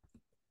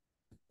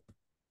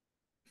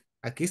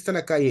 Aquí está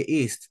la calle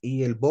East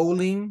y el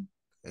bowling,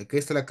 aquí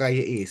está la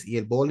calle East y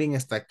el bowling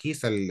está aquí,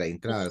 está la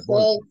entrada del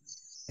bowling.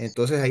 False.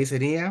 Entonces ahí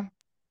sería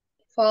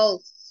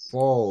False.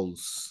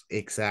 false.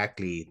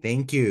 Exactly.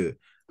 Thank you.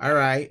 All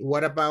right.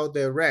 What about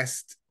the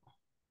rest?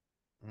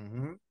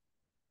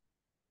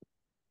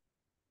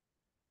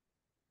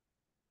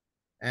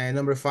 And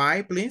number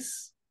 5,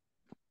 please.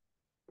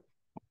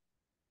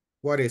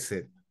 What is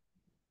it?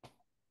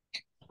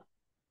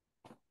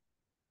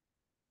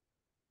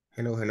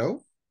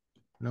 Hello.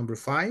 Number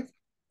 5.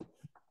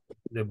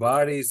 The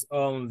bar is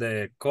on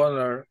the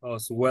corner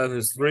of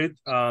West Street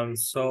and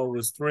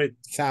South Street.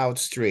 South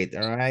Street.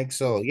 All right.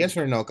 So, yes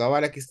or no?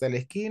 Cabal, aquí está la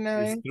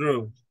esquina. It's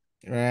true.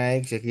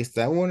 Right. Aquí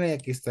está una y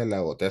aquí está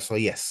la otra. So,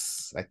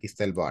 yes. Aquí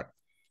está el bar.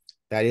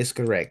 That is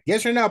correct.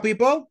 Yes or no,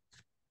 people?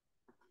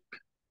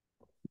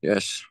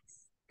 Yes.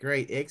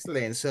 Great.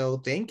 Excellent. So,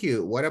 thank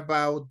you. What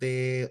about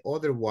the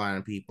other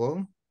one,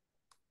 people?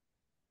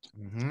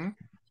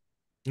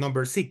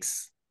 Number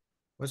 6.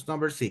 What's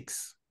number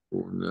 6?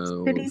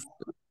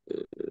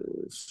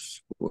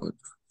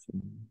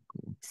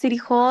 City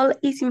Hall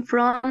is in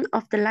front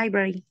of the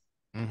library.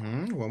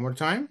 One more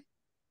time.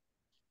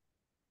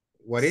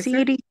 What is it?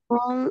 City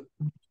Hall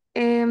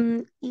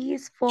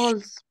is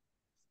false.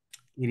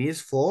 It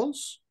is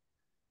false?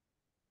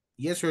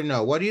 Yes or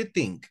no? What do you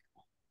think?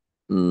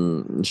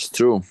 It's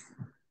true.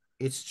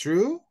 It's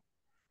true?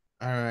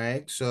 All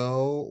right.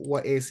 So,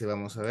 what is it?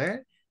 Vamos a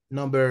ver.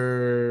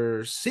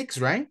 Number 6,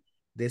 right?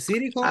 The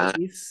city hall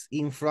is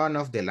in front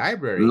of the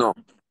library. No,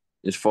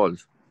 it's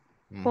false.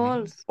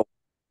 False.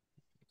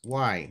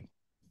 Why?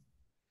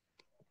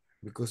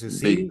 Because the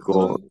city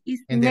hall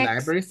and the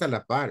library is a la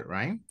par,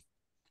 right?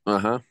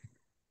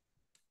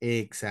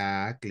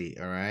 Exactly.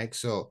 All right.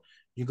 So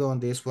you go on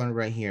this one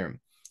right here.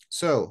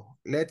 So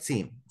let's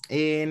see.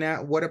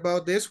 And what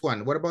about this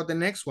one? What about the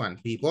next one,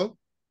 people?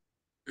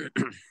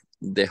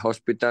 The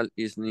hospital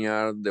is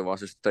near the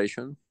bus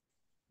station.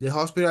 The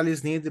hospital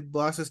is near the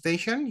bus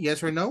station,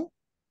 yes or no?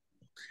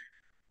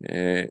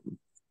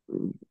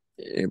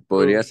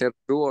 Podría ser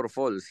true or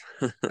false.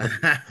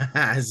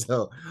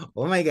 So,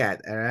 oh my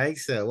God. All right.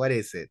 So what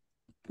is it?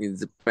 It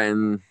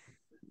depends,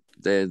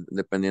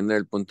 dependiendo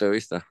del punto de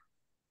vista.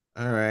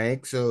 All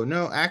right. So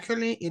no,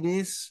 actually it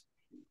is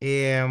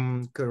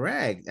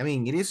correct. I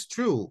mean, it is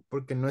true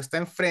porque no está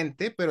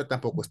enfrente, pero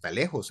tampoco está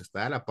lejos.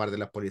 Está a la par de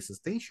la police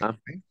station.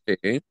 Right?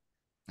 Sí.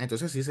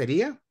 Entonces sí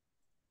sería.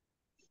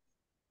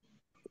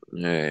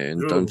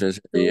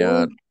 Entonces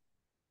sería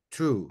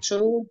True.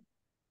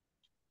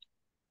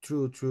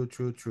 True.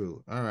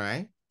 True. All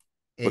right.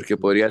 Porque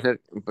podría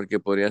ser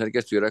que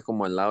estuviera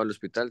como al lado del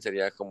hospital,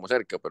 sería como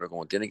cerca, pero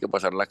como tiene que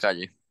pasar la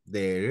calle.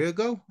 There you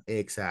go.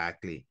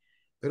 Exactly.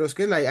 Pero es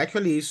que like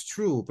actually is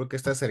true porque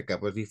está cerca,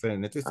 pues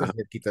diferente, está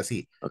cerquita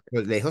así. Okay.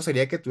 Pues lejos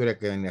sería que tuviera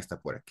que venir hasta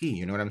por aquí.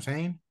 You know what I'm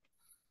saying?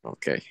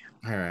 Okay.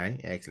 All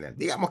right. Excellent.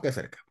 Digamos que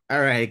cerca.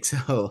 All right.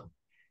 So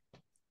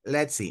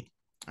let's see.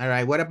 All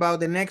right, what about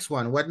the next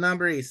one? What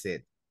number is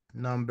it?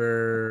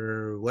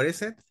 Number, what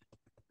is it?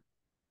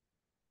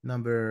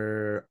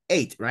 Number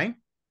 8, right?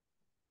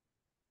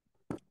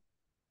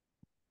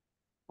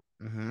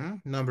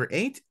 Number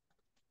 8.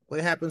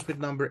 What happens with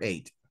number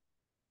 8?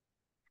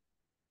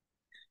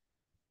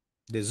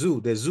 The zoo,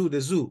 the zoo,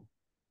 the zoo.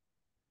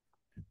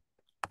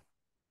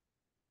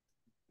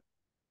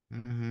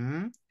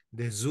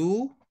 The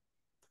zoo.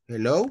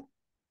 Hello?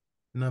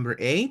 Number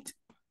 8.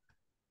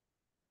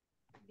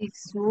 The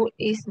zoo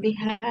is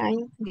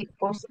behind the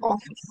post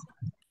office.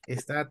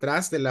 Está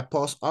atrás de la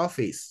post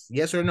office.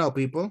 Yes or no,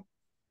 people?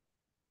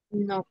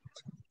 No,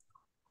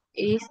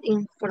 is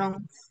in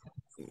front.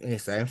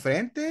 Está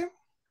enfrente.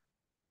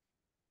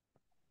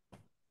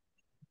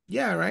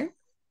 Yeah, right?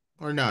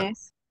 Or not?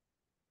 Yes.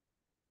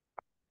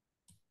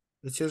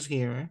 It's just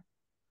here.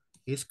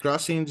 It's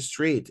crossing the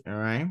street, all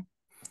right?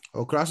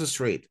 Oh, cross the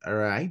street, all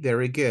right?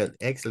 Very good,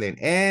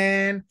 excellent.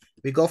 And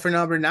we go for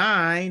number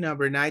 9.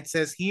 Number 9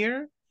 says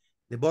here,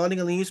 the bowling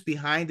alley is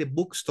behind the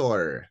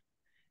bookstore.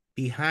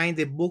 Behind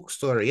the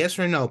bookstore, yes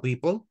or no,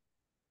 people?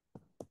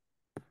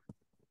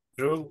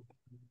 True.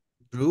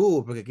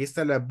 True, porque aquí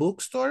está la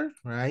bookstore,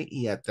 right?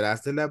 Y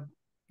atrás de la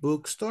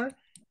bookstore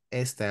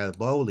está el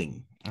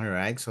bowling. All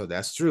right, so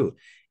that's true.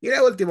 Y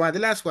la última, the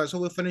last one. So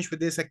we'll finish with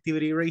this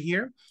activity right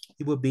here.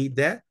 It will be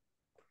the,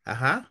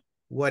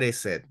 what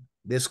is it?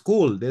 The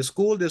school. The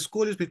school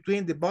is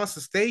between the bus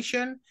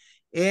station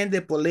and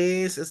the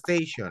police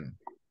station.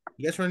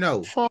 Yes or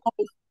no? False.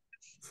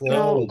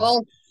 False.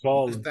 Oh,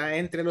 False. Está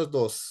entre los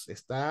dos.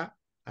 Está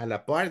a la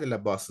par de la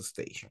bus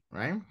station,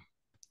 right?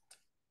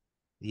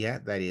 Yeah,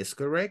 that is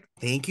correct.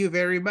 Thank you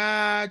very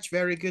much.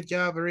 Very good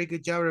job. Very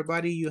good job,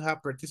 everybody. You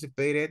have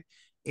participated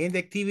in the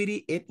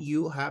activity and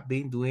you have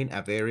been doing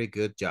a very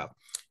good job.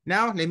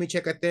 Now, let me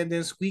check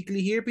attendance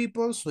quickly here,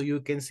 people, so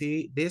you can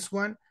see this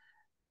one.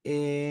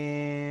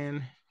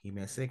 And give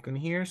me a second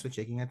here. So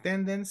checking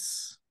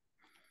attendance.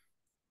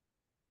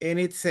 And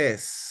it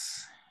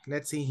says,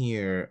 let's see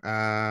here.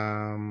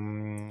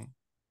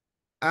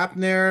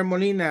 Abner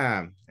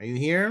Molina, are you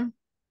here?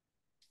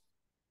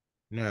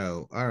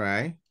 No, all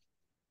right.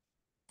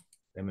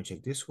 Let me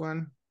check this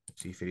one.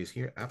 See if it is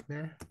here,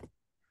 Abner.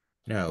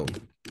 No.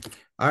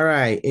 All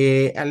right.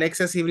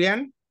 Alexa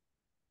Cibrian.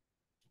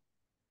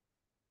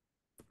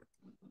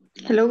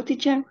 Hello,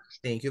 teacher.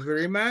 Thank you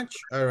very much.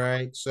 All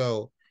right.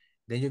 So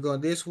then you go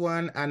on this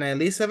one. Ana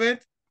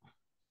Elizabeth.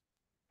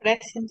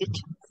 Present,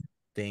 teacher.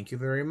 Thank you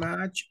very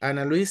much.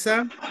 Ana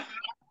Luisa.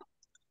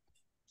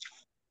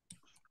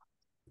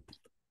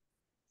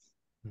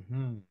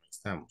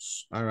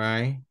 Estamos. All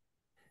right.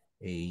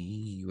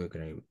 Where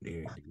can I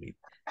delete?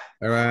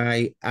 All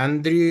right.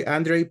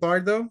 Andre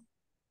Pardo.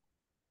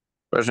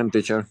 Present,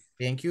 teacher.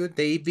 Thank you.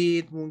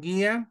 David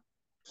Munguia.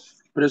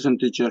 Present,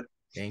 teacher.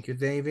 Thank you,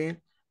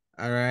 David.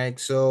 All right.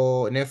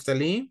 So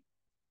Neftali.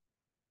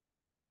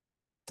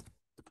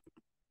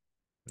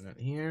 Not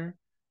here.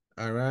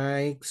 All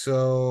right.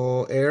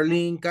 So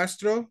Erling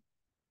Castro.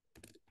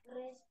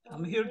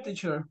 I'm here,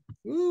 teacher.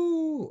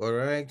 Ooh, all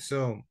right.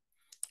 So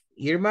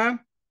Irma.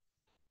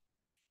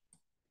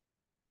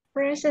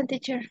 Present,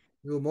 teacher.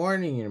 Good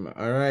morning, Irma.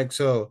 All right.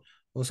 So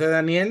Jose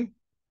Daniel.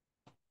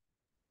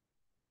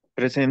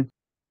 Present.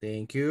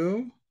 Thank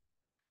you.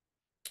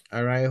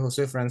 All right.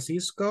 Jose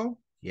Francisco.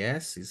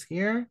 Yes, he's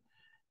here.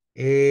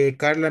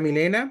 Carla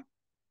Milena.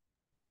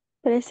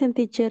 Present,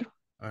 teacher.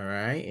 All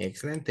right.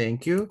 Excellent.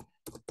 Thank you.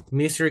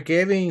 Mr.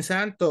 Kevin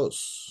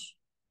Santos.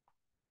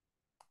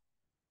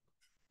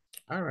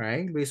 All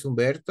right. Luis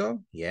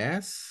Humberto.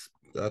 Yes.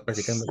 Estaba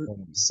practicando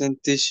con...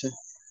 Present, teacher.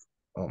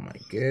 Oh my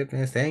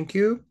goodness. Thank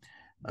you.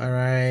 All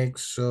right.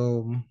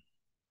 So,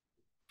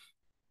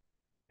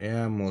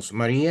 veamos.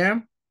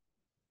 María.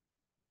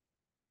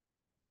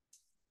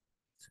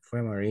 Se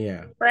fue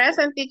María.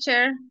 present,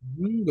 teacher.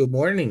 Good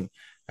morning.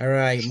 All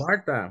right.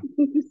 Marta.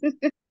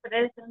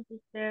 Present,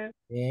 teacher.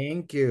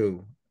 Thank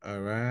you.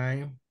 All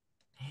right.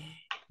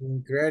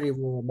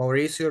 Incredible.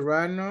 Mauricio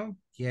Rano.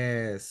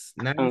 Yes.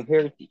 I'm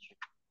here, teacher.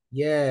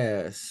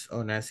 Yes.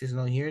 Oh, Nancy's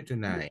not here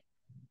tonight.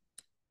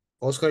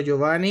 Oscar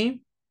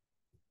Giovanni.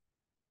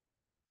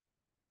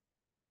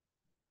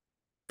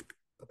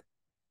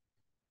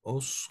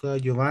 Oscar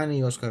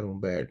Giovanni, Oscar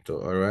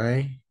Humberto. All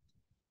right.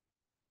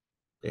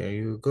 There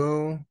you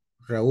go.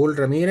 Raúl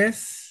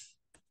Ramírez.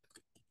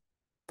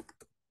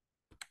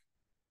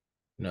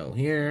 No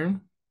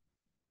here.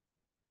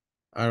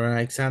 All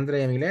right. Sandra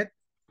Emilet.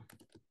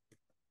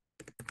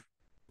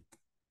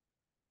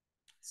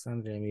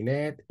 Sandra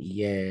Emilet.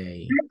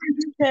 Yay.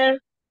 Teacher.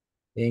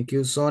 Thank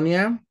you,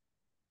 Sonia.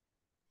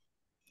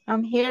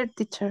 I'm here,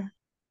 teacher.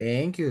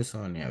 Thank you,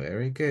 Sonia.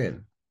 Very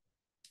good.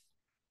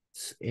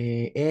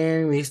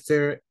 And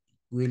Mr.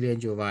 William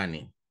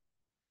Giovanni.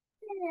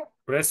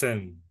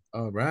 Present.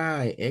 All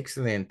right.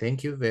 Excellent.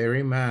 Thank you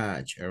very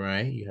much. All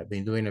right. You have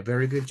been doing a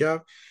very good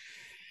job.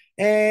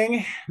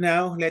 And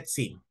now let's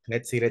see.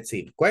 Let's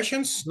see.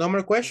 Questions? No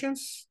more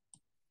questions?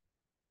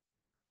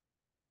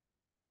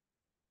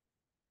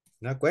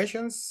 No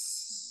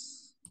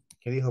questions?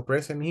 ¿Qué dijo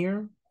present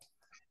here?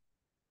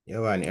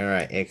 Giovanni, all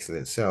right,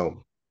 excellent.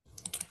 So,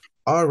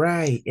 all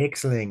right,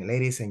 excellent,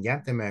 ladies and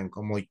gentlemen.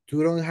 Como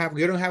you don't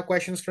have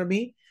questions for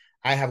me,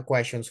 I have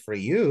questions for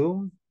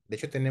you. De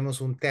hecho,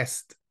 tenemos un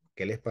test.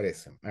 ¿Qué les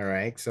parece? All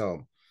right,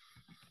 so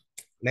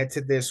let's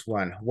see this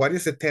one. What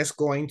is the test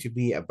going to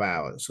be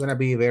about? It's going to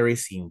be very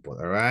simple,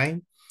 all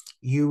right?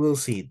 You will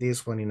see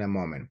this one in a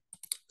moment.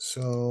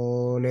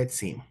 So let's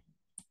see.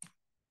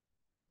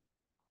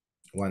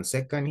 1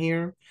 second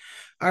here.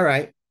 All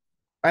right.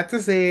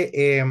 Antes de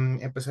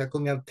empezar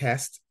con el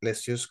test,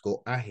 let's just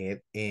go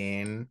ahead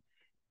and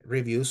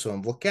review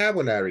some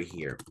vocabulary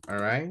here. All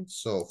right.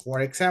 So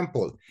for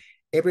example,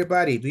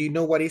 everybody, do you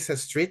know what is a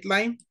street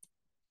line?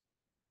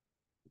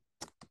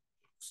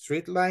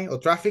 Street line or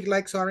traffic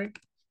light, sorry.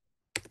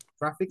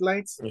 Traffic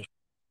lights.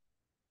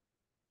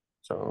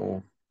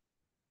 So,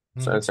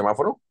 ¿el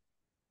semáforo?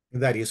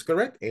 That is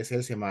correct. Es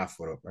el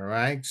semáforo. All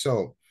right.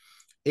 So,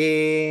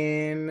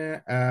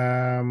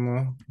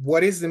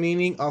 what is the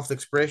meaning of the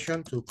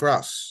expression to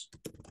cross?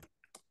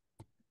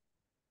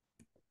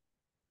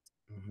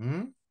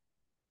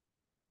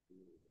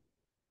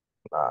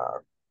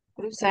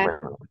 Cruzar.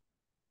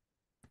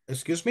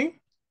 Excuse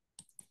me?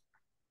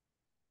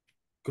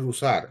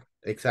 Cruzar.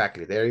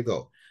 Exactly. There you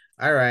go.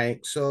 All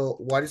right. So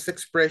what is the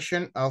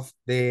expression of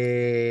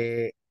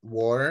the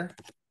word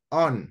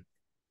on?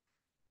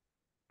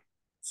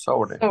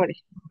 Sobre.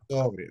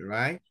 Sobre,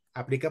 right?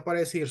 Aplica para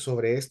decir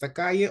sobre esta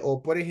calle o,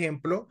 por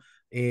ejemplo,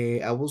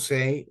 I will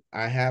say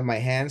I have my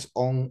hands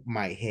on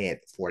my head,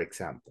 for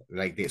example,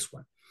 like this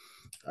one.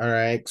 All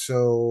right.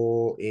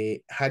 So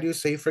how do you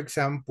say, for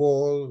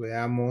example,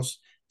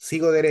 veamos,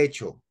 sigo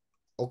derecho?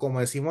 O como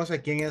decimos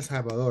aquí en El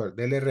Salvador,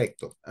 dele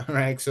recto. All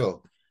right.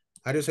 So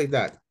how do you say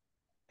that?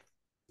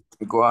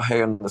 Go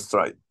ahead and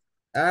straight.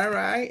 All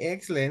right,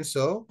 excellent.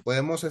 So,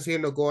 podemos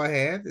decirlo go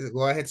ahead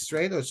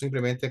straight o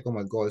simplemente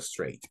como go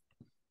straight.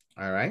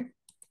 All right.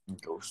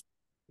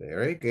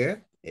 Very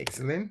good.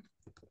 Excellent.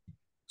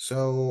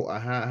 So,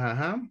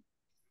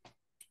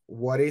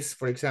 what is,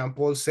 for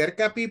example,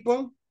 cerca,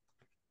 people?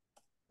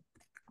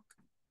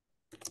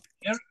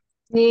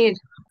 Near.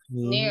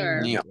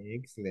 Near.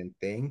 Excellent.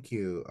 Thank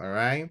you. All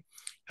right.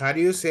 How do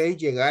you say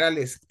llega a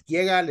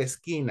la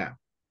esquina?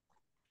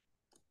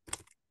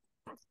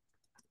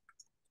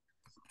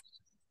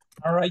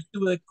 Arrive to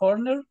the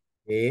corner.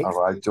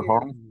 Arrive to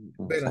home.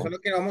 Bueno, solo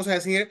que vamos a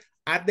decir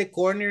at the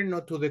corner,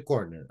 not to the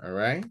corner. All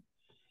right.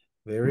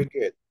 Very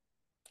good.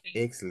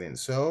 Excellent.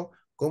 So,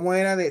 ¿cómo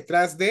era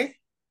detrás de?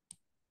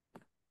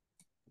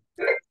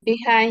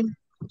 Behind.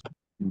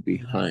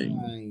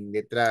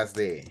 Detrás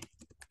de.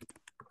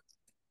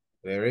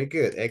 Very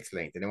good.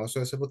 Excellent. Tenemos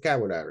todo ese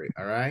vocabulary.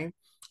 All right.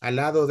 Al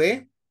lado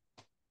de.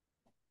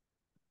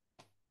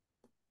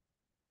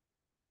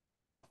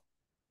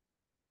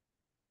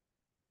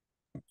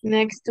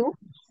 Next to.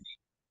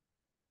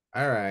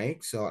 All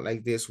right. So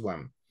like this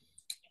one.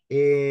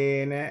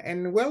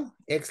 And well,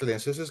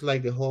 excellent. So this is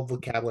like the whole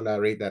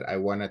vocabulary that I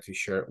wanted to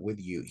share with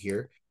you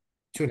here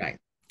tonight.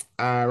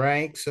 All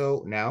right.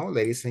 So now,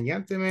 ladies and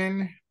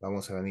gentlemen,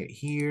 vamos a venir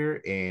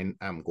here and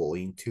I'm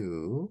going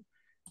to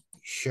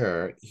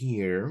share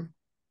here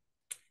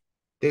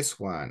this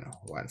one.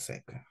 1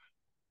 second.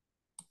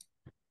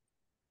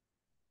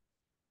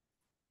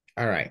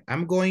 All right.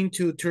 I'm going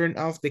to turn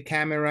off the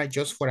camera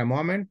just for a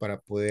moment para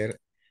poder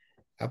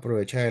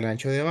aprovechar el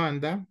ancho de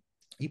banda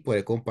y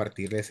poder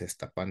compartirles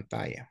esta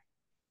pantalla.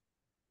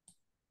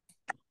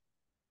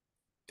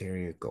 There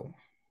you go.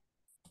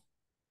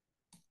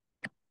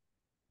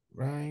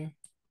 Right.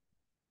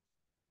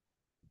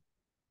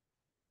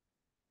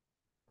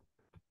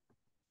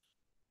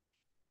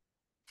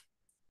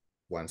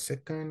 One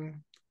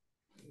second.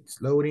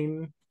 It's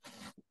loading.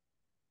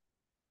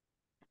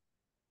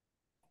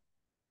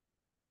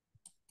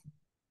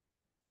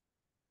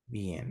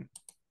 Bien.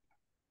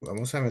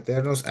 Vamos a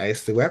meternos a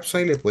este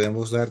website. Le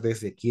podemos dar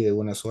desde aquí de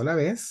una sola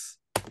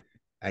vez.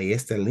 Ahí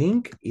está el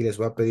link y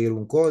les va a pedir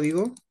un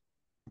código.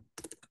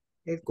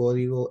 El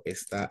código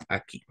está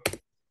aquí.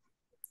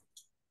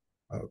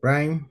 All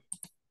right.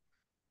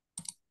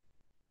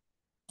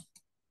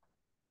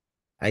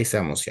 Ahí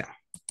estamos ya.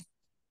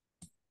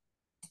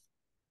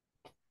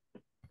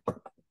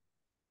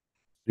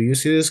 Do you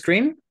see the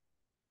screen?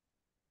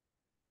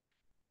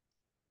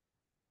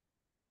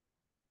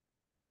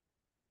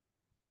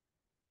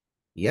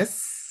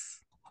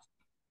 Yes.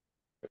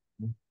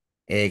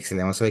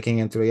 Excelente. Vamos a ver quién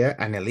entró ya.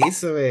 Ana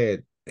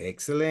Elizabeth.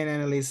 Excelente,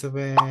 Ana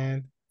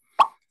Elizabeth.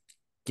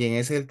 ¿Quién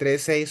es el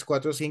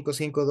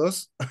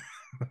 364552?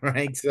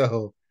 Right,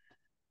 so.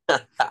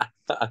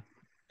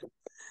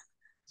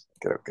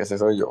 Creo que ese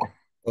soy yo.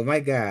 Oh my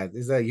God.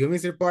 Is that you,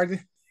 Mr. Party?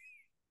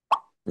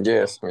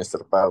 Yes,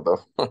 Mr.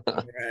 Pardo.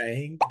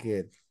 Right,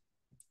 good.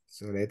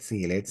 So let's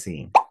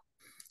see.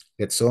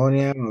 It's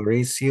Sonia,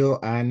 Mauricio,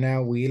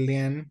 Anna,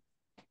 William,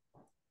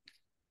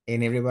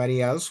 and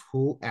everybody else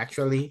who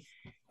actually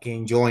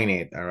can join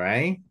it, all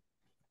right?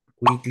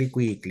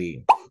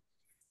 Quickly.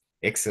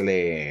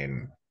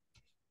 Excellent.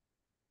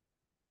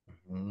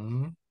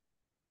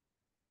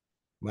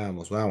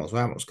 Vamos.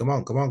 Come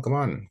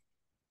on.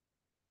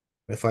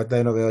 Me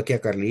falta, no veo aquí a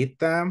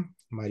Carlita,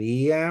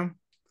 María,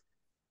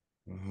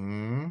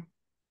 ujú,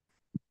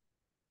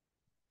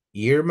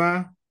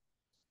 Irma.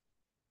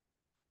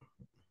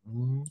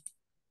 Ujú,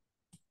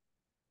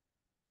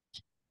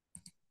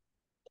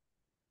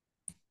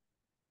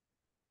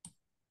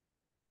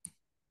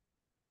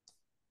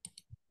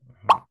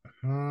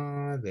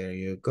 there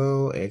you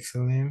go,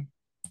 excellent.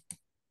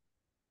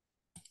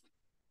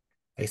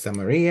 Ahí está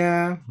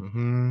María.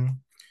 Ujú.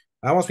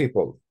 Vamos,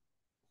 people.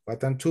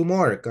 Faltan two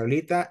more,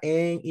 Carlita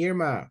and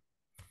Irma.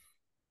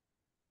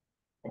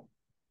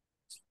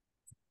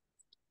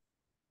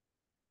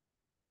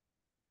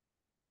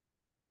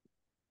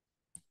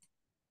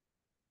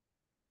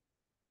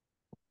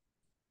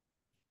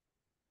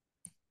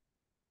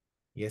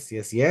 Yes,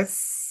 yes,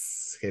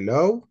 yes.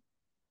 Hello?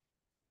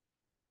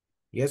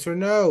 Yes or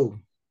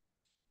no?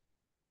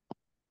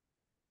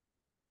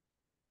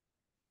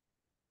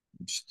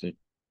 Este,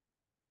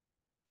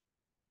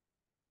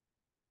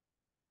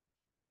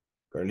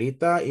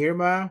 Carlita,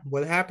 Irma,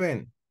 what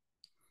happened?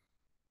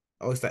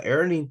 Oh, it's the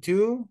Erling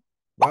too?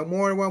 One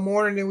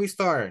more, and then we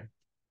start.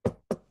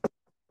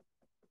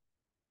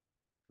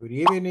 Good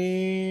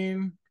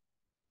evening.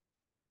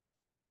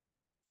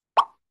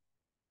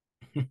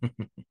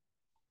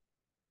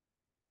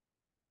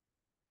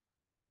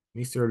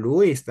 Mr.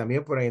 Luis,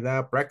 también por ahí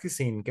da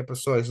practicing. ¿Qué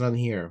pasó? It's not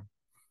here.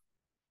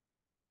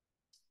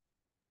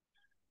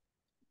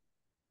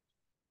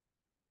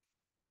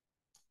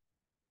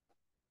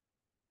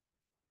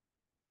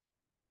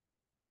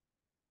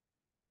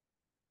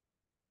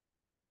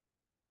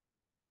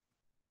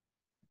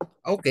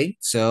 Okay,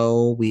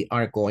 so we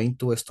are going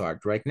to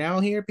start right now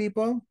here,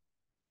 people.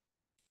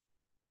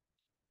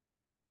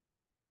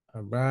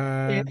 All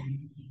right.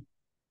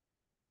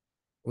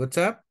 What's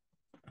up?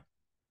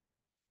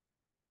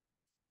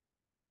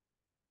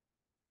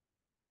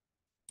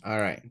 All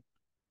right.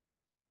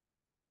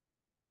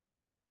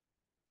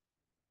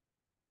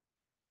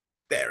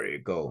 There you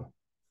go.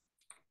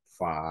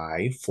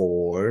 5,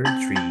 4,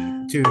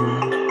 3, 2.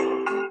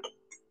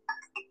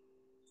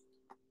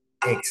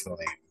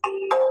 Excellent.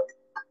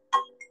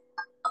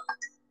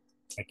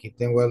 Aquí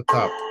tengo el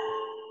top.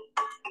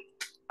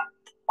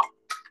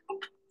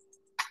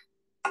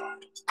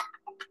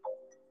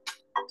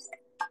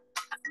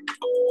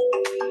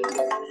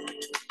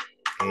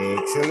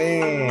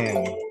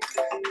 Excellent.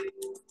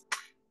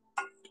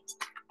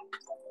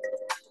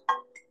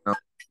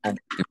 no,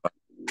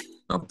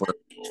 no puedo.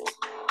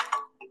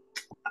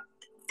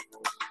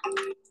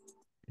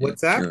 El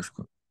What's up?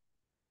 kiosco.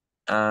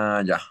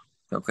 Ah, ya.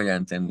 Creo que ya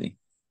entendí.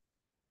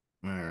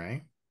 All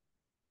right.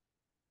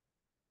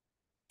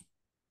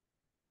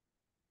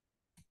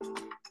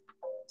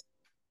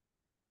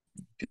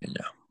 Que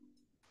ya.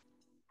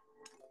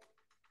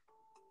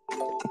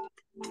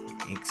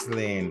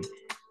 Excelente.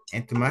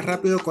 Entre más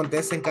rápido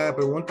contesten cada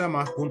pregunta,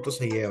 más puntos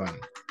se llevan.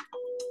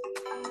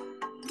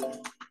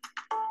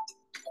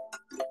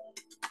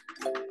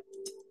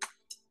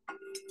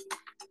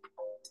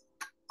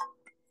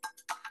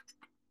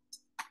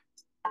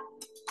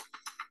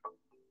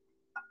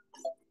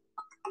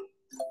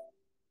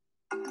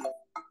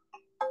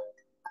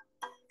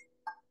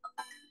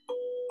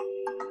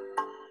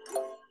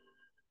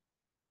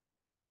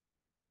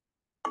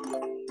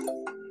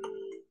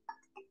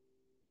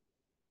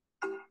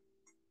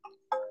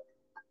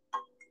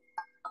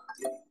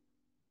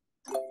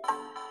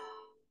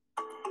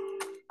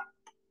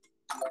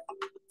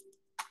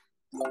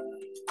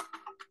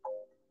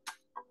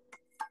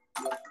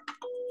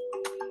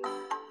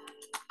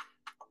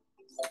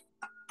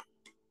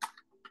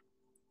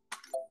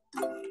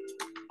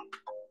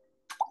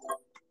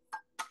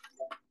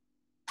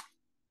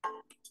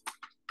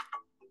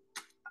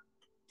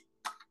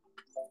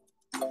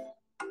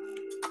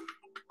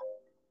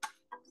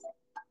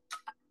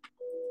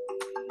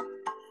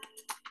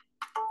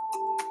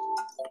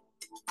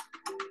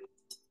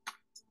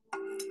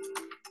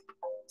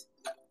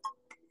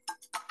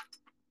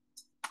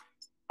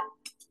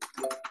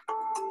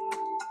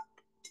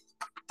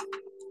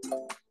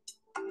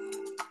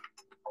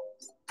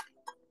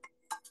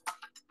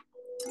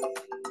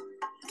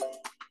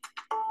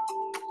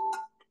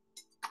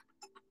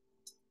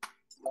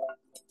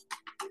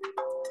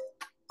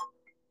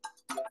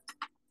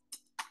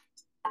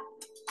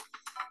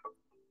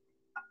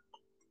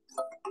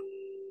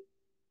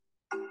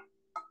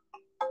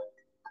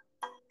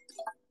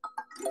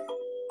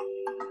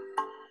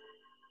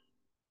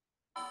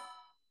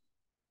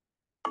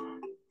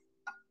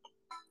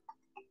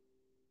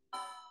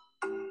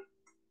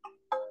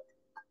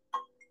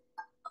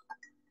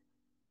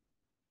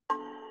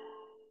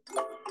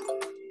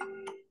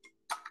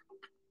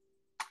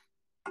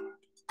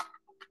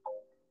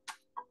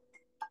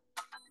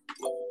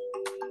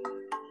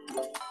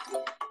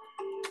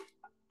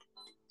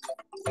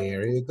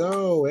 There you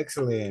go.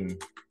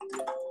 Excellent.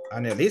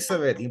 And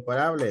Elizabeth,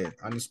 imparable,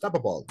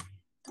 unstoppable.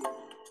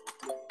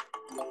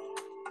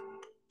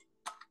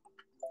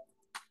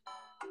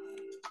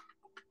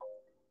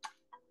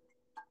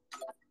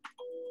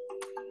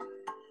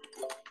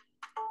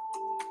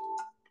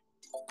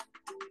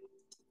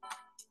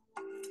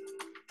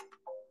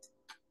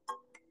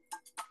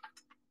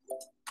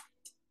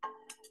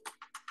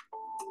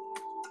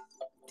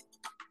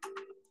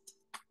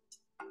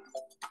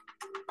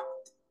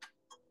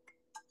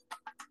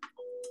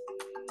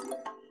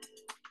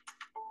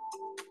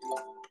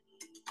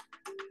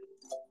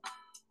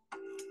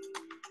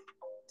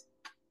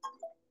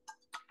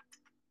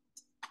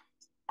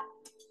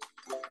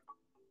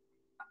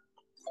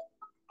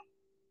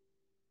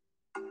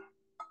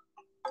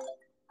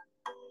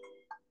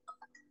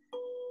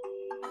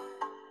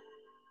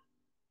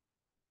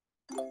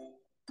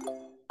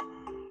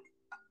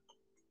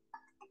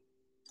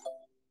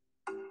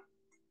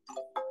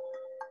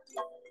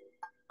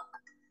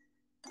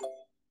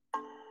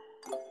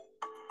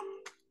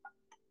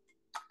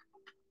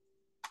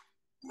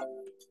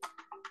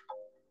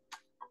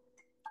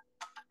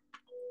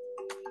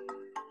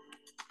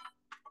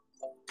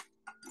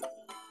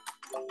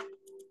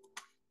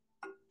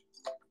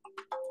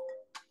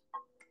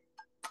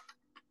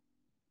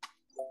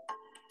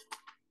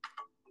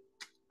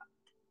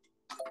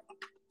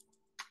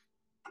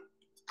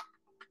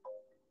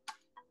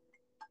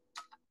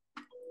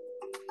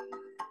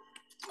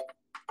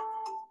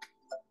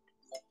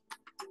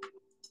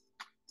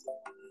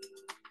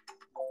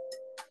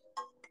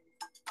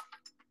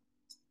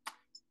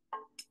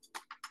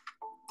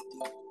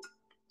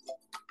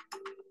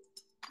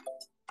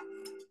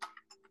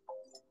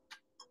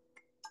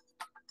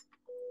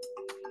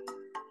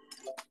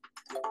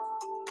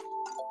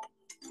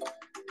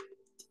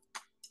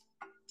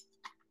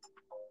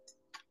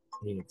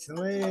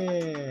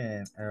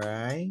 Excellent. All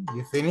right.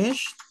 You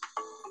finished?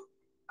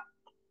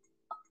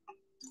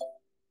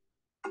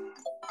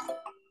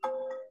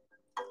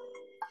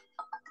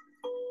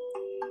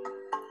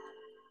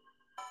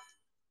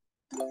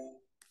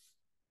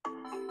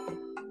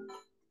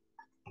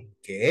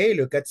 Okay,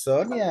 look at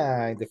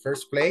Sonia in the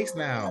first place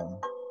now.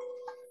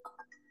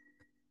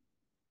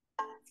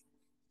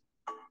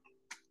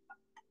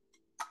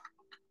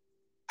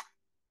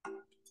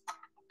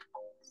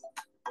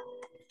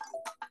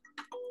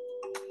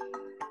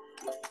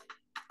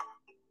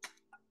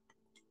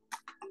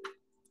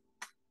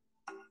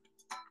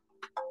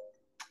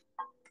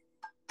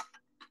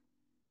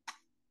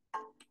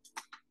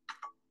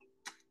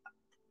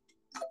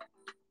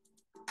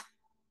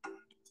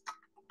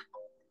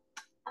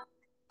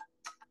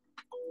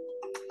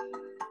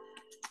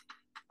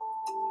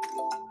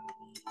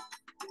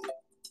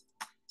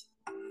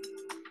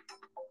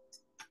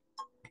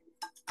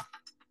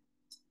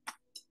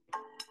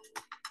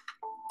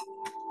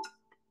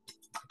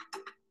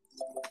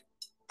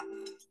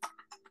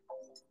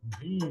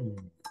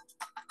 Mhm.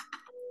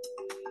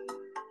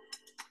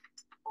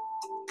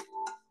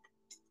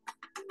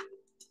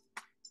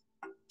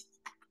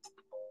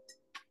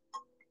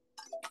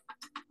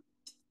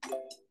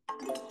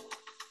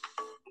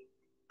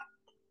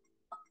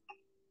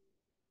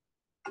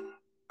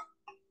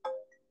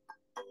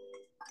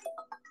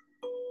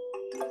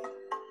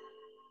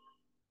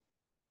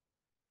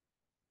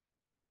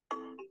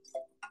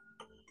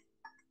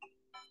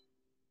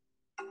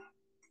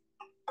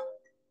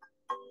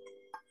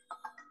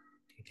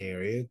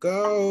 There you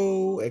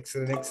go.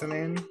 Excellent,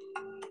 excellent.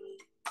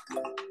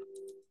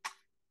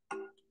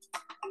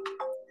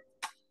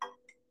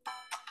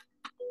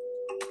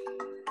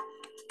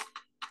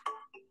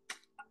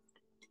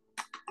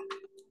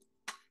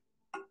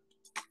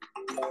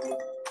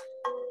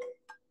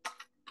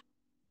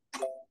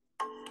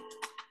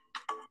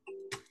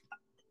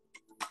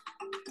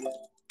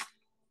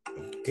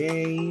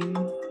 Okay.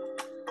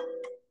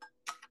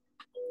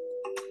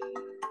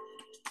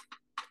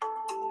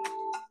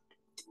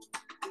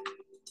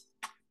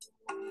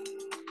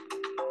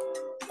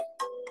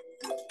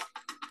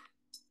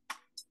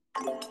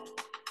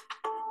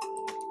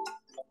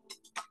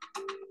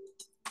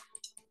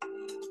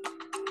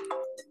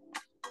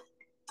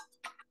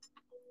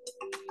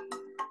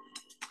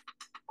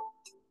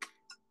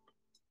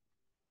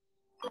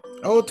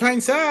 Oh,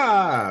 time's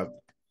up.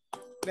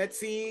 Let's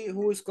see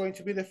who is going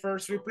to be the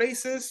first three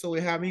places. So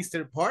we have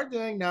Mr.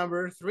 Pardon,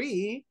 number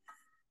 3.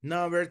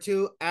 Number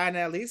 2,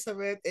 Anna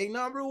Elizabeth. And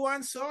number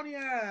 1,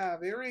 Sonia.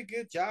 Very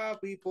good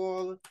job,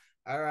 people.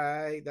 All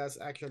right, that's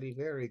actually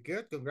very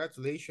good.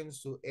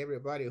 Congratulations to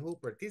everybody who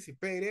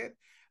participated,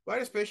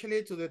 but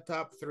especially to the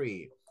top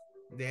 3.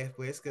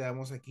 Después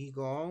quedamos aquí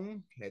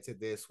con, let's say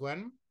this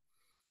one.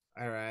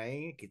 All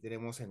right, aquí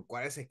tenemos en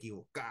cuáles se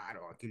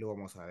equivocaron. Aquí lo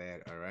vamos a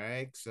ver. All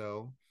right,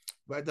 so,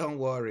 but don't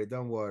worry,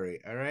 don't worry.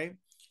 All right,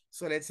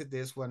 so let's say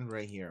this one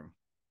right here.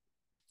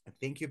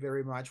 Thank you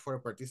very much for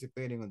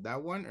participating on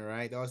that one. All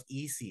right, that was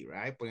easy,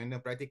 right? Poniendo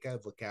en práctica el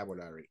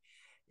vocabulary.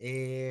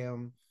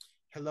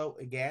 Hello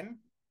again.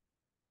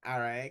 All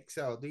right,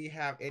 so do you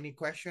have any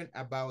question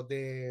about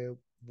the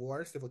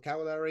words, the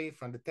vocabulary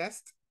from the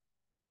test?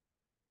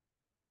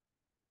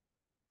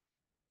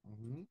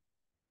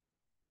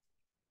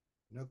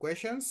 No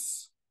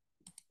questions?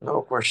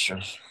 No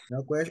questions.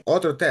 No question.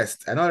 Otro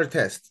test, another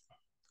test.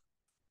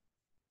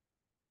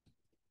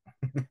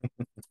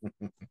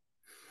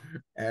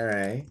 All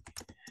right,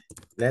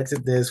 let's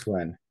hit this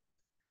one.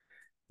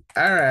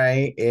 All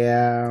right,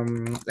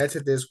 let's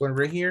hit this one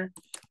right here.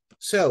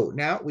 So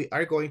now we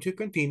are going to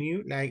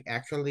continue like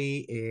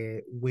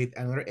actually with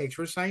another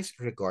exercise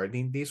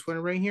regarding this one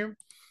right here.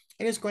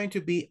 And it's going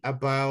to be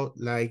about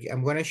like,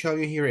 I'm going to show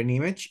you here an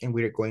image and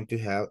we're going to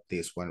have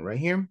this one right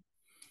here.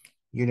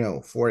 You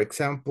know, for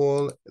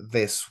example,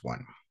 this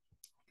one.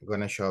 I'm going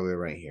to show you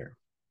right here.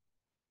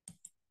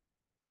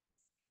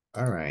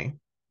 All right.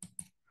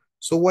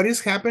 So what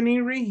is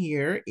happening right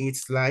here?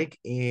 It's like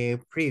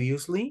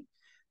previously,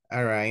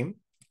 all right.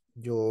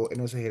 Yo en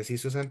los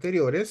ejercicios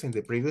anteriores, in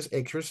the previous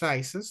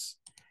exercises,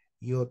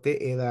 yo te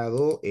he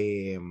dado,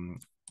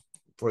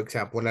 por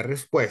ejemplo, la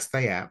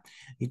respuesta ya,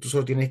 y tú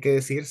solo tienes que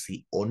decir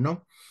sí o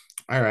no.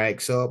 All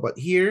right, so, but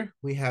here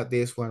we have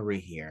this one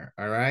right here.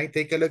 All right,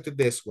 take a look at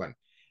this one.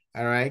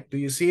 All right, do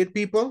you see it,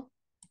 people?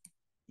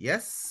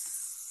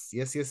 Yes,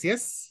 yes, yes,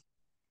 yes.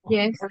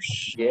 Yes.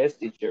 Yes,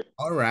 teacher.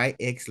 All right,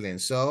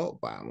 excellent. So,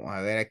 vamos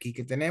a ver aquí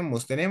que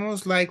tenemos.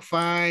 Tenemos like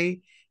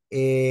 5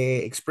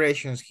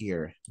 expressions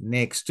here.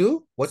 Next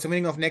to, what's the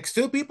meaning of next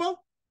to,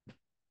 people?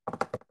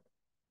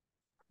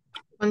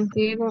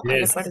 Contigo a la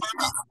Yes. par.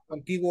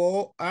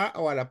 Contiguo a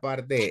o a la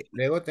par de.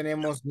 Luego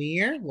tenemos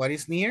near. What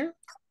is near?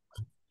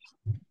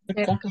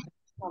 Cerca.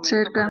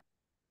 Cerca.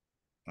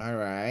 All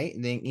right.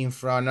 Then in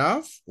front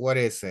of, what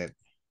is it?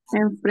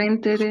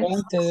 Enfrente de.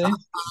 Frente de,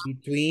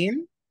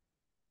 Between.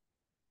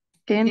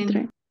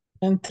 Entre.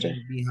 entre,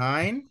 And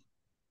behind.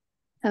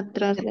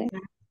 Atrás de.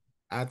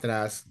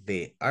 Atrás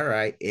de. All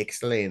right,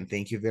 excellent.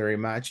 Thank you very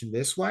much in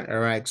this one. All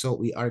right, so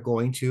we are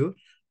going to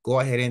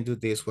go ahead and do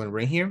this one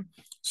right here.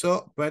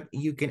 So, but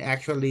you can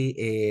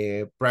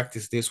actually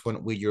practice this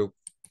one with your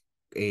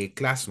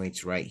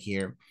classmates right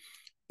here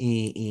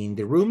in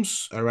the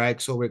rooms. All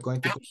right, so we're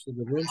going to go to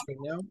the rooms right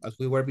now as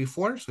we were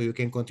before, so you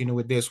can continue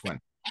with this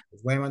one.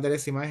 Les voy a mandar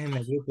esa imagen en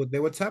el grupo de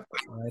WhatsApp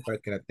para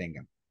que la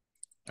tengan.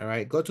 All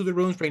right, go to the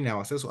rooms right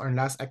now. This is our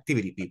last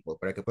activity, people,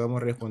 para que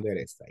podamos responder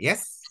esta.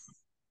 Yes?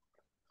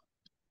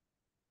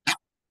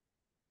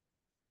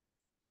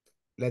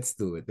 Let's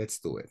do it. Let's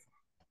do it.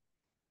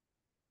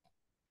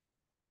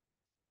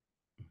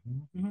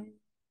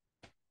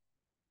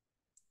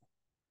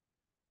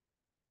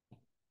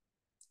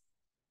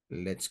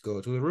 Let's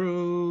go to the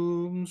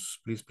rooms.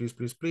 Please, please,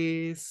 please,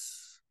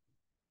 please.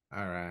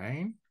 All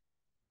right.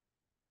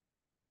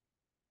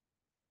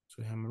 So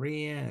we have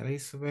Maria,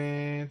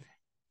 Elizabeth.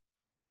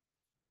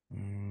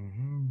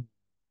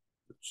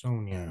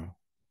 Sonia.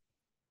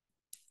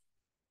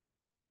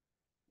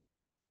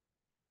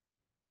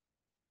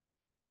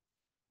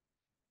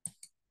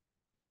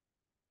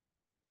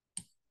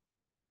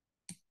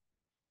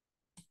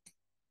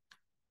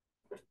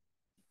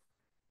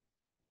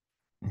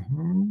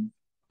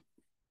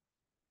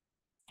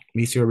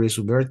 Mr.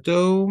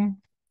 Roberto.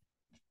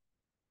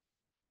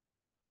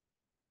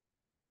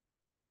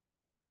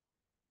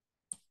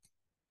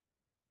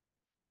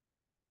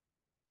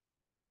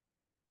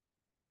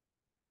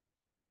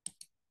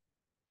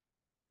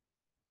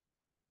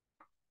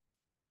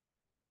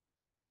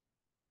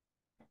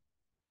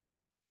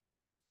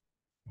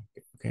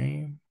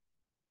 Okay.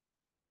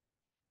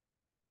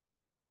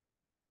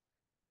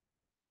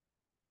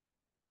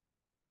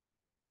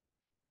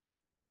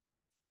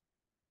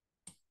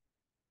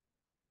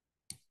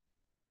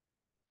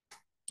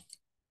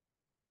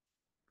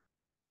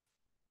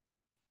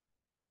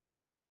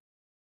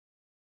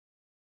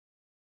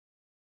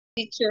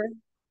 Teacher.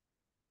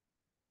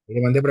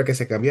 Le mandé para que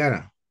se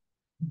cambiara.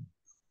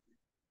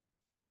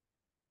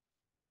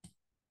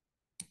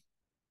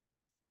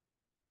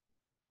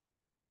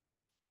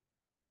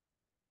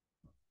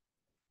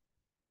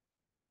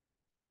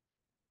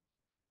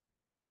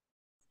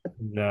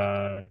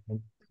 The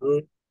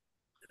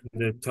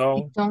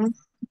tone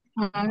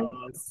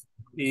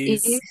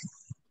is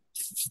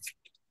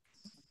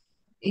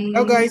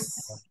Hello, guys.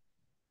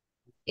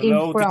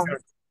 hello,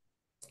 teacher.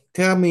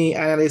 Tell me,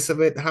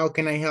 Elizabeth, how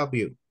can I help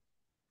you?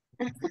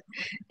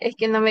 Es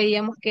que no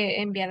veíamos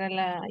que enviara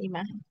la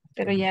imagen,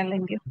 pero ya la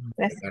envió.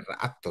 Gracias.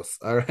 Ratos.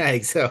 All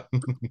right, so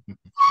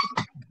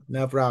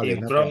no problem.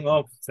 In No front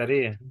problem. of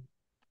sería.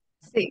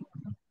 Sí.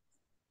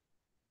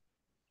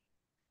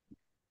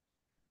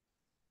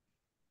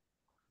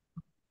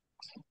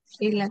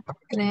 Y la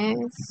 3.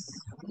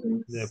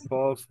 The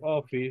post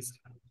office.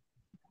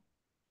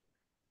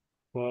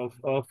 Post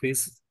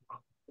office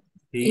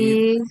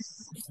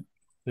is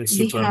the behind.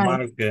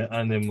 supermarket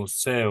and the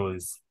museo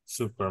is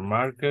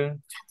supermarket.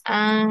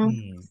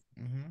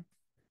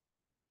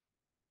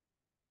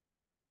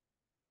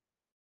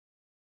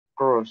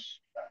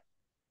 Cross.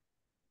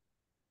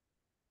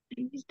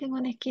 Ahí tengo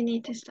una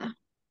esquinita, está.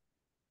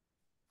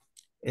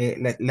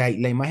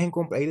 La imagen,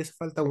 ahí les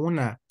falta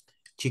una,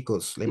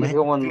 chicos. La Sí, imagen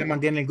como que la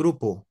mandé en el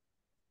grupo.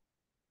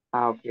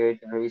 Ah, ok,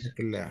 ahorita reviso.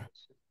 Te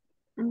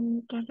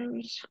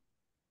reviso.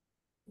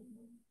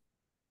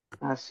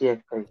 Ah, sí,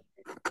 acá.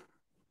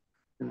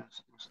 No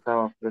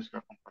estaba, por eso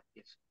la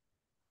compartí.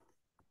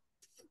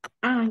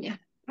 Ah, ya.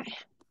 Vaya.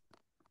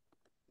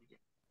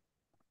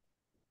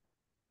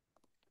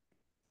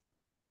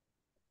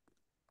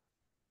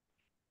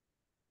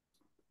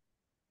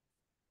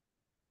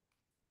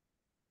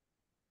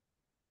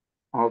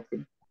 Ok.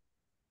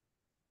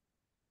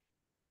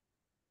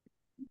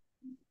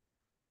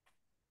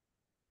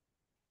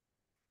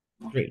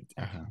 Great.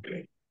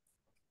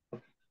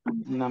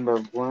 Number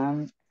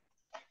 1,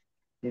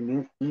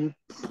 you eat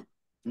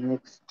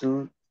next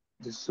to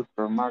the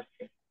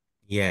supermarket.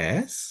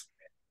 Yes.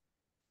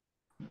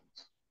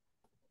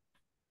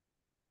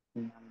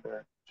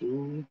 Number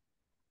 2.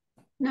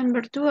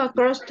 Number 2,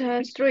 across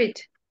the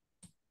street.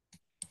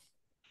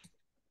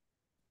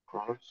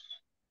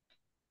 Cross.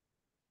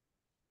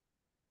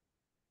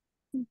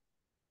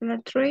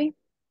 Number 3,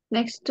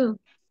 next to.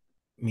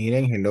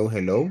 Miren, hello,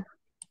 hello.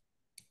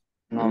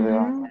 No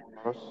veo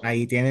cross.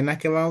 Ahí tienen las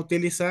que van a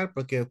utilizar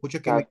porque escucho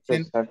que me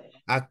dicen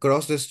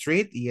across the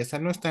street y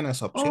esas no están en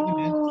las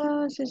opciones.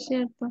 Oh, sí es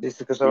cierto.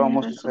 Dice que solo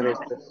vamos a usar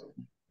estas.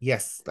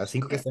 Yes, las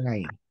 5 que están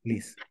ahí,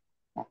 please.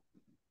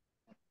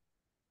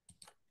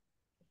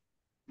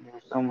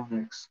 Usamos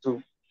next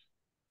to.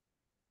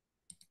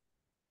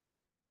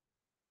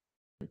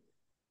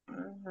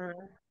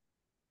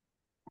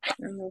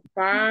 Number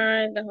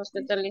 5, the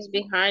hospital is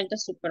behind the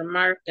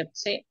supermarket.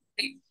 Sí.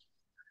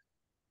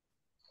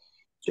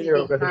 Sí,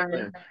 creo que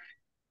sí.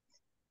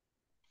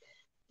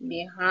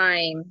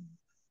 Behind.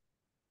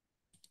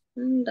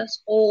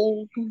 That's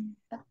all.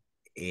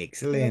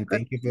 Excellent.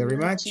 Thank you very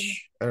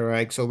much. All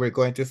right, so we're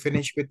going to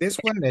finish with this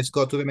one. Let's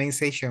go to the main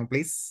session,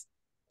 please.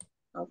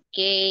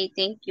 Okay,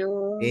 thank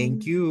you.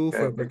 Thank you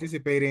for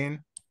participating.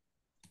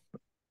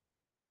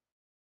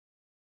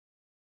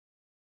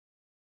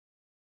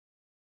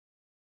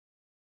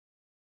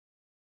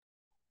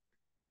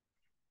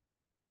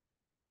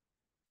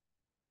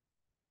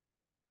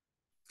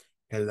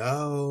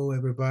 Hello,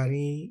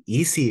 everybody.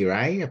 Easy,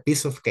 right? A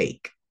piece of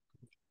cake.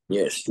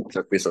 Yes, it's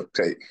a piece of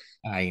cake.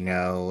 I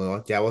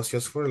know. That was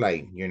just for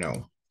like, you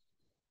know,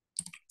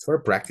 for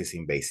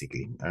practicing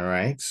basically. All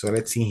right. So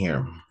let's see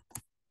here.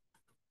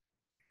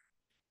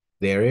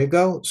 There you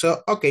go.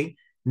 So, okay.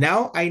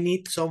 Now I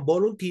need some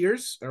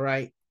volunteers, all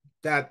right,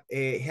 that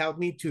help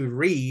me to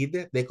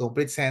read the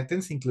complete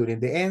sentence, including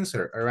the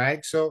answer, all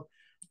right? So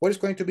what is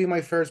going to be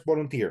my first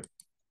volunteer?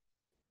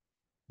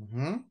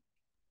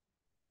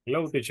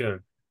 Hello,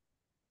 teacher.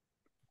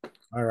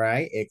 All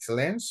right,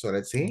 excellent. So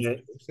let's see.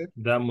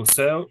 The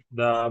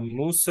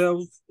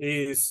museum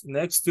is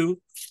next to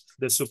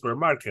the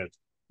supermarket.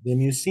 The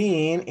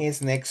museum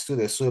is next to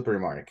the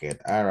supermarket.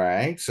 All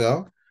right.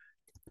 So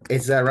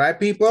is that right,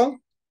 people?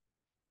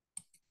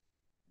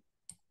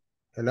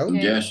 Hello?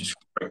 Yes, it's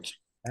correct.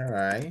 All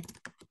right.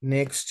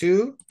 Next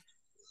to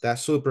the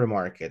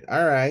supermarket.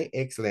 All right.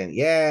 Excellent.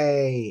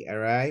 Yay. All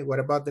right. What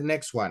about the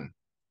next one?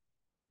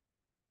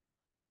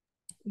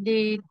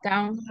 The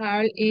town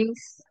hall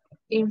is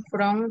in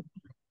front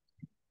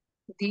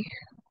the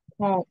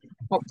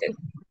hotel.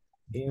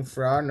 In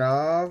front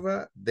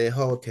of the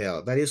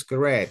hotel. That is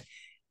correct.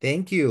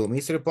 Thank you.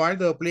 Mr.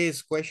 Pardo,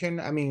 please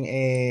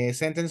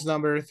sentence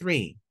number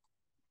 3.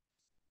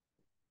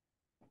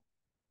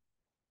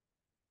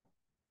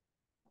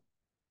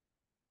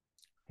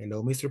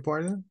 Hello, Mr.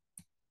 Pardo.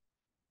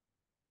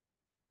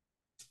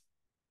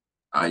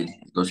 Ay,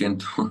 lo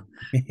siento.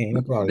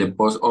 No problem. The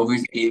post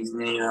office is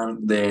near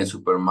the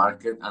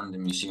supermarket and the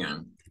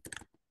museum.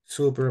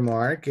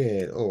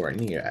 Supermarket or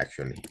near,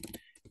 actually.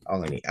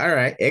 Only. All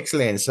right,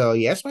 excellent. So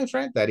yes, my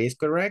friend, that is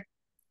correct.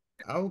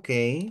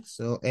 Okay,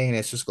 so and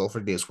let's just go for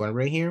this one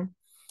right here.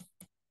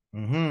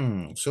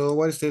 So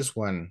what is this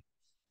one?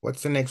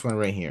 What's the next one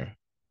right here?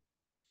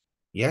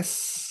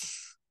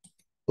 Yes.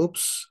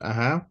 Oops.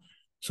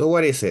 So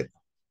what is it?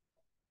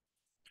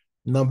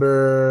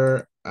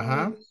 Number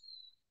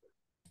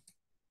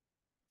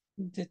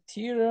The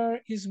theater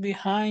is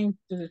behind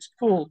the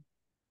school.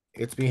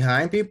 It's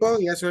behind,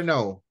 people, yes or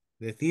no?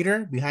 The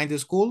theater behind the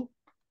school?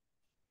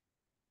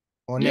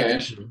 Or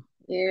next Yes. to?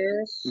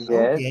 Yes.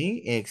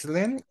 Okay,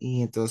 excellent.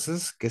 Y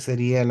entonces, ¿qué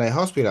sería la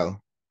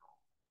hospital?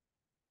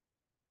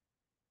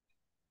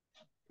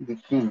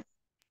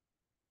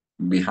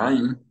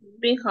 Behind.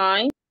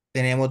 Behind.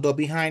 Tenemos dos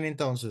behind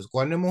entonces.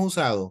 ¿Cuál no hemos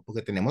usado?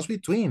 Porque tenemos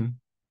between.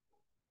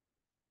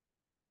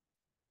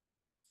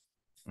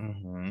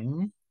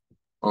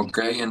 Ok,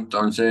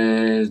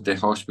 entonces the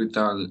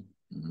hospital,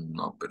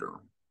 no,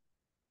 pero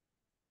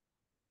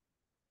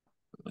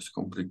es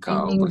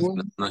complicado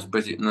porque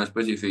no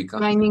especifica.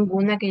 No hay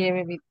ninguna que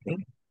lleve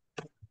between.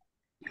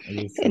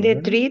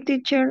 The three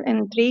teacher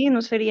and three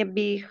no sería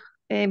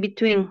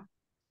between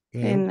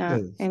en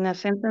la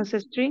sentence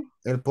three.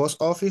 El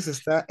post office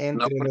está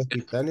entre el porque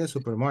hospital y el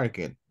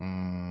supermarket.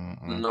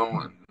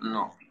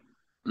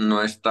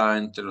 No está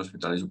entre el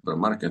hospital y el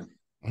supermarket.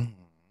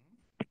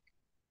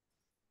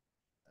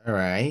 All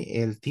right.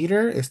 El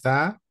theater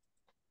está.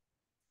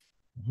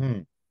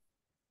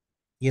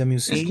 Y el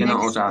museum. Es que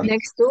no, o sea,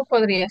 Next to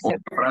podría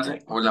ser.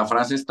 La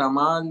frase está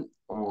mal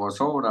o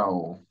sobra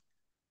o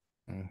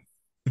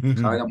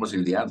sabe la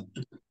posibilidad.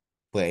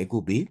 Pues it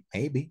could be,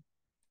 maybe.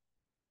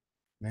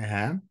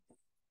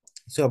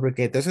 So,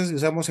 porque entonces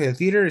usamos el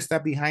theater está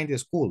behind the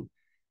school.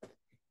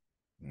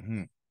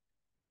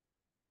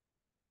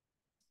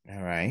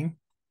 All right.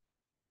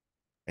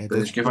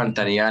 Entonces es que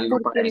faltaría algo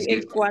para decir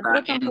el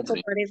 4 tampoco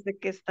parece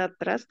que está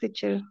atrás,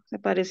 teacher. Se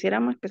pareciera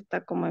más que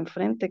está como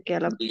enfrente que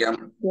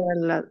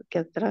que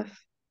atrás.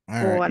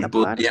 O a la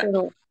par,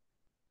 pero...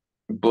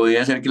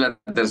 Podría ser que la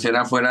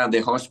tercera fuera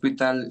the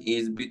hospital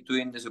is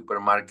between the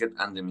supermarket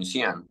and the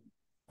museum.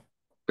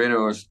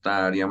 Pero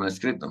estaría mal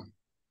escrito.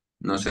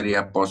 No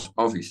sería post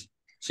office,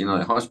 sino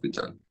the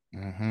hospital.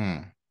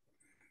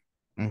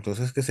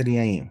 Entonces, ¿qué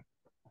sería ahí?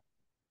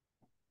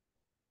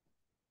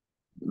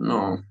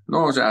 No,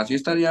 o sea, sí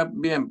estaría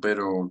bien,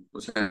 pero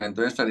o sea,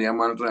 entonces estaría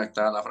mal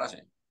redactada la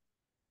frase.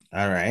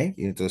 All right.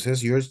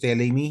 Entonces, you're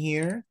telling me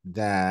here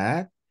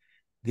that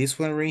this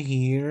one right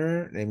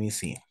here, let me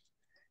see.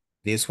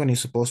 This one is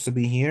supposed to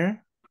be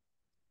here.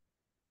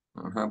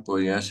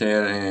 Podría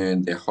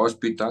ser the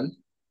hospital.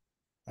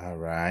 All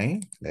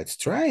right. Let's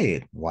try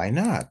it. Why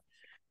not?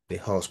 The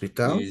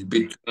hospital. Is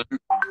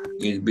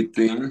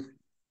between.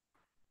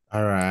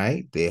 All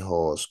right. The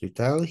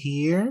hospital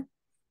here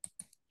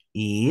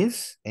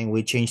is, and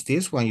we changed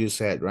this one you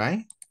said,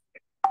 right?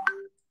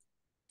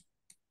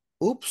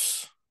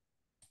 Oops.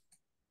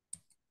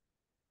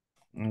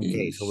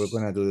 Okay, so we're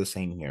going to do the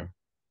same here.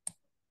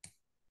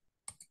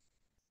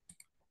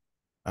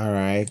 All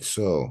right,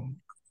 so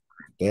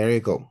there you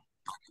go.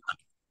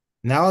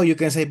 Now you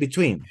can say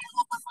between.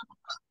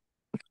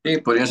 Sí,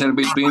 podría ser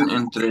between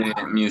entre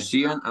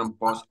museum and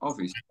post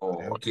office.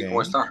 O aquí,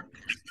 ¿cómo está?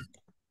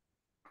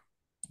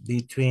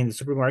 between the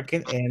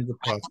supermarket and the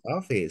post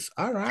office.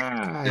 All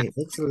right,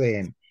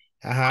 excellent.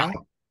 Uh-huh.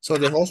 So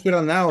the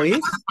hospital now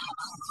is?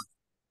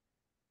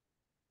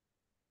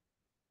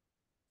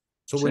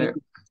 So Sí.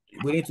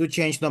 we need to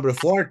change number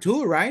 4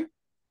 too, right?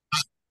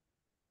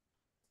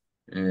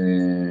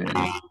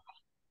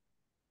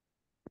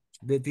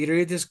 The theater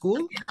is the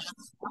school?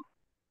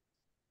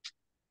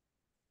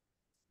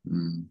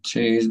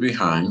 She is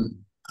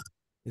behind.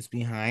 It's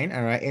behind,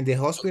 all right. And the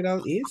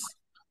hospital is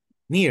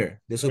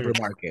near the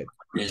supermarket.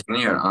 It's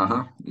near,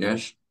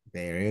 yes.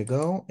 There you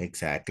go,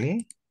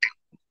 exactly.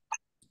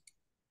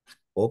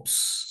 Oops,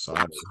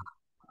 sorry.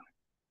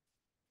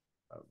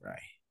 All right.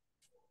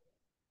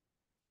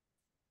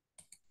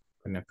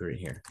 I'm gonna put it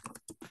here.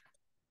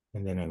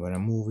 And then I'm gonna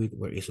move it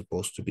where it's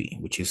supposed to be,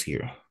 which is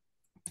here.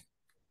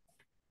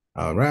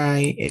 All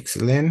right,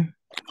 excellent.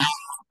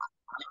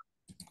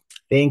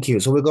 Thank you.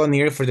 So we're going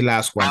here for the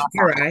last one.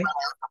 All right.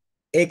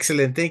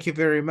 Excellent. Thank you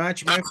very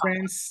much, my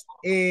friends.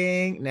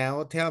 And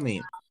now tell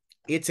me,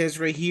 it says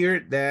right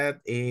here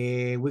that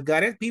we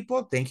got it,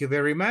 people. Thank you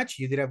very much.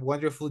 You did a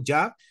wonderful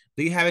job.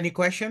 Do you have any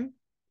question?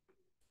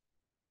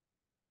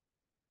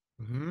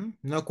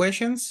 No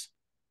questions?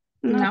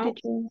 No.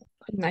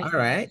 All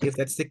right. If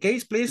that's the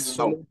case, please,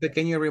 solo un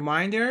pequeño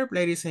reminder,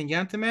 ladies and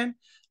gentlemen.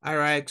 All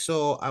right.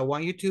 So I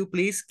want you to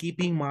please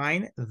keep in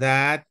mind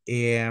that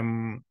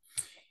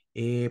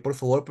por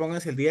favor,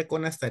 pónganse el día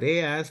con las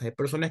tareas. Hay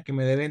personas que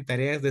me deben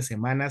tareas de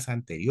semanas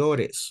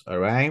anteriores. All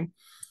right.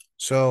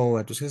 So,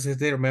 entonces,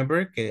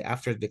 remember que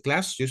after the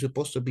class, you're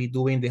supposed to be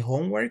doing the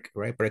homework,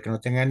 right? Para que no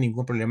tengan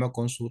ningún problema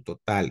con su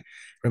total.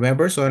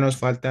 Remember, solo nos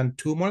faltan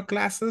 2 more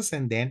classes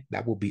and then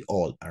that will be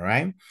all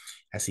right?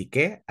 Así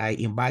que I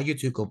invite you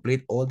to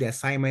complete all the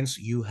assignments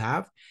you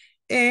have.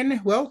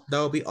 And well, that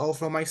will be all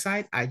from my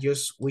side. I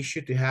just wish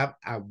you to have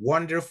a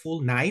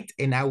wonderful night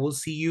and I will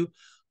see you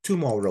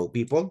tomorrow,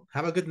 people.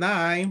 Have a good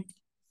night.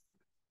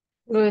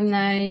 Good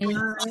night.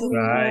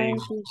 Bye.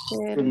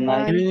 Good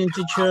night. Good evening,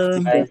 teacher.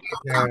 Nice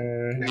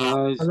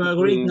Have a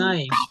great dream,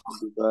 night.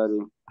 everybody.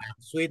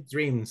 Sweet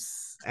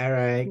dreams. All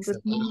right. Good So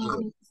thank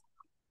you.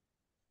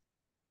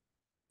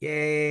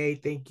 Yay.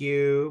 Thank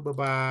you.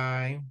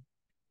 Bye-bye.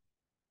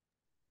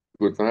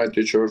 Good night,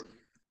 teacher.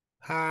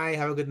 Hi.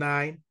 Have a good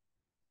night.